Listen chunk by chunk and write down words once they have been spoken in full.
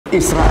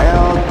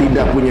Israel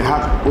tidak punya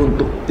hak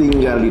untuk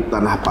tinggal di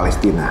tanah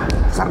Palestina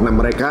karena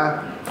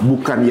mereka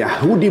bukan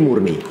Yahudi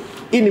murni.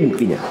 Ini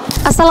buktinya.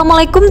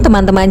 Assalamualaikum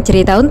teman-teman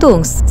Cerita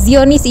Untungs.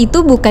 Zionis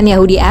itu bukan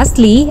Yahudi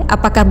asli,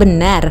 apakah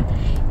benar?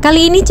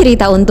 Kali ini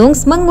Cerita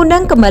Untungs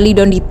mengundang kembali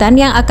Dondy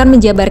yang akan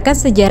menjabarkan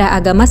sejarah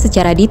agama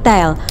secara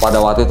detail.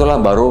 Pada waktu itulah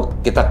baru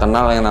kita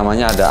kenal yang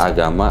namanya ada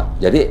agama.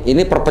 Jadi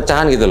ini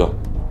perpecahan gitu loh,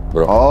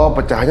 bro. Oh,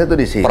 pecahannya tuh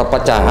di sini.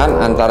 Perpecahan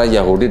antara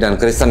Yahudi dan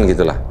Kristen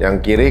gitulah. Yang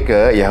kiri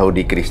ke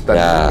Yahudi Kristen,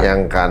 Ya.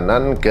 yang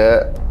kanan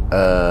ke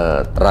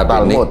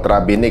Talmud,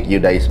 Rabbinik,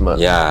 Yudaisme.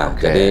 Ya,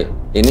 Oke. jadi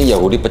ini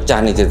Yahudi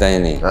pecah nih ceritanya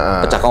nih.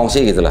 Pecah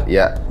kongsi gitulah.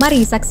 Ya.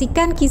 Mari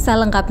saksikan kisah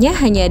lengkapnya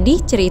hanya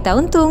di Cerita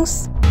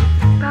Untungs.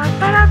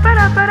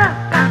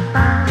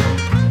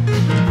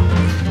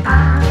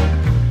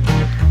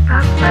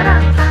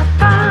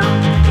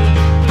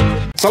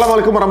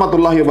 Assalamualaikum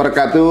warahmatullahi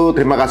wabarakatuh.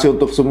 Terima kasih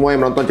untuk semua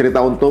yang menonton Cerita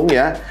Untung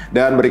ya,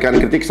 dan berikan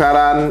kritik,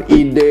 saran,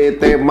 ide,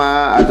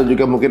 tema, atau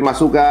juga mungkin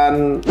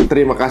masukan.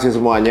 Terima kasih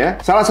semuanya.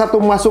 Salah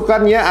satu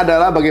masukannya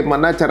adalah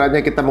bagaimana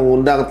caranya kita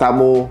mengundang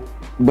tamu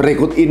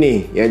berikut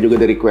ini yang juga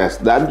dari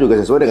request dan juga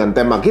sesuai dengan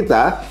tema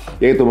kita,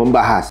 yaitu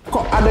membahas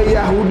kok ada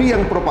Yahudi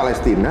yang pro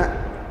Palestina,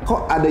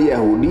 kok ada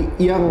Yahudi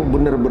yang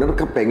benar-benar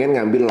kepengen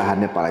ngambil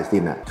lahannya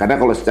Palestina. Karena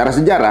kalau secara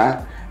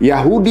sejarah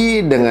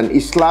Yahudi dengan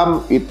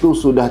Islam itu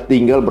sudah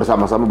tinggal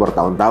bersama-sama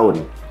bertahun-tahun.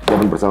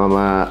 Zaman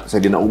bersama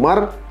Sayyidina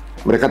Umar,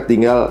 mereka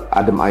tinggal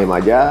adem ayem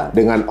aja.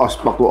 Dengan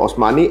waktu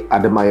Osmani,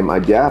 adem ayem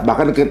aja.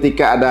 Bahkan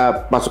ketika ada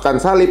pasukan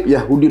salib,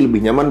 Yahudi lebih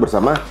nyaman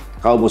bersama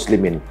kaum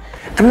muslimin.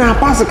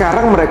 Kenapa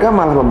sekarang mereka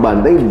malah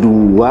membantai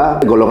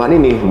dua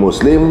golongan ini,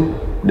 Muslim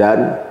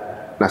dan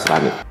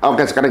Nasrani?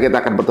 Oke, sekarang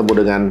kita akan bertemu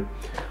dengan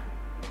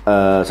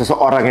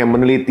seseorang yang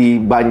meneliti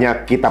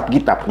banyak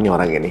kitab-kitab ini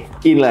orang ini.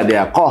 Inilah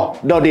dia,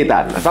 Dondy.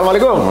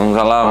 Assalamualaikum.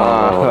 Salam.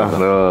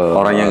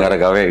 Orang yang gak ada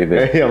gawe gitu.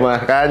 Iya,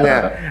 makanya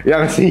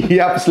yang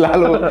siap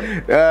selalu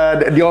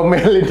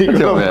diomelin di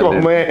kolom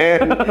komen,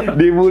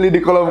 dibully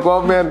di kolom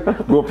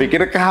komen. Gue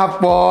pikir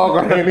kapok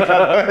orang ini,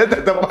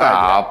 tetap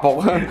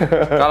Kapok.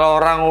 Kalau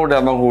orang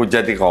udah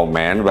menghujat di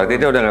komen, berarti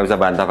dia udah nggak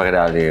bisa bantah pakai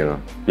dalil.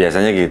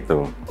 Biasanya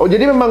gitu. Oh,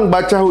 jadi memang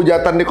baca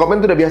hujatan di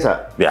komen itu udah biasa?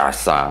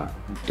 Biasa.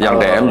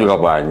 Yang DM juga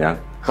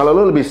banyak. Kalau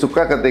lo lebih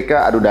suka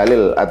ketika adu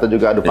dalil atau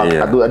juga adu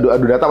fakta, Iya.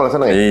 adu data malah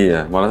seneng ya? Iya,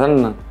 malah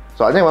seneng.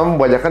 Soalnya memang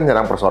kebanyakan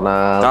nyerang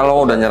personal. Kalau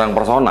udah nyerang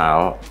personal,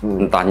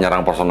 entah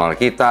nyerang personal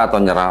kita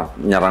atau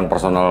nyerang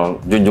personal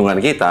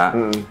junjungan kita,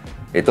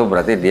 itu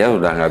berarti dia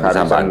udah nggak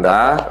bisa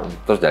bantah,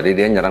 terus jadi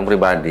dia nyerang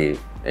pribadi.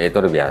 Ya, itu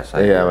udah biasa.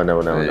 Iya, benar.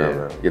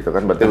 Gitu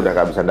kan, berarti udah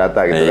kehabisan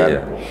data gitu kan.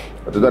 Iya.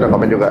 Waktu itu ada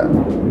komen juga,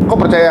 kok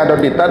percaya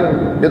Dondy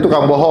dia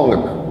tukang bohong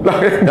gitu. Lah,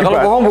 Ya, kalau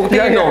bohong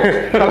buktiin dong.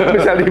 Kalau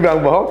misalnya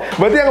dibilang bohong,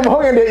 berarti yang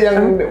bohong yang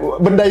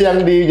benda yang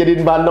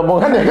dijadiin bahan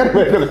omongan ya kan,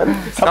 begitu kan.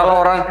 Kalau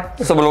orang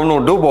sebelum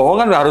nuduh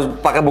bohong kan harus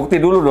pakai bukti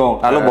dulu dong.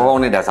 Lu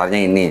bohong nih dasarnya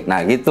ini.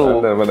 Nah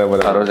gitu. Benar.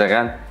 Harusnya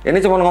kan. Ini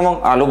cuma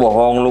ngomong, lu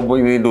bohong, lu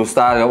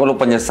dusta, lu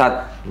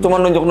penyesat. Cuma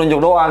nunjuk-nunjuk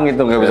doang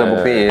gitu, nggak bisa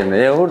buktiin.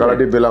 Ya udah. Kalau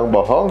dibilang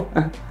bohong,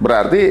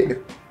 berarti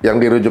yang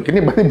dirujuk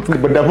ini berarti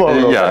benda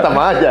bohong, Iya.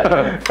 sama aja.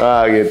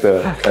 Gitu.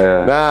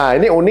 Nah,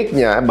 ini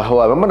uniknya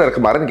bahwa memang dari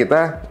kemarin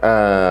kita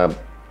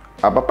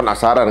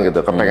penasaran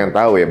gitu, kepengen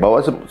tahu ya, bahwa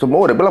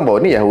semua udah bilang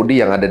bahwa ini Yahudi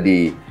yang ada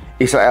di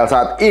Israel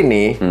saat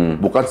ini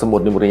bukan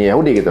semurni-murninya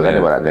Yahudi gitu kan,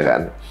 ibaratnya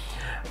kan.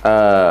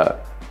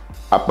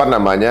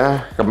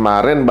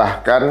 Kemarin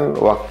bahkan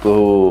waktu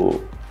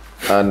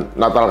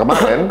Natal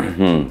kemarin,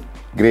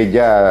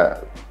 gereja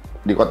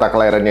di kota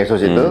kelahiran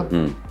Yesus itu,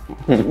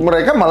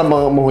 mereka malah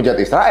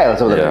menghujat Israel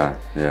sebenarnya.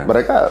 Yeah.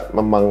 Mereka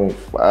memang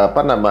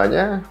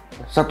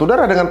satu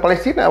darah dengan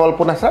Palestina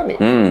walaupun Nasrani.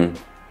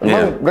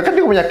 Memang mereka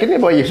juga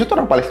meyakini bahwa Yesus itu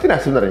orang Palestina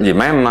sebenarnya. Ya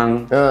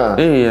memang.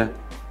 Iya.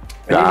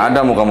 Nggak ada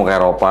muka-muka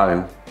Eropa kan.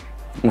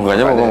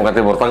 Mukanya muka-muka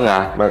Timur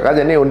Tengah.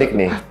 Makanya ini unik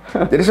nih.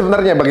 Jadi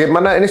sebenarnya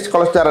bagaimana ini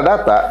kalau secara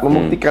data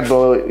membuktikan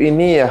bahwa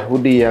ini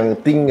Yahudi yang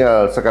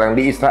tinggal sekarang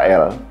di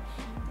Israel,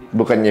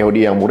 bukan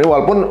Yahudi yang murni,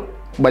 walaupun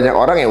banyak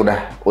orang yang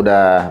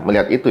udah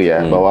melihat itu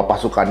ya, bahwa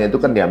pasukannya itu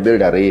kan diambil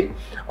dari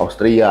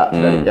Austria,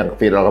 dari yang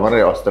viral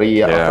kemarin dari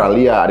Austria,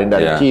 Australia, ada yang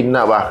dari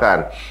Cina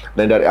bahkan,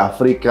 dan dari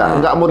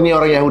Afrika. Nggak murni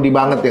orang Yahudi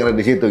banget yang ada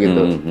di situ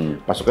gitu.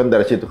 Pasukan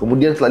dari situ.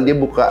 Kemudian setelah dia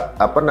buka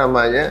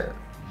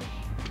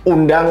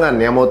undangan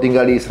yang mau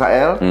tinggal di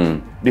Israel,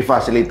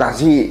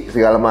 difasilitasi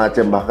segala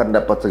macam, bahkan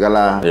dapat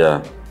segala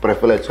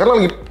privilege. Sekarang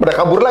lagi pada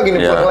kabur lagi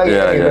nih, pulang lagi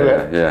gitu kan.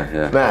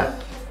 Nah,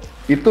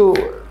 itu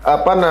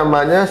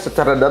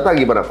secara data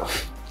gimana Pak?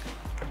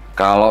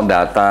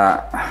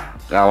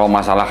 Kalau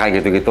masalah kayak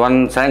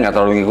gitu-gituan saya nggak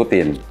terlalu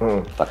ngikutin.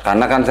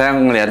 Karena kan saya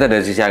ngelihatnya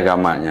dari sisi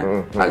agamanya,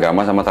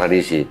 agama sama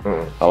tradisi.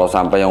 Kalau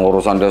sampai yang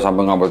urusan dia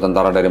sampai ngambil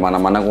tentara dari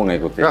mana-mana, gue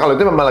ngikutin. Nah, kalau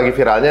itu memang lagi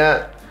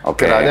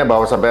viralnya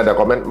bahwa sampai ada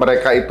komen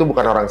mereka itu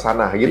bukan orang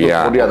sana gitu,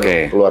 kemudian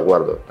keluar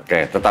tuh.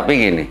 Tetapi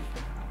gini,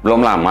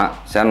 belum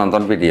lama saya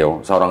nonton video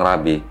seorang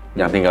rabi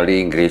yang tinggal di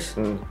Inggris.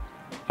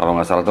 Kalau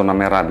nggak salah tuh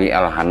namanya Rabi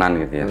Al-Hanan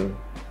gitu ya.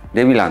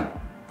 Dia bilang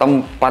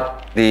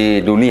tempat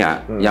di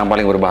dunia yang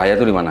paling berbahaya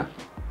itu di mana?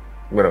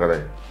 Gimana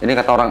katanya? Ini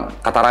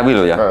kata Rabi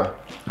loh ya.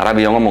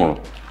 Rabi yang ngomong loh.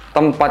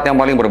 Tempat yang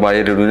paling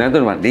berbahaya di dunia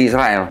itu di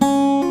Israel.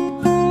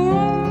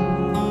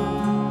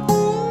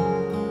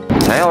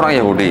 Saya orang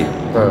Yahudi.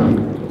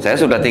 Saya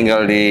sudah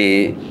tinggal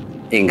di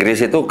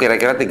Inggris itu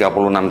kira-kira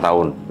 36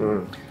 tahun.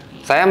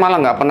 Saya malah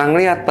nggak pernah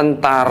ngeliat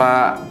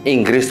tentara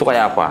Inggris itu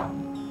kayak apa.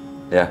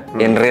 Ya,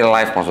 in real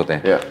life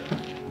maksudnya.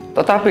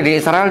 Tetapi di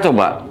Israel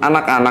coba,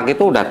 anak-anak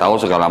itu udah tahu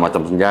segala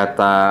macam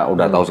senjata,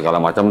 udah tahu segala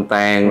macam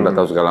tank, udah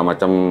tahu segala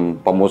macam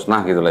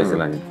pemusnah gitu lah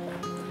istilahnya.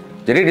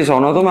 Jadi di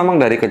sono tuh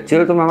memang dari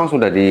kecil tuh memang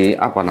sudah di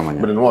apa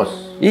namanya?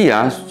 Brainwash.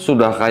 Iya,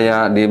 sudah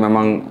kayak di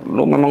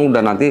lu memang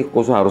udah nanti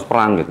khusus harus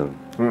perang gitu.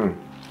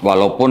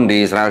 Walaupun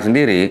di Israel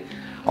sendiri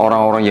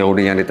orang-orang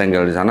Yahudi yang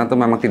ditinggal di sana tuh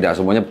memang tidak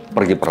semuanya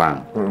pergi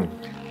perang.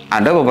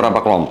 Ada beberapa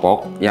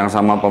kelompok yang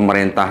sama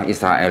pemerintah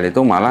Israel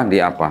itu malah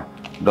di apa?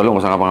 Udah lu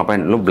nggak usah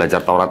ngapa-ngapain, lu belajar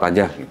Taurat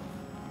aja.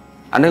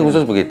 Ada yang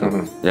khusus begitu,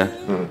 ya.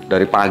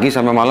 Dari pagi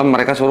sampai malam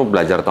mereka suruh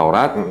belajar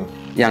Taurat,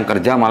 yang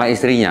kerja malah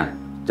istrinya.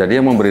 Jadi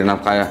yang memberi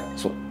nafkah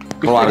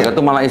keluarga itu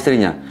malah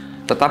istrinya.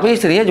 Tetapi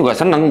istrinya juga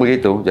senang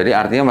begitu. Jadi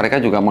artinya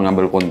mereka juga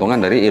mengambil keuntungan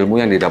dari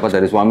ilmu yang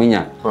didapat dari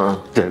suaminya.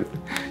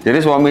 Jadi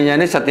suaminya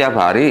ini setiap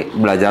hari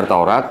belajar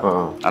Taurat.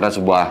 Ada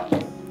sebuah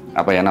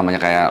apa ya namanya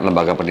kayak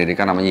lembaga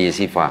pendidikan namanya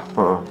yeshiva.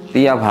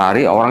 Tiap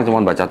hari orang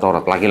cuma baca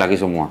Taurat, laki-laki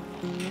semua.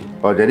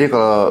 Oh, jadi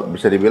kalau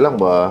bisa dibilang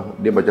bahwa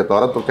dia baca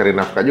Taurat untuk cari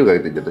nafkah juga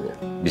gitu jatuhnya?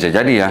 Bisa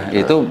jadi ya,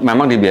 itu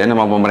memang dibiayain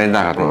sama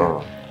pemerintah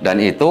katanya.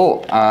 Dan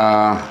itu,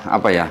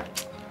 apa ya,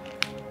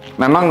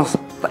 memang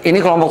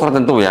ini kelompok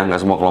tertentu ya, nggak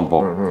semua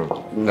kelompok.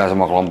 Nggak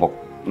semua kelompok.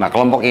 Nah,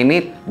 kelompok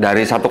ini,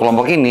 dari satu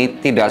kelompok ini,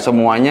 tidak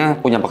semuanya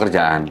punya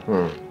pekerjaan.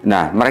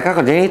 Nah, mereka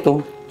kerjanya itu,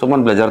 cuma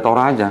belajar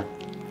Taurat aja.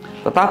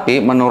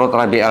 Tetapi, menurut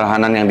Rabbi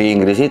Elhanan yang di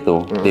Inggris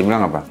itu, dia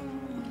bilang apa?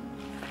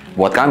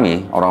 Buat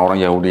kami,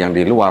 orang-orang Yahudi yang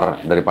di luar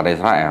daripada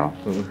Israel,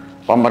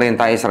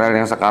 pemerintah Israel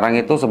yang sekarang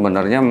itu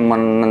sebenarnya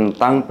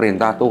menentang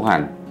perintah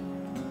Tuhan.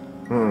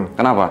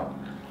 Kenapa?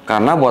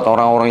 Karena buat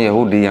orang-orang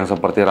Yahudi yang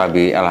seperti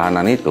Rabbi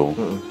Elhanan itu,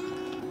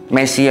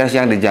 Mesias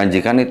yang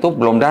dijanjikan itu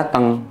belum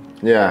datang.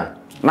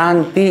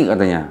 Nanti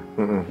katanya.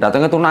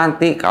 Datangnya tuh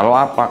nanti. Kalau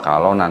apa?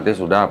 Kalau nanti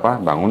sudah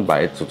apa? Bangun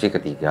bait suci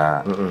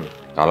ketiga.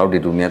 Kalau di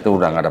dunia itu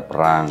udah nggak ada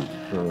perang.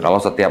 Kalau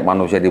setiap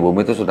manusia di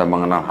bumi itu sudah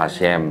mengenal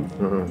Hashem.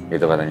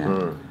 Gitu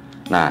katanya.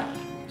 Nah,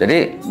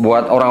 jadi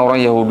buat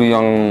orang-orang Yahudi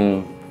yang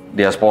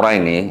diaspora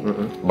ini,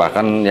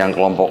 bahkan yang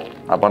kelompok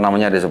apa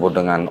namanya disebut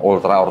dengan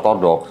ultra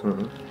ortodoks,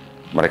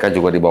 mereka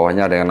juga di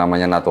bawahnya ada yang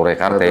namanya Nature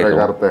Carte itu.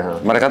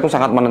 Mereka tuh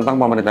sangat menentang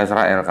pemerintah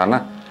Israel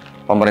karena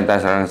pemerintah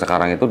Israel yang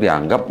sekarang itu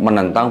dianggap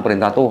menentang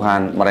perintah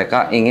Tuhan.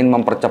 Mereka ingin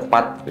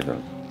mempercepat gitu.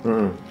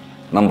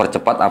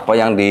 Mempercepat apa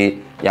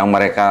yang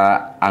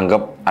mereka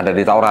anggap ada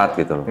di Taurat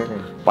gitu.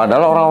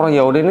 Padahal orang-orang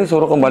Yahudi ini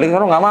suruh kembali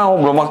karena nggak mau,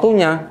 belum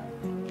waktunya.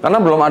 Karena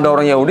belum ada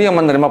orang Yahudi yang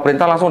menerima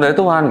perintah langsung dari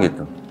Tuhan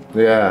gitu.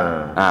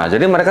 Nah,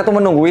 jadi mereka tuh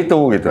menunggu itu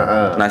gitu.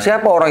 Nah,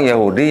 siapa orang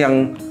Yahudi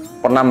yang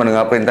pernah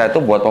mendengar perintah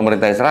itu buat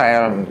pemerintah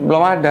Israel?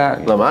 Belum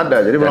ada. Belum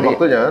ada, jadi belum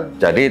waktunya.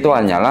 Jadi itu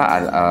hanyalah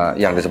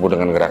yang disebut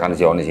dengan gerakan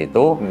Zionis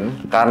itu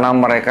karena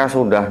mereka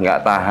sudah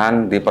nggak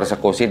tahan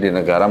dipersekusi di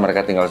negara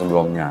mereka tinggal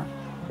sebelumnya.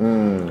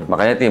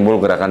 Makanya timbul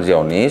gerakan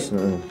Zionis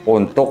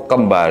untuk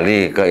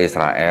kembali ke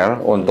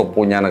Israel, untuk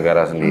punya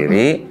negara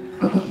sendiri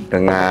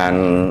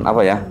dengan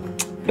apa ya?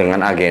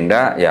 Dengan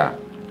agenda ya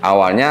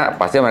awalnya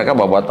pasti mereka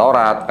bawa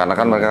Taurat karena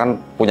kan mereka kan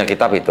punya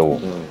kitab itu.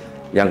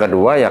 Yang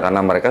kedua ya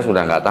karena mereka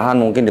sudah nggak tahan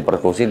mungkin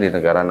dipersekusi di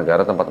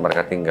negara-negara tempat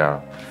mereka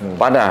tinggal.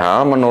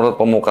 Padahal menurut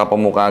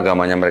pemuka-pemuka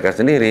agamanya mereka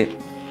sendiri,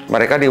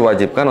 mereka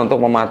diwajibkan untuk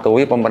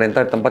mematuhi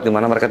pemerintah di tempat di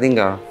mana mereka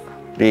tinggal.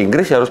 Di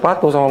Inggris harus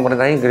patuh sama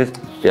pemerintah Inggris.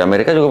 Di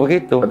Amerika juga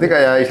begitu. Berarti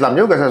kayak Islam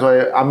juga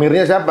sesuai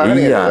amirnya siapa kan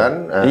gitu kan?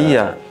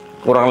 Iya.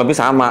 Kurang lebih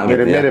sama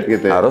mirip-mirip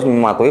gitu ya. Harus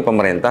mematuhi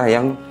pemerintah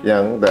yang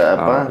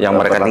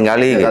mereka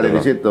tinggali gitu.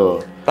 Di situ.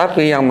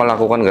 Tapi yang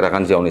melakukan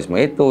gerakan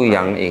Zionisme itu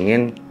yang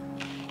ingin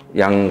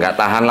yang nggak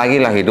tahan lagi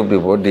lah hidup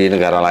di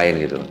negara lain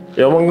gitu.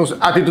 Ya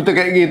attitude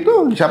kayak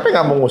gitu, siapa yang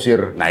nggak mau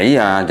ngusir? Nah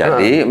iya,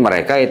 jadi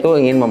mereka itu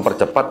ingin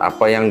mempercepat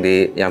apa yang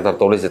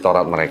tertulis di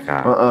Taurat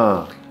mereka.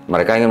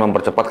 Mereka ingin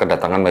mempercepat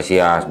kedatangan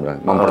Mesias,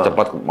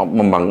 mempercepat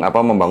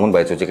membangun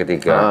bait suci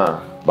ketiga.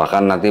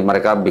 Bahkan nanti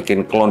mereka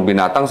bikin klon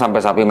binatang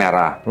sampai sapi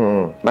merah.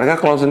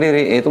 Mereka klon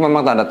sendiri, itu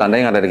memang tanda-tanda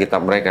yang ada di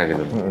kitab mereka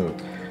gitu.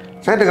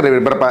 Saya dengar dari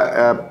beberapa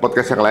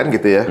podcast yang lain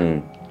gitu ya,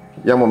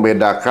 yang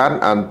membedakan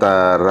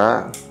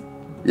antara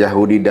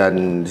Yahudi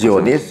dan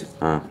Zionis.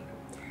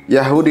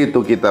 Yahudi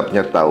itu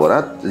kitabnya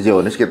Taurat,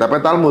 Zionis kitabnya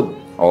Talmud.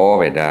 Oh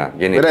beda,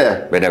 gini. Beda ya?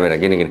 Beda,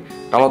 gini.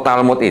 Kalau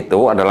Talmud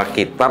itu adalah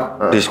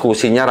kitab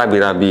diskusinya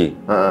rabi-rabi.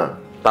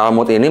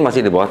 Talmud ini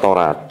masih di bawah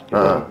Taurat.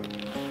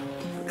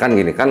 Kan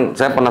gini, kan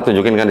saya pernah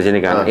tunjukin kan di sini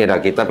kan, ada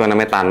kitab yang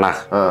namanya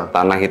Tanakh.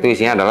 Tanakh itu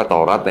isinya adalah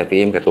Taurat,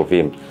 Nevi'im,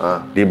 Ketuvim.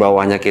 Di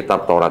bawahnya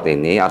kitab Taurat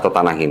ini atau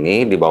Tanakh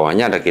ini, di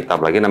bawahnya ada kitab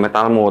lagi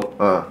namanya Talmud.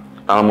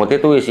 Talmud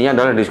itu isinya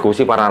adalah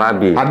diskusi para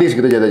rabi. Hadis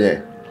gitu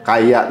jadinya.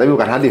 Kayak, tapi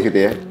bukan hadis gitu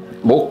ya.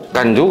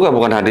 Bukan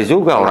hadis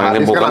juga. Orang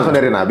hadis ini bukan kan langsung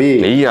dari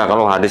Nabi. Iya,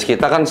 kalau hadis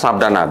kita kan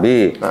sabda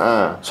Nabi,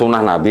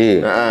 sunnah Nabi.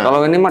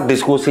 Kalau ini mah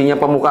diskusinya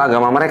pemuka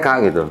agama mereka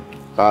gitu.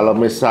 Kalau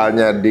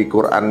misalnya di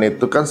Quran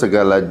itu kan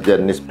segala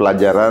jenis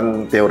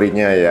pelajaran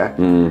teorinya ya.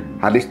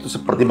 Hadis itu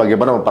seperti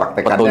bagaimana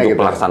mempraktekannya petunjuk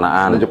gitu.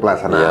 pelaksanaan. Petunjuk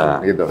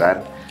pelaksanaan gitu kan.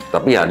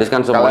 Tapi hadis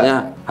kan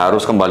semuanya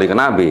harus kembali ke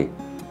Nabi.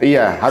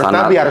 Iya,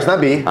 harus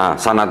Nabi.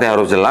 Sanatnya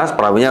harus jelas,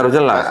 perawinya harus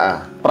jelas.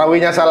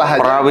 Perawinya salah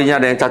aja. Perawinya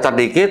ada yang cacat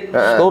dikit,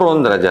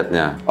 turun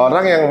derajatnya.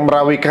 Orang yang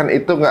merawikan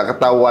itu nggak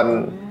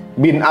ketahuan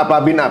bin apa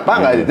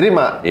nggak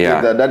diterima. Iya.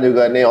 Gitu. Dan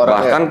juga nih orang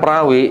bahkan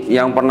perawi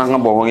yang pernah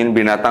ngebohongin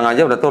binatang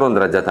aja udah turun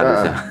derajat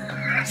hadisnya.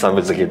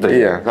 Sampai segitu.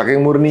 Iya, saking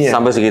murninya.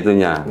 Sampai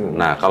segitunya.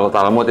 Nah, kalau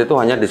Talmud itu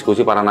hanya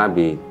diskusi para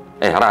nabi.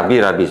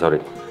 Rabi, sorry.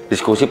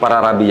 Diskusi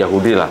para rabi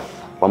Yahudi lah.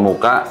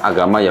 Pemuka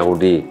agama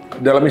Yahudi.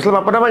 Dalam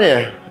Islam apa namanya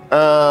ya?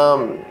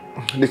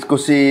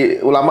 Diskusi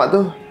ulama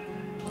tuh.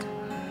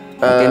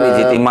 Mungkin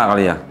ijtima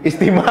kali ya.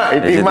 Istima.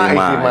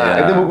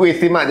 Ya. Itu buku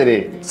istima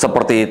jadi.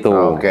 Seperti itu.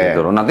 Oke.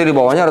 Gitu. Nanti di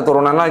bawahnya ada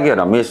turunan lagi,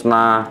 ada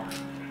Misnah,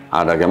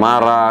 ada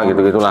Gemara,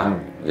 gitu-gitulah.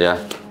 Ya.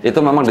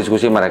 Itu memang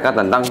diskusi mereka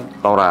tentang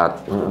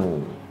Taurat.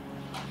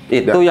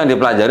 Itu yang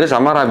dipelajari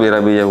sama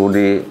rabi-rabi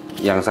Yahudi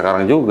yang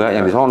sekarang juga,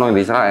 yang di sono, yang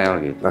di Israel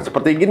gitu. Nah,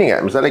 seperti gini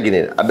nggak? Misalnya gini,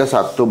 ada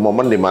satu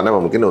momen di mana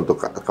mungkin untuk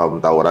kaum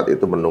Taurat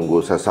itu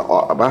menunggu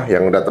seseorang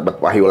yang udah dapat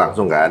wahyu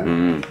langsung kan.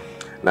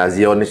 Nah,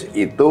 Zionis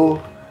itu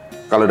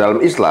kalau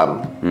dalam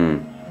Islam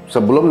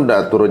sebelum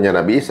turunnya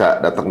Nabi Isa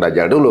datang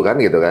Dajjal dulu kan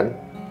gitu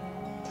kan.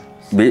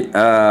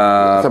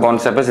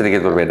 Konsepnya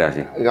sedikit berbeda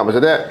sih. Enggak,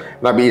 maksudnya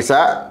Nabi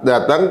Isa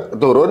datang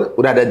turun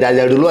udah ada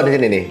Dajjal duluan di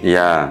sini nih.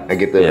 Iya. Kayak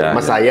gitu. Ya,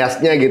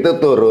 Mesayasnya gitu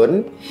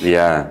turun.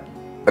 Iya.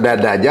 Ada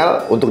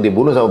Dajjal untuk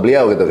dibunuh sama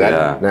beliau gitu kan.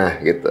 Ya. Nah,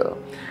 gitu.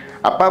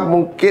 Apa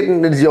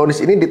mungkin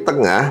Zionis ini di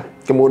tengah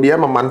kemudian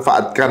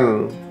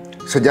memanfaatkan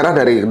sejarah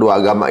dari kedua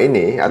agama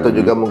ini atau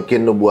juga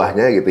mungkin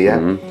nubuahnya gitu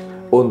ya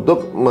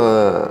untuk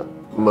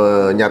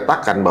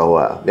menyatakan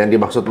bahwa yang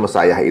dimaksud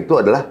Mesayah itu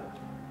adalah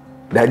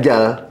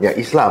Dajjal ya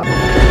Islam.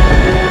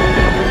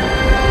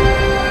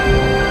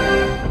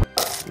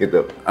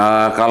 Gitu.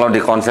 Kalau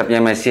di konsepnya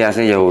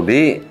Mesiasnya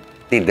Yahudi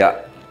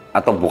tidak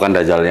atau bukan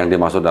Dajjal yang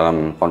dimaksud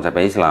dalam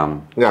konsepnya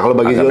Islam. Nggak, kalau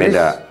bagi Zionis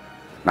beda.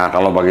 Nah,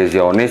 kalau bagi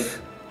Zionis,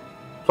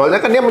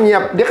 soalnya kan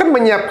dia kan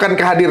menyiapkan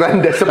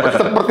kehadiran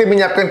seperti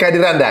menyiapkan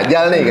kehadiran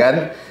Dajjal nih kan.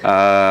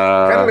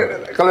 Kan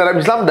kalau dalam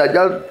Islam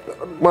Dajjal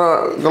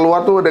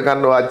keluar tuh dengan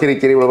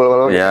ciri-ciri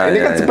ini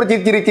kan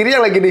seperti ciri-ciri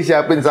yang lagi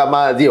disiapin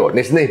sama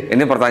Zionis nih.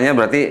 Ini pertanyaan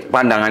berarti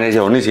pandangannya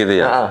Zionis gitu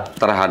ya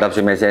terhadap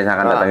si Mesias yang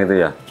akan datang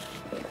itu ya.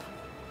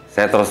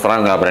 Saya terus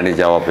terang nggak berani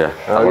jawab ya.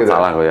 Takut gitu.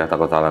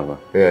 Takut salah gue.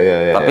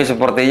 Iya. Tapi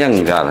sepertinya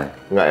enggak lah.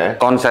 Enggak ya.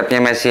 Konsepnya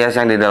Mesias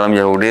yang di dalam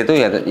Yahudi itu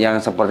ya yang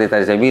seperti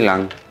tadi saya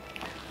bilang.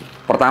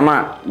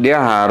 Pertama, dia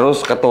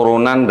harus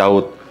keturunan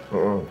Daud.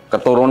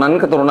 Keturunan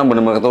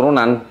benar-benar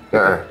keturunan.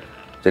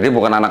 Jadi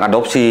bukan anak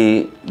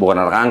adopsi,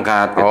 bukan anak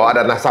angkat. Gitu. Oh,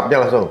 ada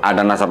nasabnya langsung?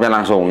 Ada nasabnya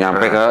langsung,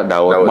 nyampe ke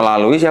Daud.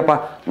 Melalui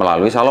siapa?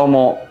 Melalui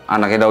Salomo,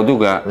 anaknya Daud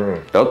juga.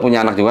 Daud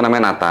punya anak juga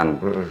namanya Nathan.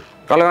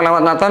 Kalau yang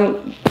lewat Nathan,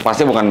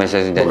 pasti bukan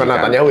Mesias yang bukan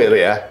Nathan Yahweh itu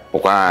ya?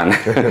 Bukan.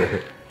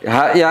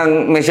 Yang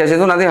Mesias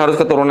itu nanti harus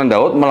keturunan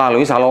Daud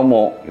melalui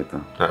Salomo. Gitu.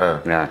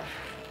 Nah,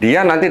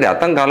 dia nanti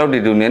datang kalau di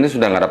dunia ini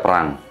sudah nggak ada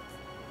perang.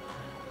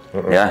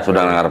 Ya,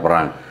 sudah nggak ada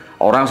perang.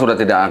 Orang sudah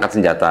tidak angkat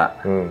senjata.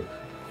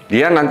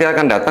 Dia nanti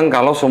akan datang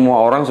kalau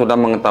semua orang sudah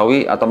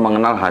mengetahui atau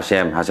mengenal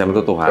Hashem. Hashem itu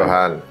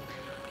Tuhan.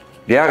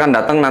 Dia akan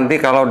datang nanti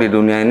kalau di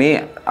dunia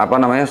ini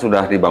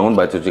sudah dibangun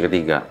bait suci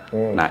ketiga.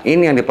 Nah,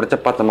 ini yang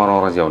dipercepat sama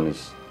orang-orang Zionis.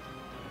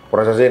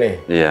 Proses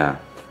ini? Iya.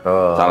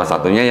 Salah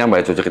satunya yang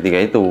bait suci ketiga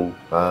itu.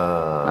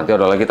 Nanti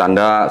ada lagi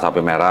tanda sapi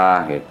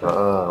merah gitu.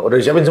 Udah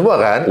disiapin semua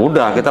kan?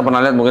 Udah, kita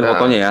pernah lihat mungkin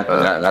fotonya ya.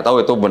 Nggak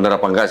tahu itu bener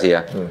apa enggak sih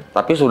ya.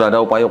 Tapi sudah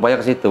ada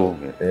upaya-upaya ke situ.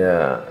 Gitu.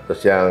 Iya.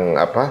 Terus yang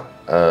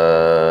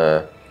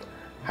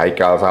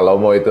Haikal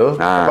Salomo itu,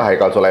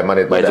 Haikal Sulaiman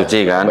itu bait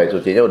suci kan? Bait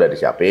sucinya udah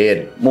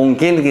disiapin.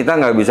 Mungkin kita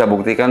nggak bisa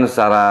buktikan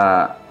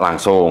secara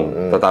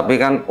langsung, tetapi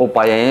kan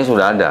upayanya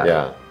sudah ada,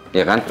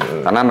 ya kan?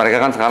 Karena mereka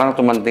kan sekarang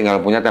cuma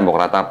tinggal punya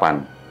tembok ratapan.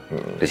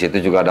 Di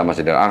situ juga ada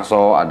Masjid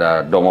Al-Aqsa,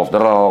 ada Dome of the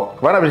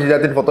Rock. Kemarin bisa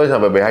dilihatin fotonya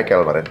sampai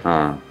Haikal kemarin.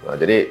 Nah,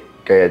 jadi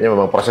kayaknya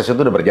memang proses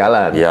itu udah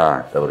berjalan.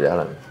 Iya. Udah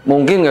berjalan.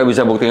 Mungkin nggak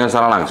bisa buktikan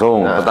secara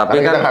langsung,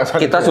 tetapi kan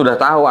kita sudah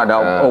tahu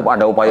ada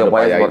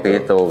upaya-upaya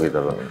seperti itu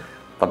gitu loh.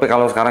 Tapi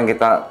kalau sekarang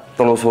kita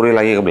telusuri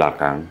lagi ke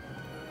belakang,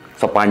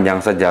 sepanjang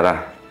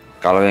sejarah,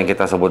 kalau yang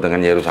kita sebut dengan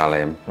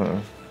Yerusalem,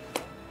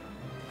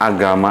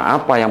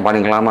 agama apa yang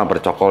paling lama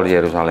bercokol di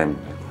Yerusalem?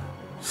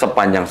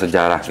 Sepanjang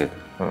sejarah gitu.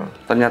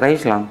 Ternyata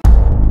Islam.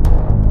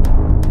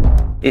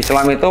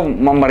 Islam itu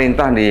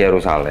memerintah di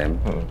Yerusalem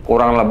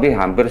kurang lebih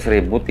hampir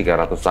 1.300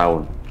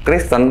 tahun.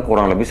 Kristen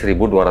kurang lebih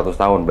 1.200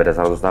 tahun, beda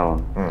 100 tahun.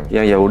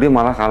 Yang Yahudi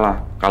malah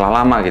kalah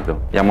lama gitu,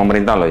 yang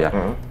memerintah loh ya.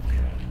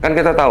 Kan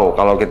kita tahu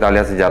kalau kita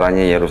lihat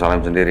sejarahnya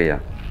Yerusalem sendiri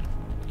ya,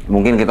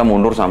 mungkin kita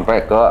mundur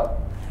sampai ke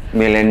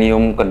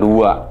milenium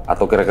kedua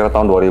atau kira-kira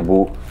tahun 2000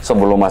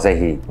 sebelum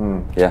Masehi,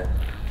 ya.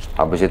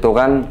 Habis itu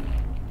kan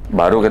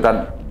baru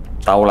kita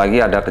tahu lagi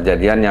ada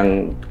kejadian yang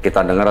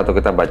kita dengar atau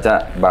kita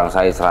baca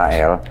bangsa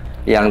Israel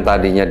yang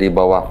tadinya di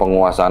bawah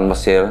penguasaan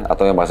Mesir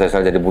atau yang bahasa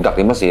Israel jadi budak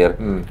di Mesir,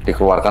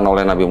 dikeluarkan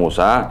oleh Nabi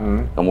Musa,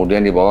 kemudian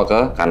dibawa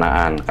ke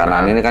Kanaan.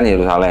 Kanaan ini kan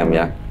Yerusalem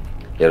ya.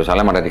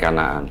 Yerusalem ada di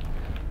Kanaan.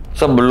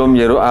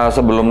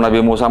 Sebelum Nabi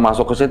Musa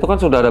masuk ke situ kan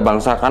sudah ada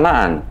bangsa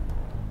Kanaan.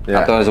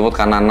 Atau yang disebut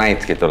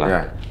Kanaanite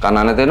gitulah.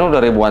 Kanaanite ini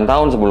udah ribuan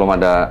tahun sebelum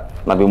ada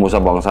Nabi Musa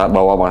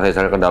bawa bangsa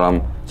Israel ke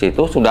dalam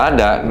situ sudah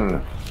ada.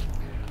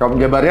 Kalau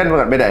Jabarian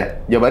beda ya?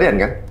 Jabarian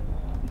kan?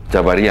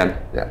 Jabarian.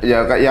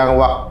 Ya, yang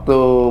waktu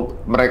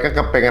mereka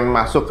kepengen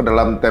masuk ke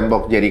dalam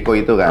tembok Jericho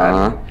itu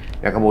kan,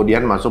 yang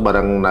kemudian masuk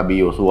bareng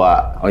Nabi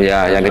Yosua. Oh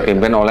iya, yang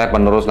dipimpin oleh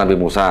penerus Nabi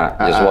Musa,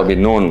 Yosua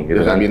bin Nun.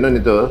 Gitu Yosua kan? bin Nun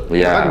itu.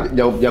 Iya. Kan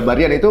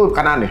Jabarian itu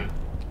Kanaan ya?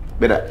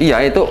 Beda? Iya,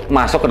 itu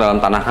masuk ke dalam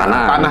tanah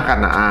Kanaan. Tanah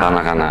Kanaan.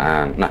 Tanah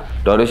Kanaan. Nah,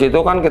 dari situ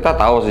kan kita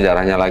tahu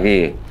sejarahnya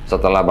lagi.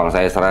 Setelah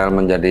bangsa Israel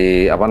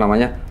menjadi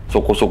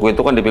suku-suku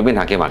itu kan dipimpin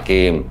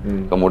hakim-hakim.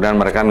 Kemudian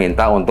mereka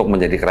minta untuk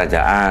menjadi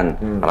kerajaan.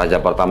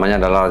 Raja pertamanya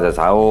adalah Raja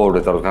Saul,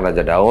 diteruskan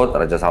Raja Daud,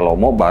 Raja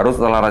Salomo. Baru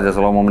setelah Raja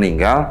Salomo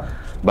meninggal,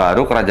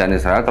 baru kerajaan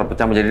Israel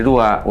terpecah menjadi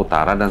dua,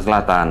 utara dan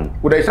selatan.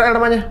 Udah Israel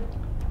namanya?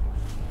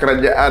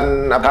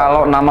 Kerajaan apa?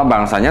 Kalau nama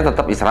bangsanya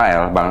tetap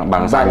Israel,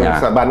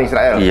 bangsanya. Bani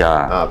Israel?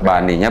 Iya,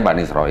 baninya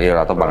Bani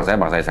Israel atau bangsanya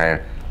bangsa Israel.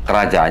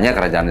 Kerajaannya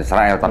kerajaan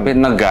Israel, tapi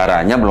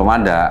negaranya belum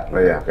ada.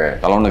 Oh, iya,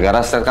 Kalau negara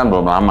state kan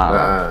belum lama.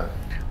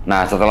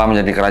 Nah, setelah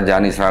menjadi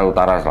kerajaan Israel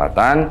utara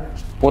selatan,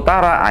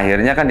 utara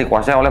akhirnya kan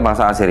dikuasai oleh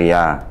bangsa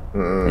Assyria,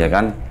 ya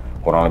kan?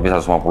 Kurang lebih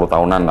 150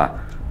 tahunan lah.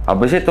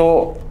 Habis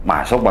itu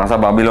masuk bangsa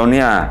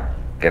Babilonia,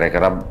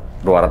 kira-kira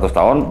 200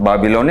 tahun.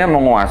 Babilonia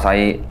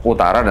menguasai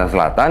utara dan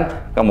selatan,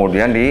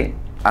 kemudian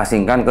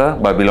diasingkan ke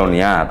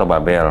Babilonia atau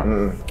Babel.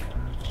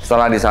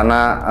 Setelah di sana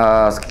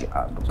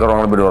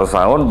kurang lebih 200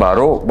 tahun,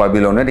 baru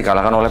Babilonia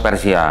dikalahkan oleh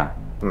Persia.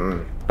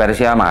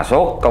 Persia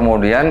masuk,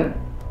 kemudian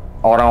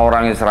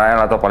orang-orang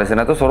Israel atau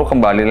Palestina itu suruh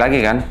kembali lagi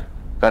kan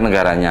ke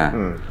negaranya.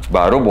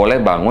 Baru boleh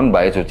bangun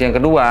bait suci yang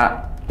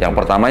kedua. Yang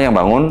pertama yang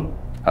bangun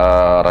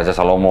Raja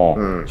Salomo,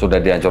 sudah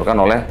dihancurkan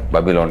oleh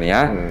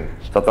Babilonia.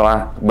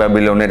 Setelah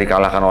Babilonia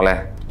dikalahkan oleh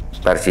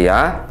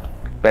Persia,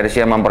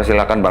 Persia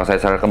mempersilahkan bangsa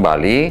Israel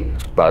kembali,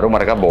 baru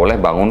mereka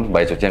boleh bangun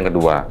bait suci yang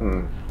kedua.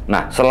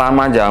 Nah,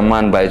 selama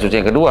zaman bait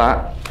suci yang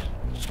kedua,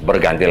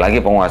 berganti lagi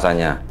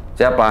penguasanya.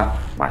 Siapa?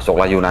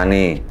 Masuklah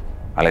Yunani,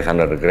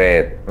 Alexander the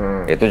Great.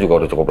 Itu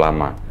juga udah cukup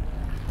lama.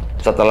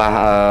 Setelah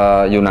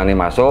Yunani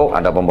masuk,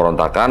 ada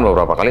pemberontakan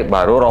beberapa kali,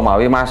 baru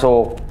Romawi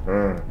masuk.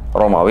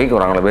 Romawi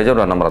kurang lebih aja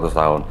udah 600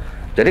 tahun.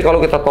 Jadi kalau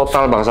kita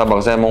total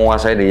bangsa-bangsa yang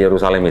menguasai di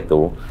Yerusalem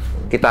itu,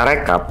 kita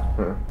rekap,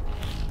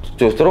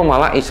 justru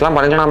malah Islam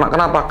paling lama.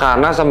 Kenapa?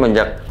 Karena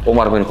semenjak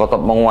Umar bin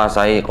Khattab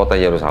menguasai kota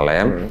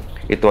Yerusalem,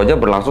 itu aja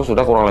berlangsung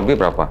sudah kurang lebih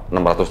berapa?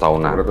 600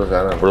 tahunan. 600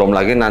 tahun. Belum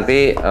lagi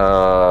nanti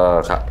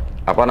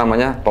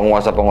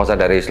penguasa-penguasa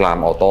dari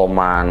Islam,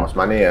 Ottoman,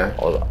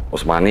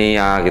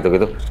 Utsmania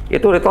gitu-gitu.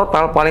 Itu di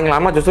total paling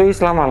lama justru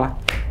Islam malah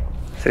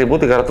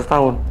 1300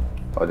 tahun.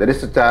 Oh, jadi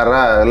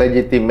secara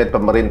legitimate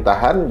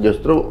pemerintahan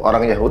justru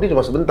orang Yahudi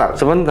cuma sebentar?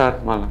 Sebentar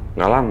malah,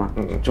 nggak lama.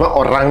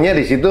 Cuma orangnya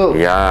di situ?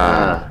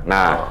 Ya.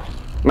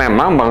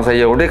 Memang bangsa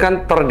Yahudi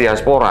kan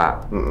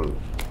terdiaspora.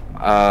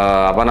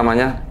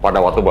 Pada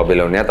waktu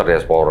Babilonia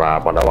terdiaspora,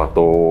 pada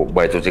waktu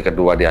bait suci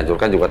kedua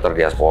dihancurkan juga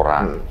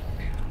terdiaspora.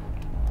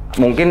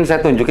 Mungkin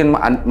saya tunjukin,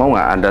 mau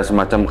nggak ada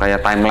semacam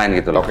kayak timeline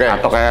gitu loh,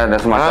 atau kayak ada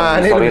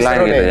semacam storyline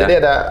gitu ya. Jadi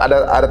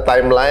ada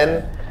timeline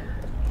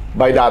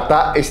by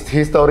data,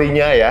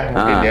 historinya ya,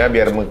 mungkin ya,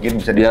 biar mungkin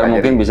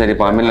bisa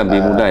dipahami lebih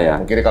mudah ya.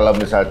 Mungkin kalau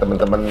misalnya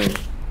teman-teman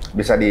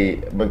bisa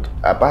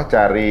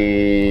cari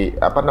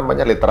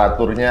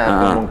literaturnya,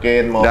 atau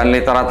mungkin dan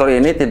literatur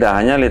ini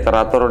tidak hanya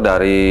literatur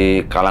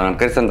dari kalangan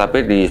Kristen,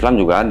 tapi di Islam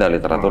juga ada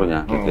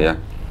literaturnya gitu ya.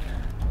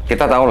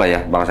 Kita tahu lah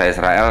ya, bangsa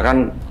Israel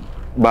kan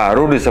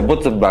baru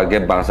disebut sebagai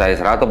bangsa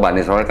Israel atau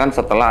Bani Israel kan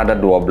setelah ada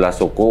 12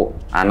 suku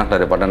anak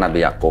daripada Nabi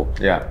Yakub.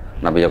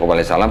 Nabi Yakub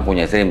alaihissalam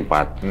punya istri 4,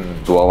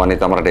 2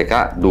 wanita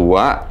merdeka,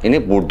 2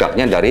 ini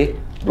budaknya dari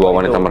 2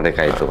 wanita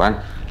merdeka itu kan.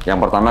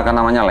 Yang pertama kan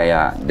namanya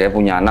Lea, dia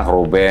punya anak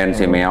Ruben,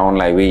 Simeon,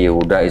 Lewi,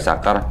 Yehuda,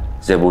 Isakar,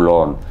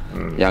 Zebulon.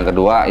 Yang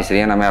kedua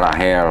istrinya namanya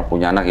Rahel,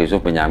 punya anak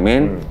Yusuf,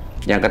 Benyamin.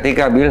 Yang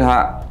ketiga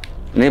Bilha,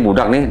 ini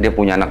budak nih, dia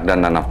punya anak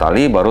Dan dan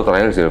Naftali. Baru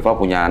terakhir Zilpa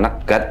punya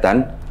anak Gad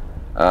dan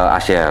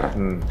Asher.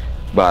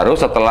 Baru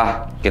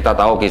setelah kita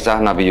tahu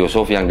kisah Nabi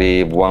Yusuf yang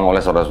dibuang oleh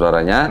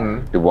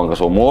saudara-saudaranya, dibuang ke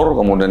sumur,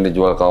 kemudian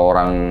dijual ke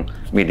orang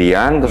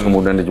Midian, terus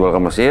kemudian dijual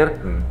ke Mesir,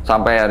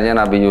 sampai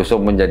akhirnya Nabi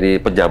Yusuf menjadi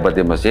pejabat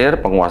di Mesir,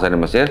 penguasa di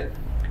Mesir.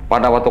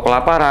 Pada waktu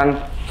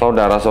kelaparan,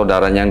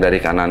 saudara-saudaranya yang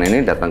dari Kanaan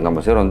ini datang ke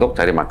Mesir untuk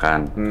cari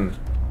makan.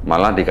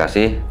 Malah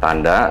dikasih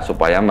tanda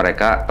supaya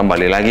mereka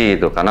kembali lagi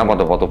gitu, karena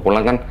waktu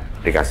pulang kan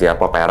dikasih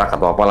perak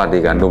atau apalah di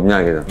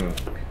gandumnya gitu.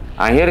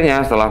 Akhirnya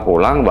setelah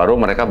pulang baru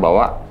mereka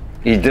bawa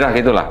hijrah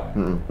gitulah.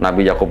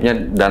 Nabi Yakubnya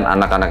dan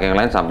anak-anak yang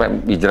lain sampai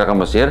hijrah ke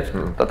Mesir.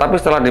 Tetapi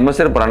setelah di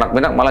Mesir beranak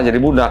pinak malah jadi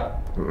budak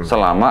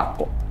selama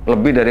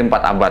lebih dari 4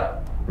 abad.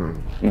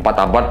 4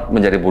 abad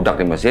menjadi budak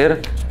di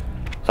Mesir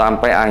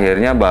sampai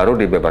akhirnya baru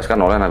dibebaskan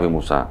oleh Nabi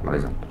Musa.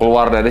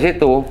 Keluar dari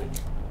situ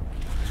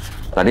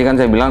Tadi kan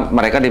saya bilang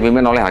mereka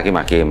dipimpin oleh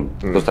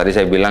hakim-hakim. Terus tadi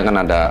saya bilang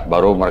kan ada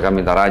baru mereka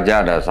minta raja,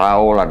 ada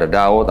Saul, ada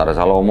Daud, ada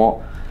Salomo.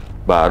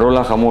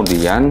 Barulah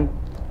kemudian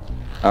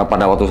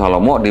pada waktu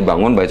Salomo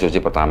dibangun bait suci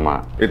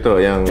pertama.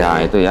 Itu yang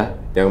itu ya.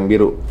 Yang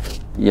biru.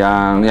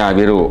 Yang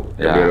biru.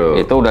 Biru.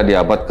 Itu udah di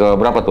abad ke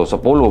berapa tuh?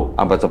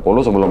 10, abad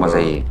 10 sebelum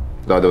Masehi.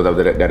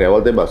 Dari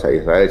awal tuh bangsa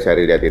Israel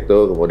cari lihat itu,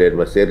 kemudian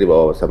Mesir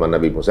dibawa sama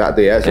Nabi Musa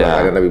tuh ya,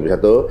 silakan Nabi Musa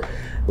tuh.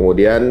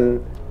 Kemudian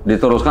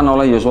diteruskan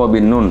oleh Yosua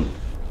bin Nun.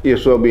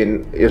 Yosua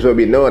bin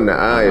Nun,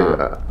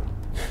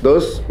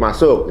 terus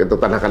masuk itu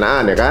tanah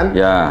Kanaan ya kan?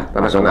 Ya,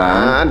 tanah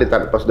Kanaan,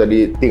 pas sudah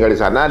tinggal di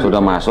sana.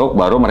 Sudah masuk,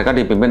 baru mereka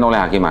dipimpin oleh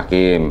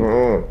hakim-hakim.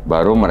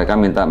 Baru mereka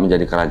minta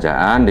menjadi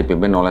kerajaan,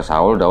 dipimpin oleh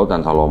Saul, Daud,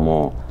 dan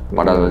Salomo.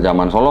 Pada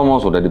zaman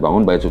Salomo sudah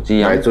dibangun bait suci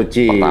yang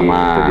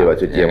pertama.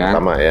 Bait suci yang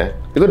pertama ya.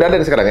 Itu udah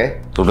ada sekarang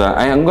ya? Sudah,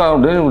 enggak,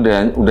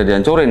 udah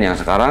dihancurin yang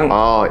sekarang.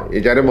 Oh,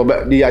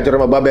 dihancurin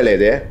sama Babel ya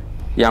itu ya?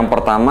 Yang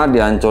pertama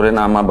dihancurin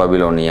sama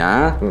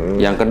Babilonia,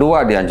 yang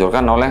kedua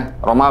dihancurkan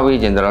oleh Romawi,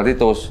 Jenderal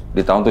Titus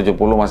di tahun 70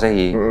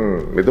 Masehi.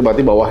 Itu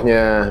berarti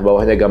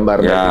bawahnya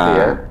gambar gitu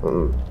ya.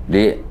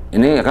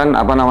 Ini kan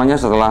apa namanya,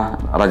 setelah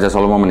Raja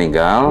Salomo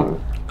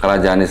meninggal,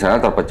 kerajaan Israel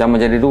terpecah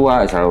menjadi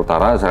dua, Israel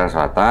Utara, Israel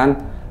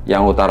Selatan.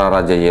 Yang utara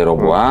Raja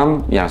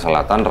Yeroboam, yang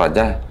selatan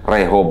Raja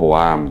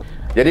Rehoboam.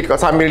 Jadi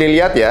sambil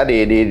dilihat ya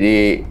di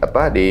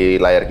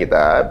layar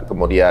kita,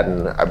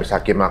 kemudian habis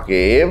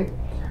hakim-hakim,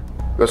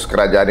 terus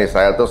kerajaan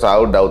Israel itu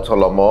Saul, Daud,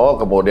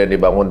 Salomo, kemudian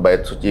dibangun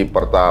bait suci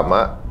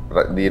pertama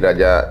di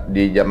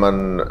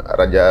zaman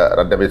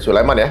Raja Nabi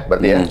Sulaiman ya,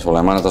 berarti ya.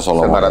 Sulaiman atau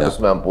Salomo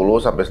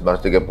 990 sampai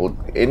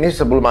 930. Ini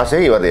sebelum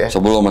Masehi berarti ya?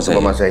 Sebelum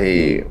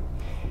Masehi.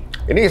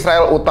 Ini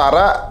Israel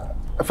Utara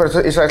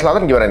versus Israel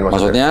Selatan gimana ini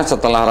maksudnya?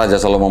 Setelah Raja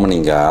Salomo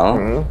meninggal,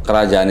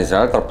 kerajaan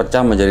Israel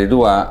terpecah menjadi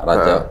dua,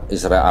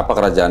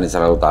 kerajaan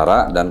Israel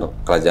Utara dan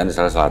kerajaan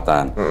Israel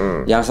Selatan.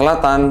 Yang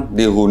selatan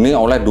dihuni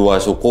oleh dua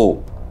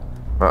suku.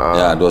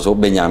 Ya, dua suku,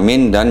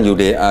 Benyamin dan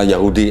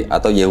Yahudi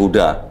atau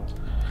Yehuda.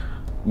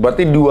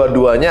 Berarti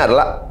dua-duanya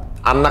adalah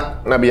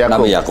anak Nabi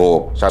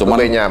Yakub. Satu cuman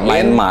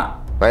Benyamin,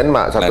 lain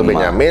mak. Satu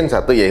Benyamin,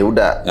 satu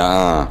Yehuda.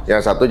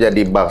 Yang satu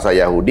jadi bangsa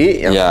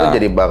Yahudi, yang satu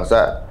jadi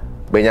bangsa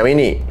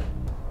Benyamini.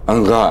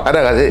 Enggak. Ada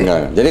nggak sih?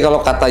 Enggak. Jadi kalau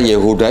kata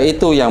Yehuda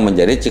itu yang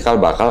menjadi cikal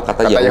bakal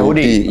kata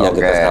Yahudi yang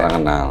kita sekarang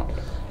kenal.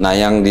 Nah,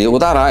 yang di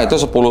utara itu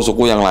 10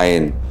 suku yang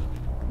lain.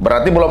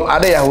 Berarti belum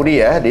ada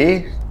Yahudi ya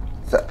di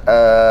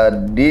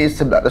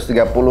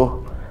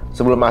 930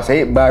 sebelum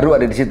Masehi, baru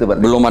ada di situ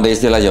berarti. Belum ada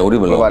istilah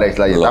Yahudi, belum. Belum ada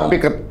istilahnya.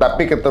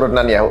 Tapi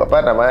keturunan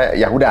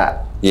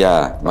Yahuda.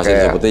 Iya, masih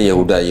disebutnya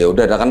Yehuda.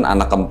 Yehuda ada kan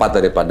anak keempat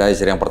daripada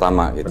istri yang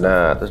pertama gitu.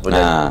 Nah, terus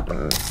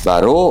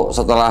baru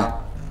setelah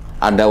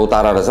ada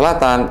utara dan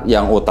selatan,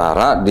 yang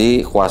utara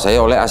dikuasai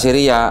oleh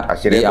Assyria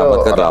di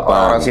abad ke-8.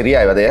 Orang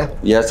Syria berarti ya?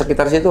 Ya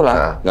sekitar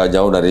situlah, nggak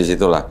jauh dari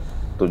situlah.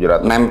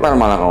 700. Nempel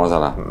malah kalau nggak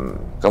salah.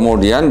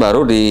 Kemudian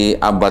baru di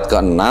abad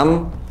ke-6,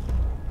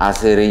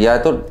 Assyria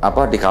itu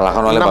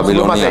dikalahkan oleh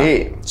Babilonia.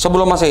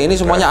 Sebelum Masehi ini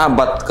semuanya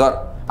abad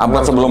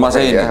sebelum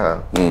Masehi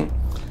ini.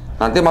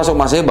 Nanti masuk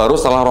Masehi baru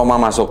setelah Roma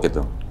masuk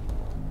gitu.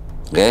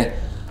 Oke.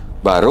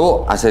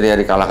 Baru Assyria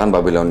dikalahkan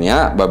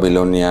Babilonia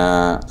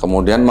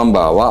kemudian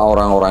membawa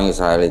orang-orang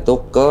Israel itu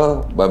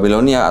ke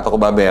Babilonia atau ke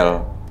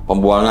Babel,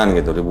 pembuangan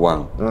gitu,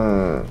 dibuang.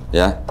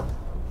 Ya.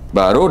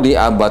 Baru di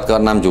abad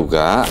ke-6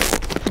 juga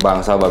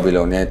bangsa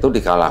Babilonia itu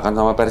dikalahkan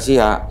sama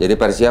Persia. Jadi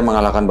Persia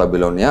mengalahkan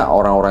Babilonia,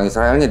 orang-orang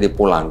Israelnya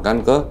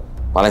dipulangkan ke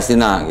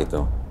Palestina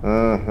gitu.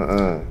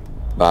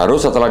 Baru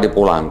setelah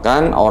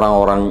dipulangkan,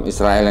 orang-orang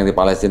Israel yang di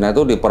Palestina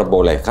itu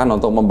diperbolehkan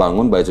untuk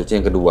membangun bait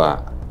suci yang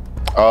kedua.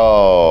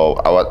 Oh,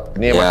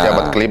 ini masih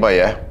abad ke-5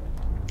 ya?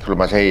 Sebelum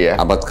Masehi ya?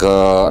 Abad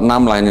ke-6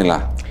 lah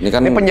inilah.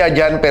 Ini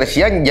penjajahan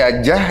Persia yang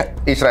jajah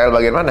Israel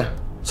bagian mana?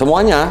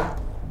 Semuanya.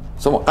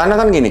 Karena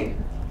kan gini,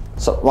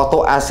 waktu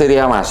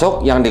Assyria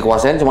masuk, yang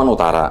dikuasain cuma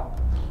utara.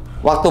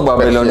 Waktu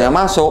Babilonia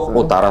masuk,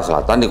 utara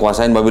selatan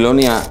dikuasain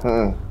Babilonia.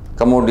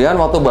 Kemudian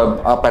waktu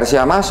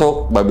Persia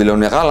masuk,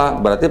 Babilonia kalah,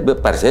 berarti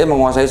Persia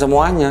menguasai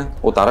semuanya,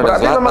 utara dan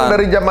selatan. Berarti memang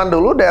dari zaman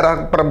dulu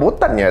daerah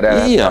perebutan ya,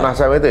 daerah tanah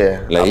Sam itu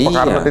ya?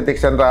 Karena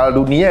titik sentral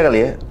dunia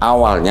kali ya?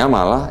 Awalnya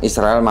malah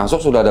Israel masuk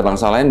sudah ada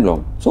bangsa lain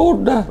belum?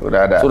 Sudah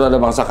ada. Sudah ada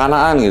bangsa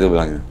Kanaan gitu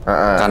bilangnya,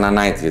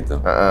 Canaanite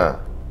gitu.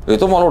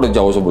 Itu malah udah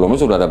jauh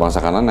sebelumnya sudah ada bangsa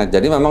Canaanite.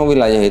 Jadi memang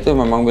wilayah itu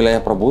memang wilayah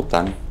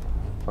perebutan.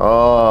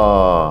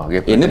 Oh,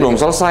 gitu. Ini belum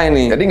selesai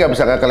nih. Jadi nggak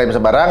bisa ngeklaim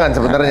sembarangan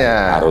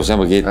sebenarnya. Harusnya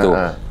begitu.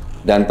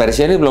 Dan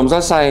Persia ini belum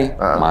selesai,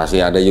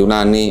 masih ada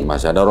Yunani,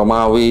 masih ada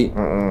Romawi.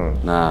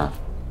 Nah,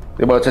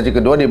 di bait suci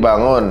kedua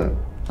dibangun.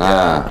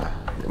 Nah,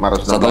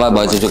 setelah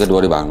bait suci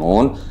kedua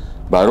dibangun,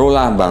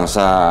 barulah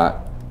bangsa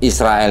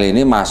Israel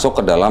ini masuk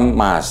ke dalam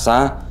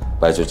masa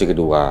bait suci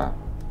kedua.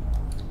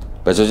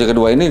 Bait suci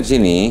kedua ini di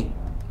sini,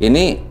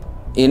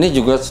 ini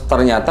juga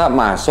ternyata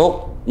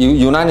masuk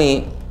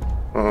Yunani.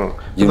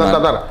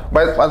 Bentar.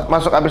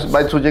 Masuk habis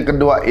bait suci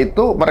kedua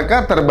itu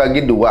mereka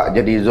terbagi dua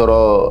jadi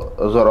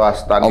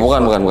Zoroastrianisme. Oh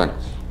bukan.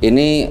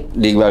 Ini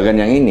di bagian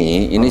yang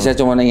ini saya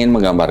cuma ingin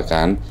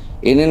menggambarkan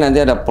ini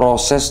nanti ada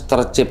proses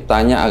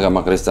terciptanya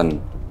agama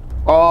Kristen.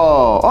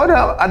 Oh, ini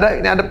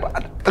ada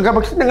agama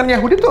Kristen dengan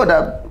Yahudi itu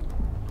ada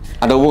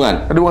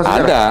hubungan?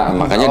 Ada,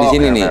 makanya di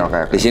sini nih.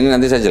 Di sini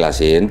nanti saya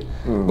jelasin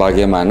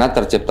bagaimana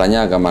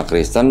terciptanya agama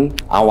Kristen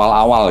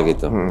awal-awal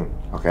gitu.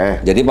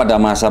 Jadi pada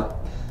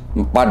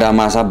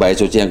masa Bait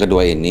Suci yang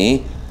kedua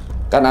ini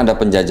kan ada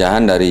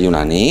penjajahan dari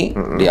Yunani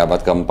di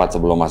abad keempat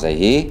sebelum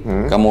Masehi,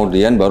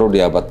 kemudian baru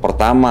di abad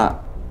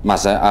pertama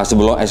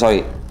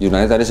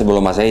Yunani tadi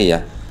sebelum Masehi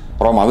ya.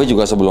 Romawi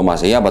juga sebelum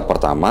Masehi abad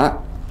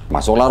pertama.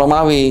 Masuklah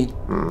Romawi.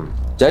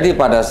 Jadi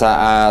pada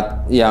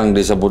saat yang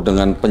disebut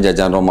dengan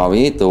penjajahan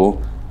Romawi itu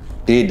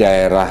di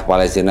daerah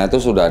Palestina itu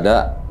sudah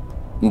ada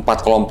 4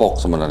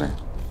 kelompok sebenarnya.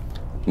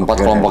 4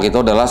 kelompok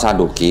itu adalah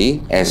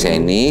Saduki,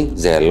 Eseni,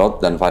 Zelot,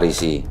 dan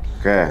Farisi.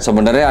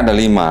 Sebenarnya ada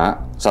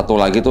 5. Satu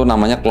lagi tuh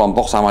namanya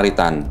kelompok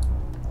Samaritan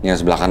yang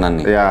sebelah kanan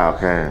nih.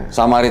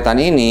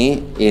 Samaritan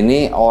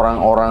ini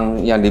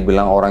orang-orang yang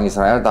dibilang orang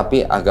Israel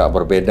tapi agak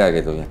berbeda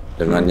gitu ya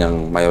dengan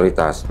yang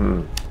mayoritas.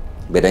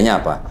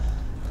 Bedanya apa?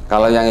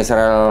 Kalau yang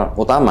Israel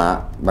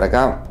utama,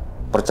 mereka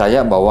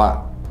percaya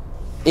bahwa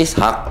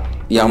Ishak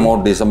yang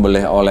mau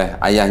disembelih oleh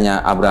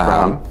ayahnya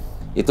Abraham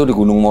itu di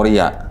Gunung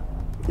Moria.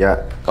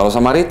 Kalau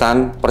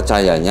Samaritan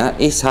percayanya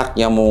Ishak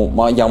yang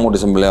mau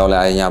disembelih oleh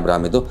ayahnya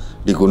Abraham itu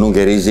di Gunung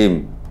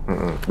Gerizim.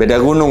 Beda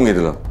gunung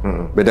gitu loh.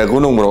 Beda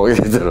gunung bro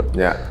gitu loh.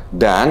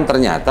 Dan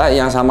ternyata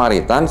yang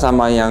Samaritan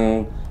sama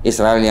yang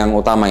Israel yang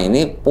utama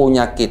ini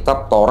punya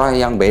kitab Torah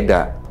yang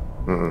beda.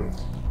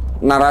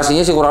 Narasinya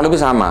sih kurang lebih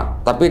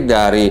sama, tapi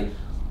dari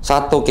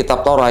satu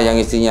kitab Torah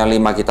yang isinya 5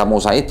 kitab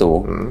Musa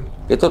itu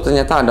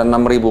ternyata ada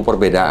 6.000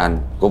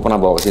 perbedaan. Gue pernah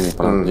bawa ke sini,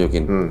 pernah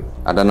tunjukin.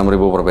 Ada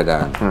 6.000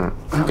 perbedaan.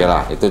 Oke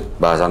lah, itu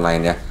bahasan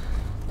lain ya.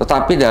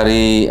 Tetapi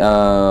dari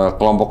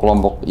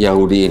kelompok-kelompok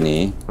Yahudi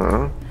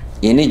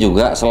ini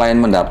juga selain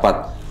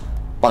mendapat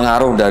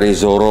pengaruh dari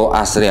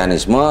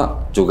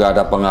Zoroastrianisme, juga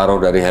ada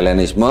pengaruh dari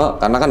Helenisme,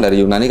 karena kan dari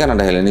Yunani kan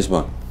ada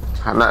Helenisme.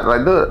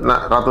 Itu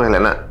Ratu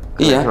Helena.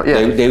 Iya,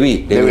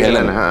 Dewi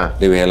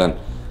Helen.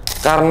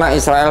 Karena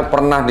Israel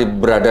pernah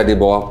berada di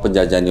bawah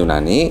penjajahan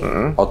Yunani,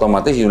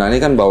 otomatis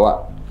Yunani kan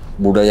bawa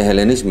budaya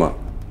Helenisme.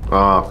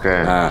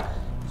 Nah,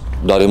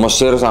 dari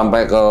Mesir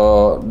sampai ke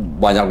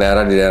banyak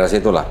daerah di daerah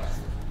situlah.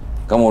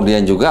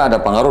 Kemudian juga ada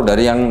pengaruh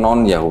dari yang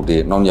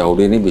non-Yahudi.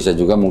 Non-Yahudi ini bisa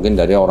juga mungkin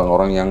dari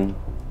orang-orang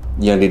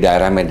yang di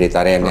daerah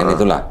Mediterranean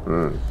itulah.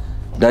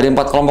 Dari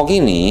 4 kelompok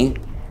ini,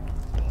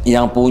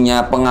 yang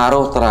punya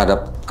pengaruh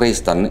terhadap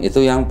Kristen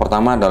itu yang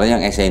pertama adalah yang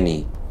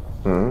Eseni.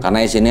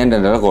 Karena Eseni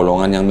adalah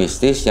golongan yang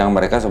mistis yang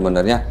mereka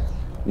sebenarnya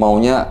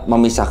maunya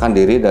memisahkan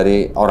diri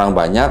dari orang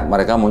banyak,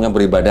 mereka maunya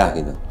beribadah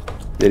gitu.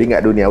 Jadi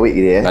nggak duniawi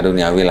gitu ya? Nggak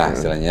duniawi lah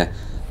istilahnya.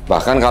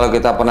 Bahkan kalau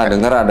kita pernah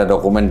dengar ada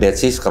dokumen Dead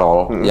Sea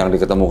Scroll yang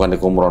diketemukan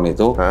di Qumran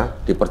itu,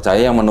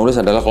 dipercaya yang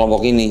menulis adalah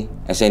kelompok ini,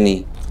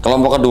 Eseni.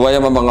 Kelompok kedua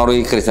yang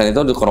mempengaruhi Kristen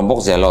itu di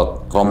kelompok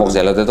Zelot. Kelompok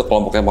Zelot itu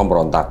kelompok yang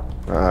pemberontak.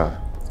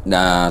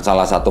 Nah,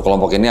 salah satu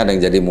kelompok ini ada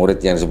yang jadi murid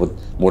yang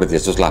disebut murid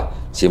Yesus lah,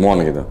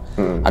 Simon gitu.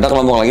 Ada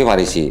kelompok lagi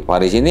Farisi.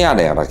 Farisi ini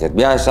ada yang rakyat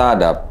biasa,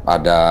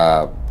 ada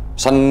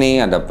seni,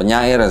 ada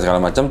penyair dan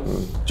segala macam.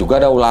 Juga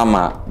ada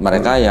ulama.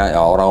 Mereka ya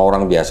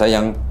orang-orang biasa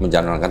yang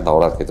menjalankan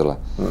Taurat gitulah.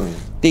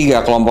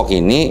 3 kelompok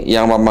ini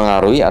yang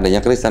mempengaruhi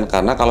adanya Kristen,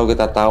 karena kalau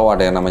kita tahu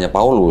ada yang namanya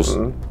Paulus.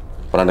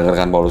 Pernah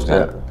dengarkan Paulus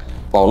kan?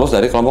 Paulus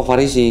dari kelompok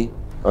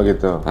Farisi. Oh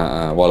gitu.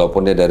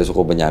 Walaupun dia dari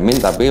suku Benyamin,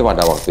 tapi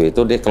pada waktu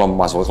itu dia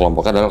masuk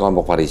kelompoknya adalah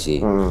kelompok Farisi.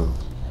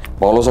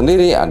 Paulus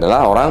sendiri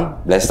adalah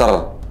orang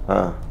Blaster.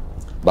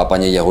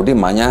 Bapaknya Yahudi,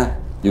 emaknya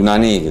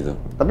Yunani gitu.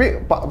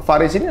 Tapi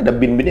Farisi ini ada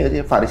bin-binnya nggak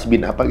sih? Faris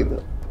bin apa gitu?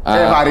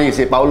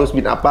 Farisi, Paulus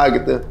bin apa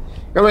gitu?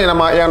 Kan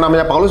yang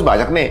namanya Paulus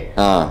banyak nih.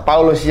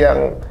 Paulus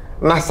yang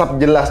nasab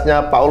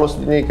jelasnya Paulus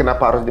ini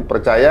kenapa harus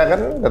dipercaya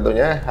kan?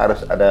 Tentunya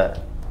harus ada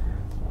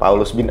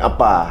Paulus bin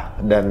apa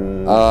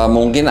dan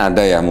mungkin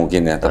ada ya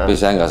tapi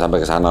saya nggak sampai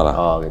ke sana lah.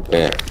 Gitu.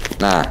 Oke.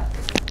 Nah,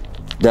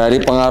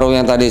 dari pengaruh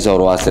yang tadi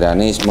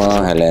Zoroastrianisme,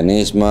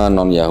 Helenisme,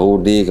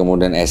 non-Yahudi,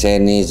 kemudian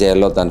Eseni,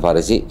 Zelot, dan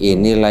Farisi,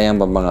 inilah yang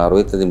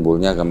mempengaruhi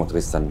timbulnya agama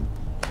Kristen.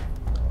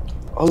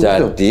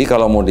 Jadi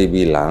kalau mau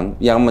dibilang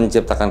yang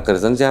menciptakan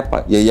Kristen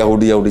siapa? Ya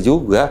Yahudi-Yahudi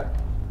juga,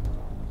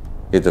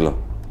 gitu loh.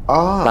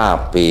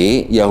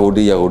 Tapi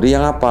Yahudi-Yahudi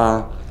yang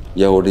apa?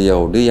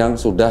 Yahudi-Yahudi yang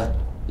sudah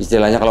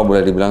istilahnya kalau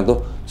boleh dibilang tuh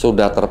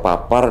sudah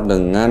terpapar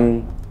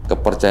dengan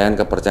kepercayaan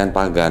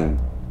pagan.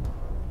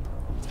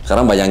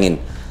 Sekarang bayangin,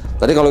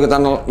 tadi kalau kita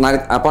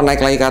naik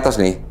lagi ke atas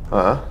nih,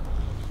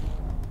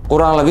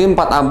 kurang lebih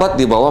 4 abad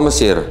di bawah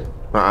Mesir.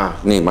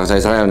 Nih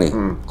bangsa Israel nih,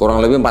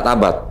 kurang lebih 4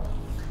 abad.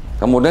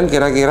 Kemudian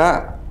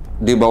kira-kira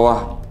di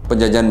bawah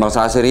penjajahan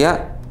bangsa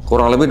Assyria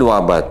kurang lebih 2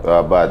 abad.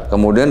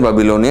 Kemudian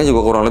Babilonia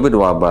juga kurang lebih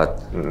 2 abad.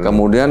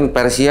 Kemudian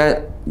Persia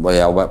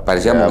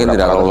mungkin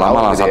tidak terlalu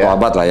lama lah, 1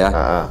 abad lah ya.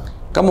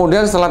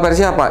 Kemudian setelah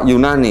Persia apa?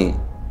 Yunani.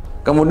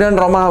 Kemudian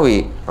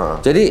Romawi.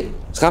 Jadi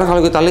sekarang kalau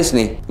kita list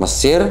nih,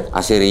 Mesir,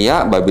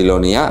 Assyria,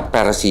 Babilonia,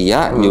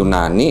 Persia,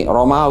 Yunani,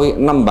 Romawi,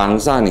 6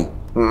 bangsa nih.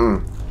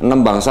 6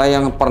 bangsa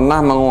yang pernah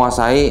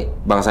menguasai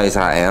bangsa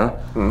Israel,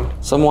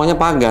 semuanya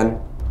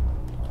pagan.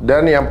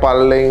 Dan yang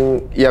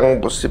paling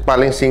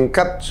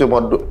singkat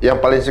yang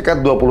paling singkat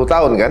 20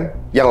 tahun kan?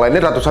 Yang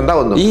lainnya ratusan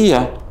tahun tuh.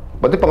 Iya.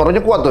 Berarti pengaruhnya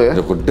kuat tuh ya?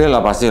 Udah gede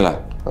lah pastilah.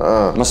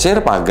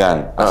 Mesir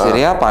pagan,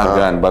 Assyria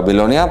pagan,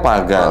 Babilonia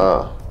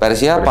pagan,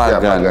 Persia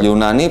pagan,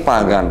 Yunani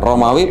pagan,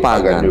 Romawi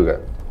pagan juga.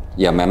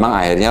 Ya memang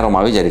akhirnya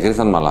Romawi jadi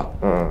Kristen malah.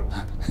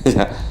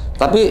 Ya.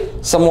 Tapi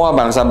semua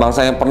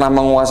bangsa-bangsa yang pernah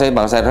menguasai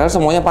bangsa Israel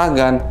semuanya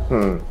pagan.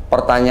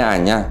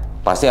 Pertanyaannya,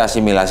 pasti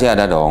asimilasi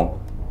ada dong.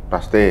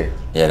 Pasti.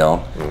 Ya dong.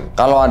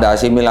 Kalau ada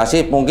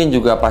asimilasi, mungkin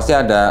juga pasti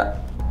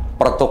ada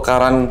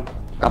pertukaran.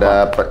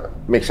 Ada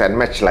mix and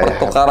match lah ya.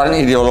 Pertukaran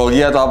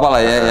ideologi atau apalah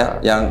ya,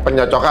 yang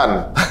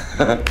penyocokan.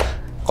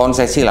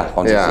 konsesi lah.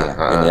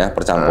 Ini ya,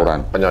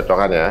 percampuran.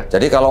 Penyocokan ya.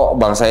 Jadi kalau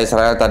bangsa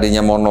Israel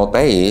tadinya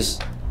monoteis,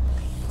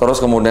 terus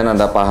kemudian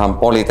ada paham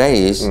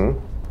politeis,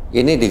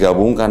 ini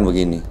digabungkan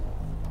begini.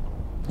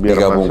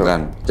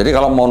 Digabungkan. Jadi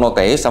kalau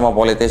monoteis sama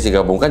politeis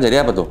digabungkan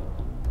jadi apa tuh?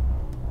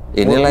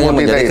 Inilah yang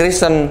menjadi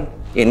Kristen.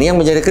 Ini yang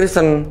menjadi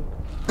Kristen.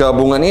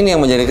 Gabungan ini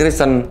yang menjadi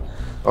Kristen.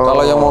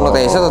 Kalau yang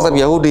monoteisnya tetap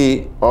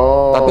Yahudi.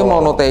 Tapi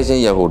monoteisnya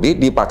Yahudi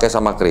dipakai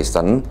sama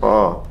Kristen.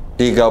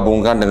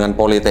 Digabungkan dengan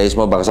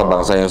politeisme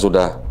bangsa-bangsa yang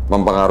sudah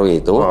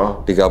mempengaruhi itu.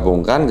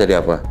 Digabungkan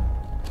jadi apa?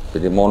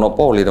 Jadi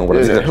monopoli dong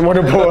berarti.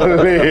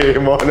 Monopoli,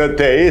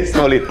 monoteis,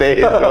 politeis,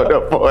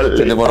 monopoli.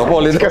 Jadi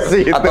monopoli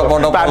atau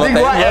monopoli. Tadi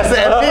gua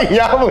SNI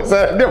nyambung,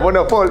 dia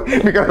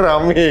monopoli. Bikin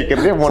rame,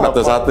 dia monopoli.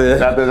 Satu-satu ya.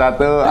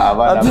 Satu-satu,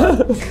 apa.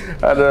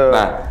 Aduh.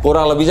 Nah,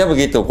 kurang lebihnya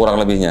begitu,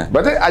 kurang lebihnya.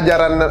 Berarti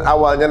ajaran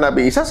awalnya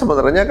Nabi Isa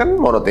sebenarnya kan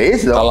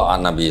monoteis dong. Kalau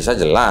Nabi Isa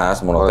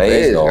jelas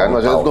monoteis dong. Kan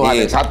maksudnya Tuhan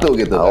yang satu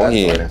gitu kan.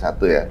 Tuhan yang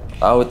satu ya.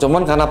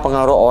 Cuman karena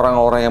pengaruh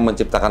orang-orang yang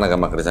menciptakan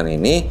agama Kristen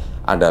ini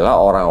adalah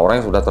orang-orang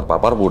yang sudah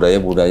terpapar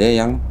budaya-budaya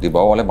yang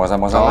dibawa oleh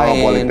bangsa-bangsa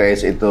lain.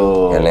 Politeis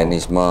itu.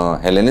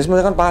 Helenisme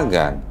kan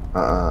pagan.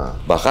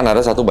 Bahkan ada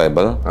satu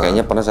Bible,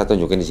 kayaknya pernah saya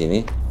tunjukin di sini.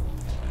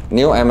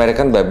 New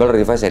American Bible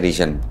Revised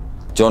Edition,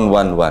 John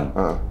 1:1.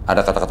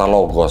 Ada kata-kata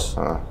logos.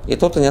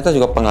 Itu ternyata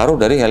juga pengaruh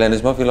dari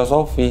Helenisme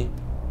filosofi.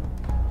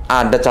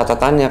 Ada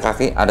catatannya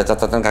ada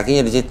catatan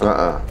kakinya di situ.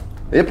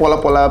 Ini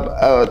pola-pola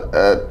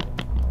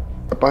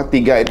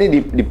tiga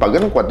ini di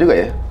pagan kuat juga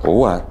ya?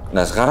 Kuat.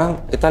 Nah sekarang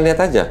kita lihat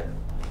aja,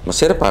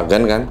 Mesir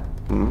pagan kan,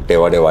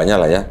 dewa-dewanya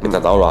lah ya. Kita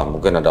tahu lah,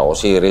 mungkin ada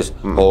Osiris,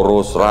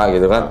 Horus, Ra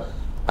gitu kan.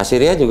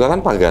 Assyria juga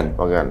kan pagan.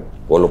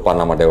 Gua lupa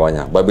nama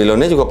dewanya.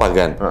 Babilonia juga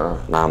pagan.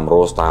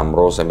 Namrus,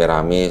 Tamrus,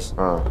 Semiramis.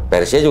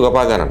 Persia juga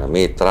pagan. Ada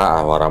Mitra,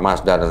 Ahwara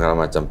Mazda dan segala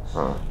macam.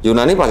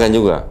 Yunani pagan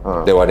juga,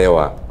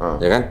 dewa-dewa,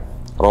 ya kan?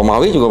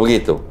 Romawi juga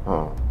begitu.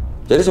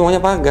 Jadi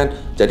semuanya pagan.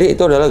 Jadi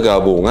itu adalah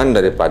gabungan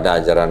daripada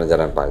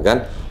ajaran-ajaran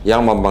pagan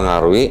yang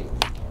mempengaruhi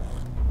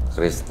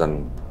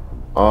Kristen.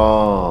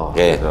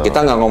 Oke,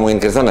 kita nggak ngomongin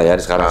Kristen lah ya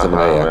sekarang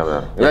sebenarnya.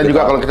 Nah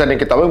juga kalau kita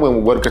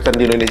buat Kristen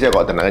di Indonesia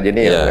kok, tenang aja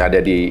nih yang ada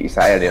di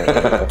Israel ya.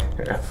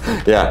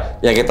 Ya,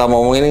 yang kita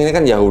ngomongin ini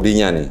kan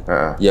Yahudinya nih.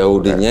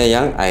 Yahudinya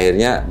yang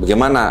akhirnya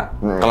bagaimana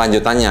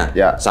kelanjutannya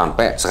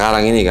sampai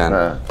sekarang ini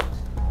kan.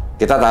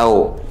 Kita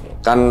tahu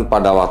kan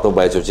pada waktu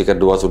Bait Suci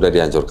kedua sudah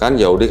dihancurkan,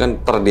 Yahudi kan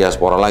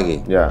terdiaspora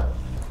lagi.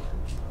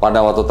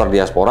 Pada waktu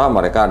terdiaspora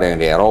mereka ada yang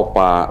di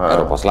Eropa,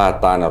 Eropa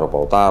Selatan, Eropa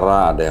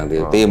Utara, ada yang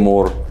di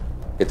Timur.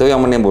 Itu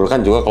yang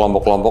menimbulkan juga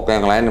kelompok-kelompok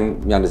yang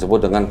lain yang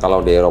disebut dengan, kalau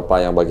di Eropa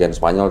yang bagian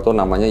Spanyol itu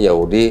namanya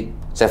Yahudi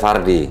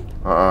Sefardi.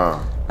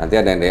 Nanti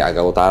ada yang di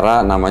agak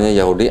utara namanya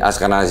Yahudi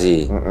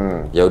Ashkenazi.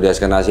 Yahudi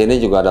Ashkenazi ini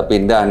juga ada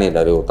pindah nih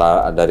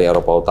dari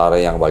Eropa Utara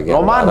yang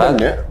bagian Nomaden barat.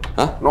 Ya?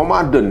 Hah?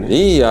 Nomaden?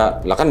 Iya,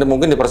 lah kan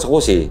mungkin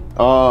dipersekusi.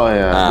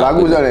 Nah,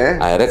 lagu ya.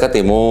 Akhirnya ke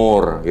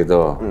timur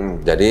gitu.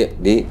 Jadi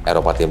di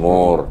Eropa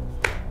Timur.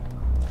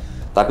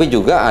 Tapi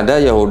juga ada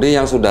Yahudi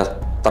yang sudah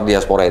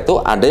terdiaspora itu,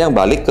 ada yang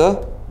balik ke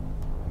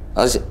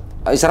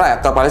Israel,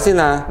 ke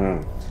Palestina.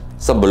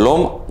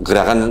 Sebelum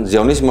gerakan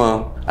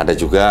Zionisme ada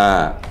juga.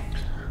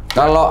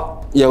 Kalau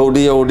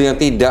Yahudi-Yahudi yang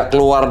tidak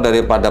keluar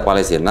daripada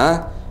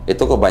Palestina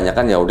itu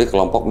kebanyakan Yahudi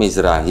kelompok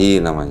Mizrahi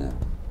namanya.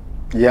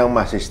 Yang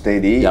masih stay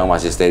di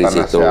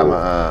situ.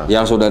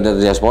 Yang sudah ada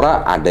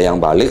diaspora ada yang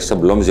balik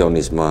sebelum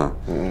Zionisme.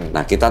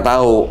 Nah, kita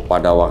tahu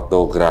pada waktu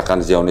gerakan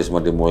Zionisme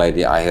dimulai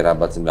di akhir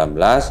abad 19,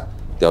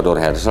 Theodor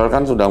Herzl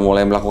kan sudah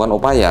mulai melakukan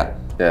upaya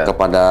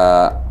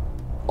kepada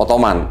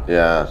Ottoman,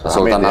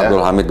 Sultan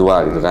Abdul Hamid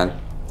II gitu kan.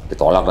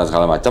 Ditolak dan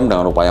segala macam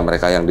dengan upaya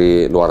mereka yang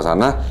di luar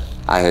sana.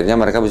 Akhirnya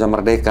mereka bisa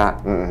merdeka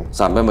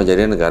sampai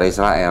menjadi negara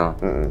Israel,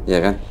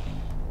 ya kan?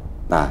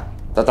 Nah,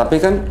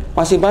 tetapi kan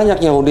masih banyak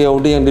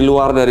Yahudi-Yahudi yang di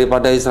luar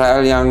daripada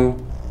Israel yang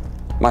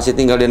masih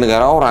tinggal di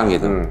negara orang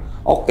gitu.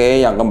 Oke,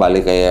 yang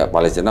kembali kayak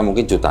Palestina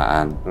mungkin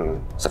jutaan.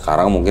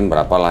 Sekarang mungkin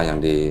berapa lah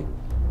yang di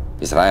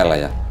Israel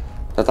lah ya.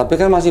 Tetapi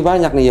kan masih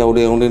banyak nih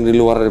Yahudi-Yahudi di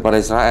luar daripada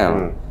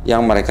Israel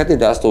yang mereka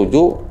tidak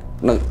setuju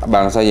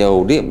bangsa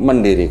Yahudi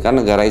mendirikan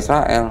negara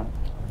Israel.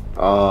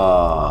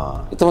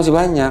 Itu masih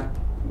banyak.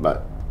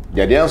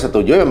 Jadi yang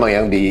setuju memang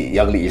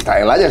yang di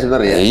Israel aja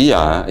sebenarnya.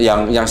 Iya,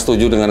 yang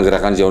setuju dengan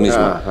gerakan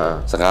Zionisme.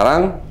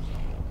 Sekarang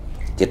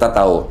kita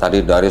tahu tadi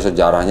dari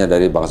sejarahnya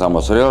dari bangsa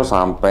Mesir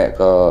sampai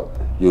ke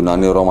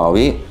Yunani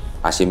Romawi,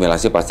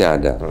 asimilasi pasti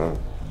ada.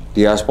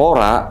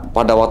 diaspora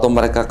pada waktu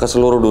mereka ke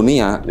seluruh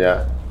dunia,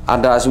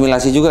 ada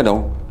asimilasi juga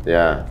dong.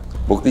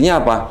 Buktinya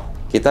apa?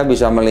 Kita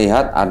bisa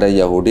melihat ada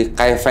Yahudi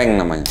Kaifeng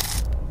namanya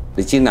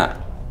di Cina.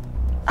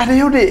 Ada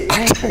Yahudi?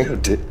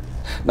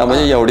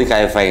 Namanya Yahudi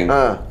Kaifeng.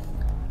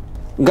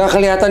 Nggak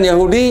kelihatan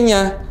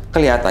Yahudinya,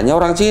 kelihatannya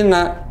orang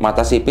Cina,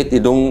 mata sipit,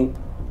 hidung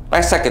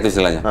pesek itu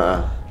istilahnya.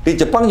 Di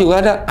Jepang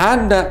juga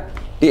ada.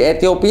 Di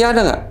Ethiopia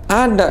ada nggak?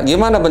 Ada.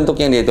 Gimana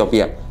bentuknya di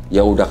Ethiopia?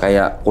 Ya udah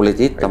kayak kulit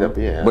hitam,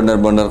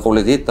 bener-bener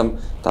kulit hitam.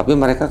 Tapi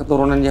mereka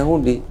keturunan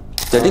Yahudi.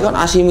 Jadi kan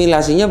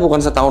asimilasinya bukan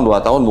setahun,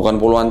 2 tahun,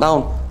 bukan puluhan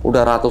tahun,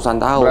 udah ratusan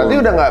tahun. Berarti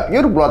udah nggak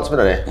pure blood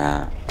sebenarnya?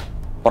 Nah,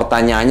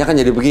 pertanyaannya kan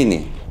jadi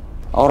begini.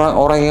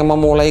 Orang-orang yang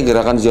memulai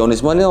gerakan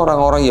Zionisme ini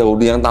orang-orang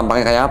Yahudi yang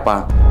tampaknya kayak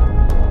apa?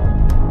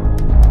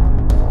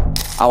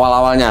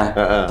 Awal-awalnya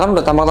kan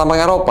udah tampang-tampang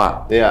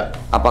Eropa.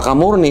 Apakah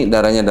murni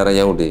darahnya darah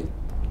Yahudi?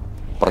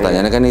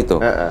 Pertanyaannya kan itu.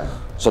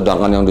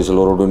 Sedangkan yang di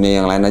seluruh dunia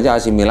yang lain aja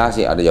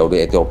asimilasi. Ada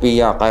Yahudi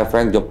Ethiopia,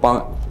 Kaifeng,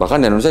 Jepang, bahkan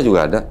di Indonesia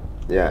juga ada.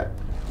 Ya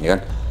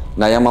kan?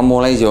 Nah, yang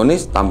memulai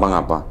Zionis tampang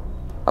apa?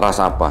 Ras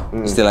apa?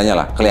 Istilahnya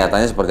lah,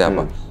 kelihatannya seperti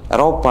apa?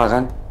 Eropa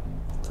kan?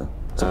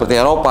 Seperti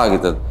Eropa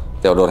gitu.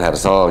 Theodor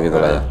Herzl gitu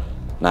lah ya.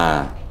 Nah,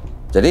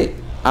 jadi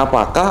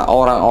apakah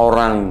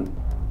orang-orang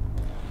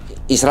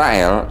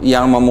Israel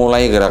yang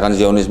memulai gerakan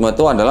Zionisme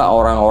itu adalah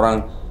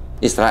orang-orang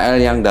Israel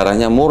yang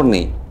darahnya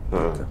murni?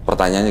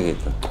 Pertanyaannya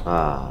gitu.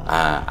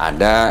 Nah,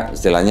 ada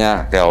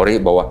istilahnya teori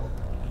bahwa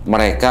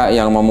mereka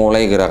yang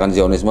memulai gerakan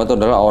Zionisme itu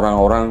adalah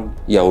orang-orang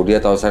Yahudi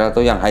atau Israel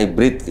itu yang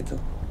hybrid gitu.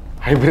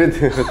 Hybrid?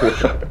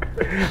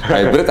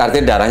 Hybrid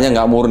artinya darahnya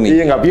nggak murni.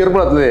 Iya, nggak pure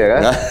blood tuh ya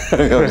kan?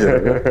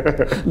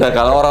 Nah,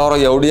 kalau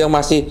orang-orang Yahudi yang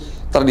masih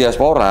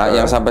terdiaspora,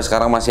 yang sampai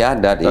sekarang masih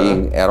ada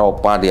di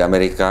Eropa, di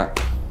Amerika,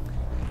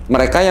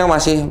 mereka yang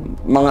masih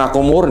mengaku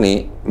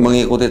murni,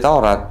 mengikuti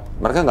Taurat,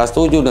 mereka nggak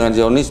setuju dengan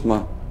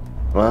Zionisme.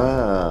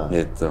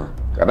 Gitu.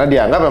 Karena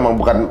dianggap memang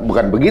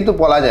bukan begitu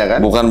polanya kan?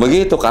 Bukan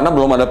begitu, karena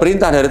belum ada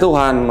perintah dari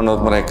Tuhan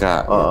menurut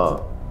mereka. Gitu.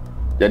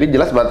 Jadi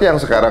jelas berarti yang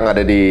sekarang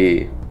ada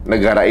di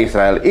negara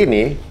Israel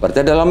ini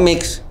berarti adalah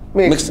mix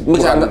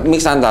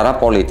antara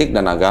politik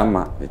dan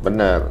agama. Gitu.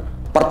 Benar.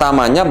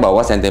 Pertamanya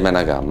bawa sentimen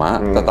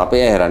agama, tetapi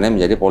akhirnya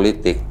menjadi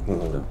politik.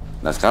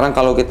 Nah, sekarang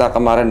kalau kita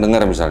kemarin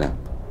dengar misalnya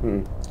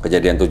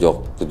kejadian 7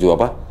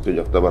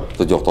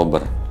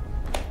 Oktober.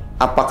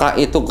 Apakah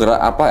itu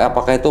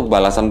apakah itu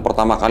balasan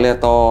pertama kali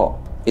atau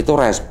itu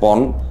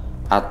respon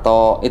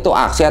atau itu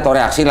aksi atau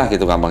reaksi lah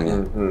gitu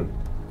gampangnya.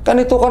 Kan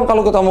itu kan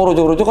kalau kita mau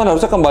rujuk-rujuk kan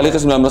harusnya kembali ke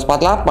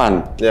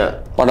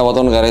 1948. Pada waktu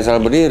negara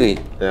Israel berdiri.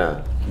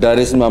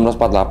 Dari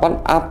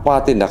 1948 apa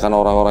tindakan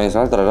orang-orang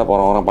Israel terhadap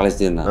orang-orang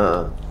Palestina?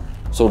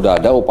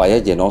 Sudah ada upaya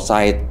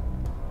genosid.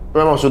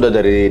 Memang sudah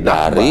dari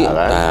kan?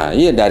 Nah,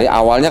 iya dari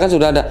awalnya kan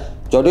sudah ada.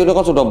 Jadi itu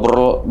kan sudah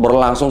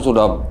berlangsung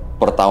sudah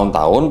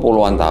bertahun-tahun,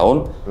 puluhan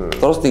tahun.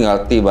 Terus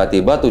tinggal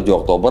tiba-tiba 7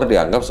 Oktober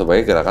dianggap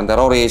sebagai gerakan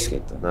teroris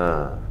gitu.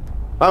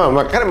 Kan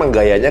emang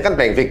gayanya kan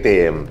playing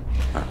victim.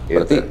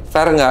 Berarti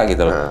fair nggak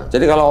gitu loh.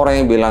 Jadi kalau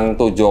orang yang bilang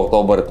 7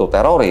 Oktober itu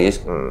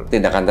teroris,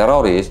 tindakan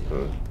teroris,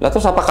 lah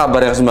terus apa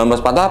kabar yang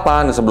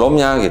 1948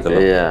 sebelumnya gitu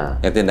loh.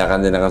 Yang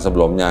tindakan-tindakan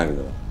sebelumnya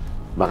gitu.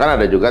 Bahkan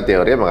ada juga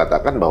teori yang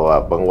mengatakan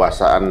bahwa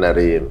penguasaan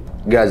dari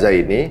Gaza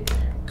ini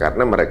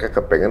karena mereka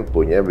kepengen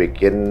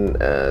bikin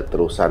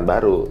terusan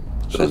baru.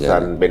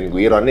 Terusan Ben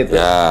Gurion itu.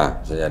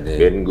 Ya, bisa jadi.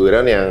 Ben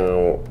Gurion yang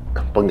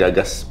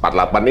penggagas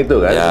 48 itu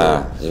kan.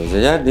 Ya bisa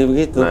jadi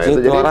begitu. Nah, itu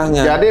jadi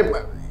arahnya. Jadi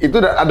itu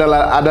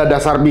ada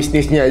dasar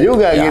bisnisnya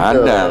juga ya,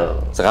 gitu. Ada.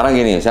 Sekarang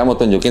gini, saya mau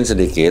tunjukin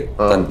sedikit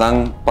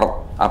tentang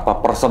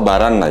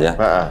persebaran lah ya,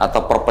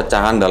 atau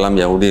perpecahan dalam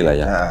Yahudi lah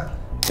ya.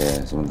 Oke,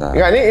 sebentar.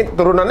 Enggak, ini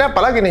turunannya apa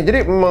lagi nih? Jadi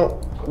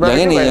yang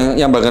ini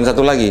yang bagian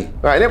satu lagi.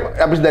 Nah, ini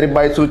habis dari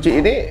bait suci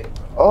ini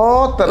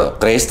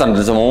Kristen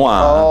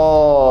semua.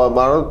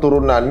 Baru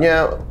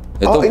turunannya.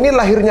 Itu, ini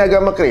lahirnya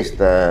agama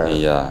Kristen.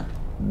 Iya.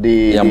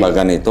 Yang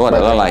bagian itu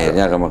adalah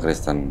lahirnya agama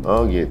Kristen.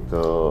 Oh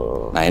gitu.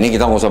 Nah ini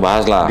kita nggak usah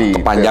bahas lah,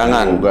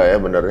 kepanjangan. Juga ya,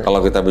 bener ya.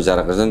 Kalau kita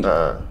bicara Kristen,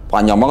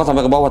 panjang banget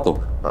sampai ke bawah tuh.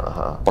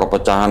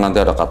 Perpecahan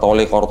nanti ada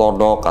Katolik,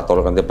 Ortodok,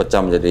 Katolik nanti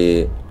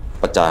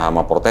pecah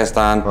sama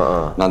Protestan.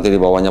 Nanti di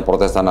bawahnya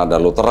Protestan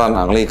ada Lutheran,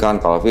 Anglikan,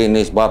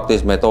 Calvinis,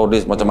 Baptis,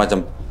 Metodis,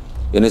 macam-macam.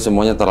 Ini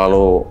semuanya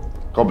terlalu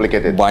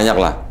complicated. Banyak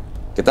lah.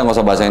 Kita nggak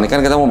usah bahas yang ini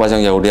kan, kita mau bahas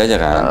yang Yahudi aja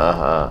kan.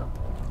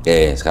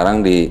 Oke, sekarang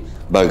di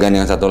bagian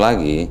yang satu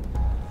lagi.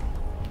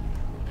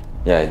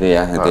 Ya itu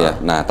ya.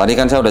 Nah tadi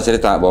kan saya udah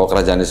cerita bahwa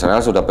kerajaan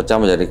Israel sudah pecah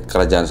menjadi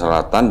kerajaan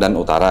selatan dan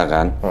utara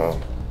kan.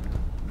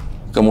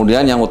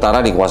 Kemudian yang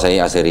utara dikuasai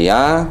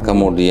Assyria,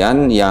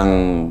 kemudian yang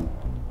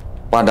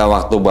pada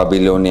waktu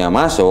Babilonia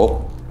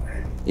masuk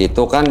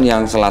itu kan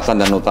yang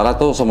selatan dan utara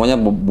tuh semuanya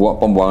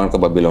pembuangan ke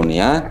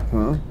Babilonia.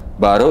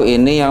 Baru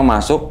ini yang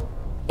masuk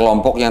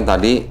kelompok yang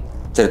tadi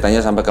ceritanya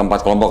sampai ke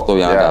 4 kelompok tuh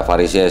yang ada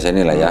Farisi,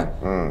 Eseni lah ya.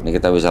 Ini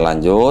kita bisa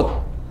lanjut.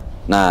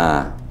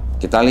 Nah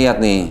kita lihat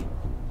nih.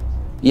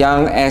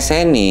 Yang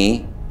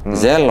Eseni,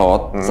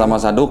 Zelot,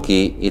 sama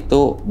Saduki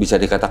itu bisa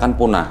dikatakan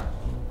punah.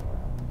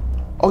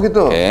 Oh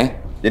gitu?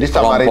 Jadi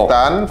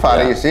Samaritan,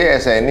 Farisi,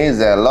 Eseni,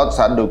 Zelot,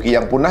 Saduki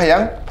yang punah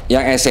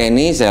Yang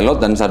Eseni,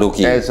 Zelot, dan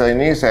Saduki.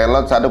 Eseni,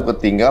 Zelot, Saduk,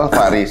 tinggal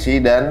Farisi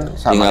dan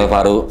Samaritan.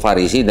 Tinggal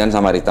Farisi dan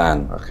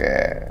Samaritan.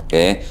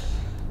 Oke.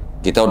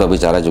 Kita udah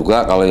bicara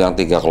juga kalau yang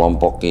 3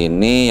 kelompok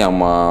ini yang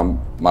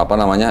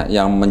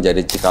yang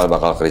menjadi cikal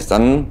bakal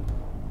Kristen.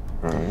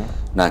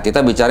 Nah,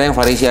 kita bicara yang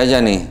Farisi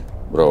aja nih,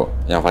 bro.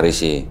 Yang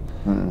Farisi.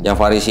 Yang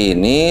Farisi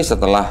ini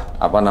setelah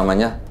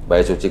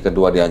bait suci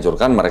kedua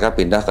dihancurkan, mereka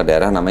pindah ke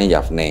daerah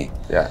namanya Yafne.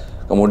 Ya.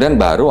 Kemudian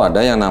baru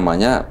ada yang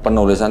namanya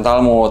penulisan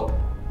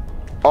Talmud.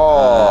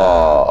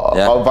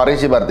 Kaum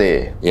Farisi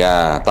berarti?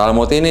 Ya,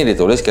 Talmud ini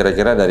ditulis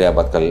kira-kira dari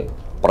abad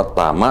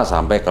pertama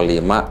sampai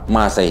ke-5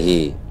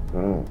 Masehi.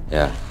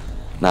 Ya.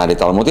 Nah, di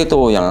Talmud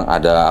itu yang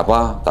ada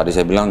tadi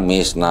saya bilang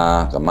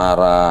Mishnah,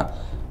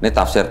 Gemara. Ini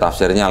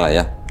tafsir-tafsirnya lah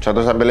ya. 1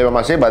 sampai 5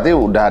 Masehi berarti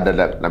udah ada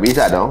Nabi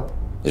Isa dong?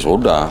 Ya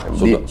sudah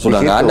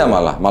nggak ada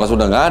malah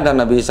sudah nggak ada.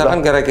 Nabi Isa kan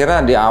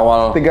kira-kira di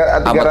awal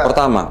abad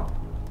pertama.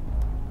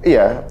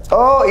 Iya.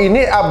 Oh,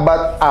 ini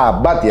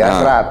abad ya,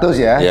 100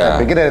 ya. Iya. Saya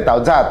pikir dari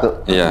tahun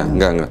 1. Iya,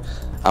 enggak.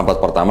 Abad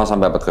pertama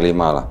sampai abad ke-5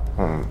 lah.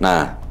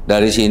 Nah,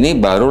 dari sini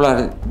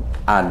barulah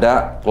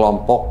ada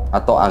kelompok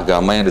atau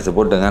agama yang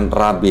disebut dengan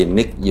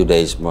Rabbinik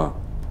Yudaisme.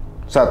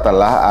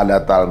 Setelah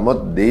ada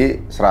Talmud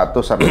di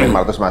 100 sampai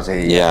 500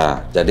 Masehi.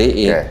 Iya, jadi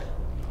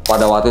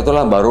pada waktu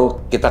itulah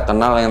baru kita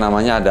kenal yang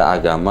namanya ada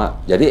agama.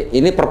 Jadi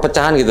ini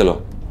perpecahan gitu loh,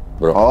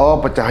 bro. Oh,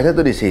 pecahannya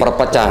tuh di sini.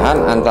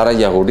 Perpecahan antara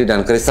Yahudi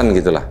dan Kristen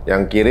gitulah.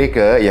 Yang kiri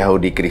ke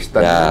Yahudi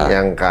Kristen,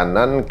 yang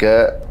kanan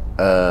ke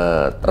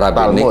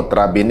Talmud,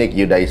 Rabbinik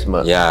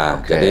Yudaisme. Ya,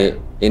 jadi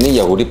ini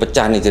Yahudi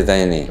pecah nih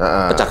ceritanya nih.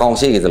 Pecah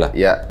kongsi gitulah.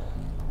 Ya.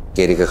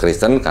 Kiri ke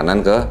Kristen,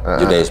 kanan ke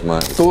Yudaisme.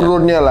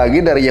 Turunnya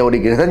lagi dari Yahudi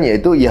Kristen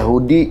yaitu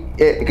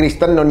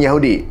Kristen non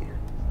Yahudi.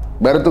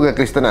 Baru tuh ke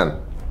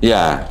Kristenan.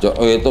 Ya,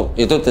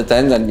 itu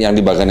ceritanya yang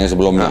di bagian yang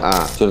sebelumnya.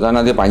 Cerita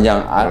nanti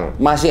panjang.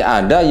 Masih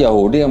ada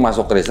Yahudi yang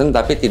masuk Kristen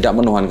tapi tidak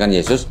menuhankan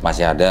Yesus,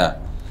 masih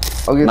ada.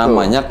 Oh, gitu.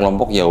 Namanya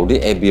kelompok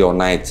Yahudi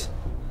Ebionites.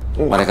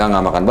 Mereka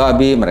nggak makan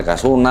babi, mereka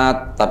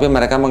sunat, tapi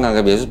mereka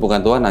menganggap Yesus bukan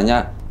Tuhan,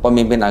 hanya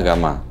pemimpin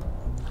agama.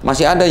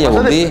 Masih ada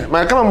Yahudi. Maksudnya,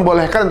 mereka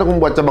membolehkan untuk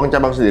membuat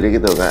cabang-cabang sendiri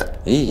gitu,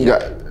 nggak? Iya.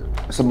 Nggak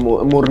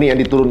murni yang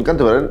diturunkan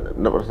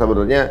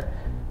sebenarnya.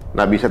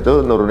 Nabi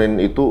satu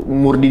nurunin itu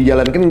murni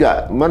dijalankan nggak?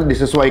 Malah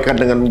disesuaikan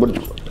dengan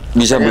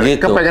bisa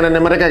begitu.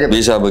 Kepengenannya mereka gitu.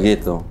 Bisa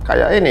begitu.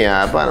 Kayak ini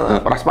ya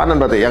prasmanan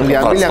berarti yang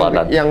diambil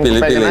yang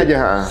pengen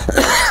aja.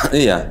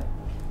 Iya.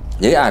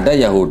 Jadi ada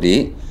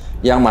Yahudi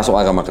yang masuk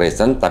agama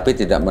Kristen tapi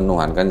tidak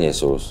menuhankan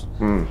Yesus.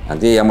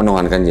 Nanti yang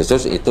menuhankan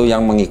Yesus itu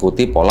yang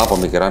mengikuti pola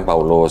pemikiran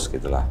Paulus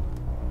gitulah.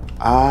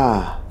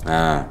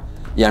 Nah,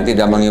 yang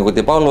tidak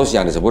mengikuti Paulus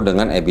yang disebut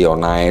dengan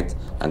Ebionite.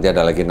 Nanti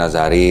ada lagi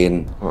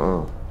Nazarin.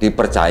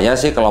 Dipercaya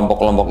sih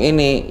kelompok-kelompok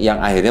ini yang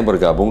akhirnya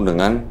bergabung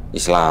dengan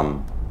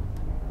Islam.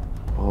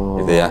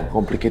 Gitu ya.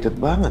 Complicated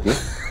banget ya.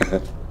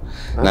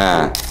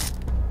 Nah,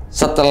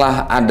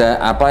 setelah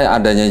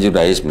adanya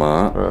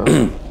Judaisme,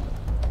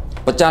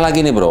 pecah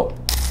lagi nih, bro.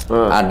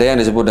 Ada yang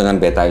disebut dengan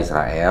Beta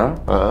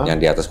Israel, yang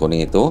di atas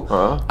kuning itu.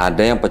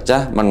 Ada yang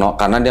pecah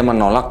karena dia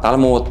menolak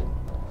Talmud.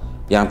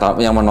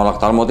 Yang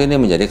menolak Talmud ini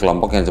menjadi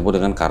kelompok yang disebut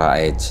dengan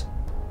Karaej.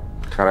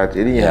 Karaej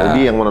ini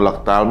Yahudi yang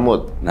menolak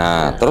Talmud.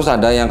 Nah, terus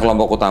ada yang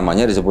kelompok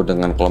utamanya disebut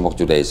dengan kelompok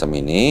Judaism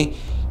ini.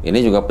 Ini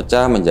juga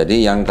pecah menjadi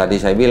yang tadi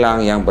saya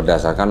bilang, yang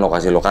berdasarkan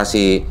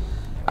lokasi-lokasi.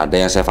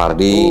 Ada yang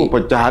Sefardi.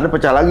 Pecahannya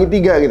pecah lagi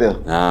 3 gitu.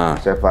 Nah,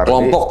 Sefardi.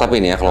 kelompok tapi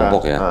ini ya,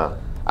 kelompok ya.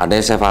 Ada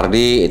yang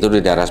Sefardi, itu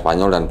di daerah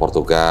Spanyol dan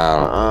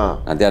Portugal.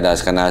 Nanti ada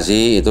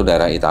Askenazi, itu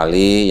daerah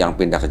Italia, yang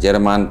pindah ke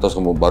Jerman, terus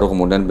baru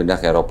kemudian pindah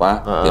ke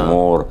Eropa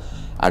Timur.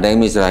 Ada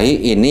yang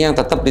Mizrahi, ini yang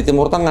tetap di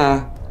Timur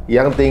Tengah.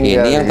 Yang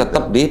tinggal ini yang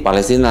tetap di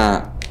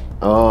Palestina.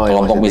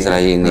 Kelompok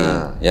Mizrahi ini,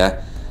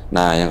 ya.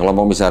 Nah, yang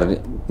kelompok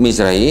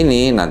Mizrahi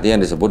ini nanti yang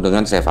disebut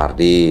dengan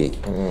Sefardi.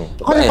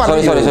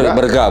 Sorry,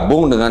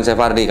 bergabung dengan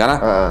Sefardi karena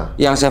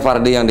yang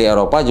Sefardi yang di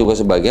Eropa juga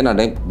sebagian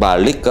ada yang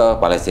balik ke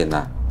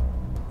Palestina.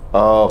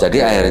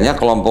 Jadi akhirnya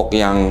kelompok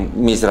yang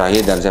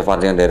Mizrahi dan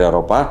Sefardi yang dari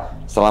Eropa,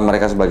 setelah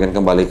mereka sebagian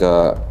kembali ke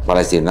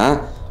Palestina,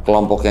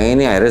 kelompok yang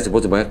ini akhirnya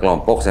disebut sebagai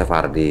kelompok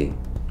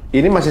Sefardi.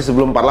 Ini masih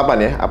sebelum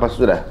 48 ya? Apa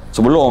sudah?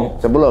 Sebelum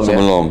ya?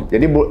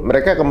 Jadi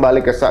mereka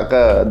kembali ke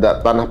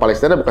tanah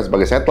Palestina bukan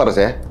sebagai settlers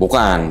ya?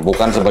 Bukan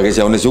sebagai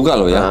Zionis juga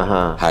loh ya.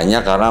 Hanya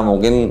karena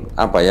mungkin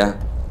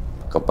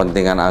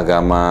kepentingan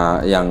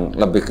agama yang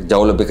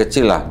jauh lebih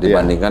kecil lah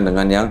dibandingkan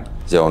dengan yang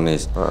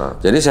Zionis.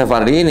 Jadi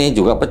Sefardi ini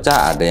juga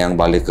pecah, ada yang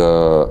balik ke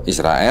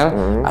Israel,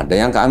 ada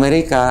yang ke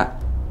Amerika.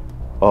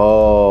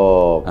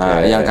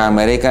 Nah, yang ke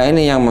Amerika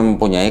ini yang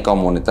mempunyai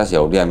komunitas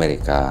Yahudi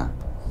Amerika.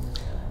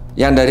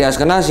 Yang dari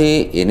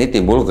Askenazi ini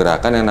timbul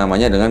gerakan yang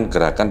namanya dengan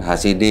gerakan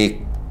Hasidik.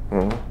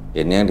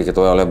 Ini yang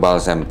diketuai oleh Baal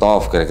Shem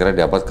Tov kira-kira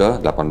di abad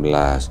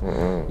ke-18.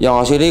 Yang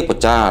Hasidik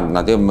pecah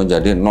nanti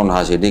menjadi non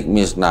Hasidik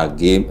mix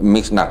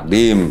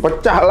nagdim.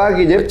 Pecah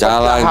lagi, jadi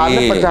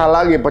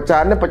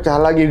pecahannya pecah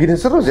lagi gini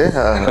terus ya.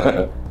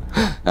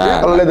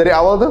 Ya kalau lihat dari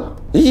awal tuh.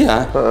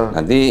 Iya.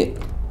 Nanti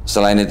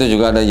selain itu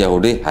juga ada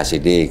Yahudi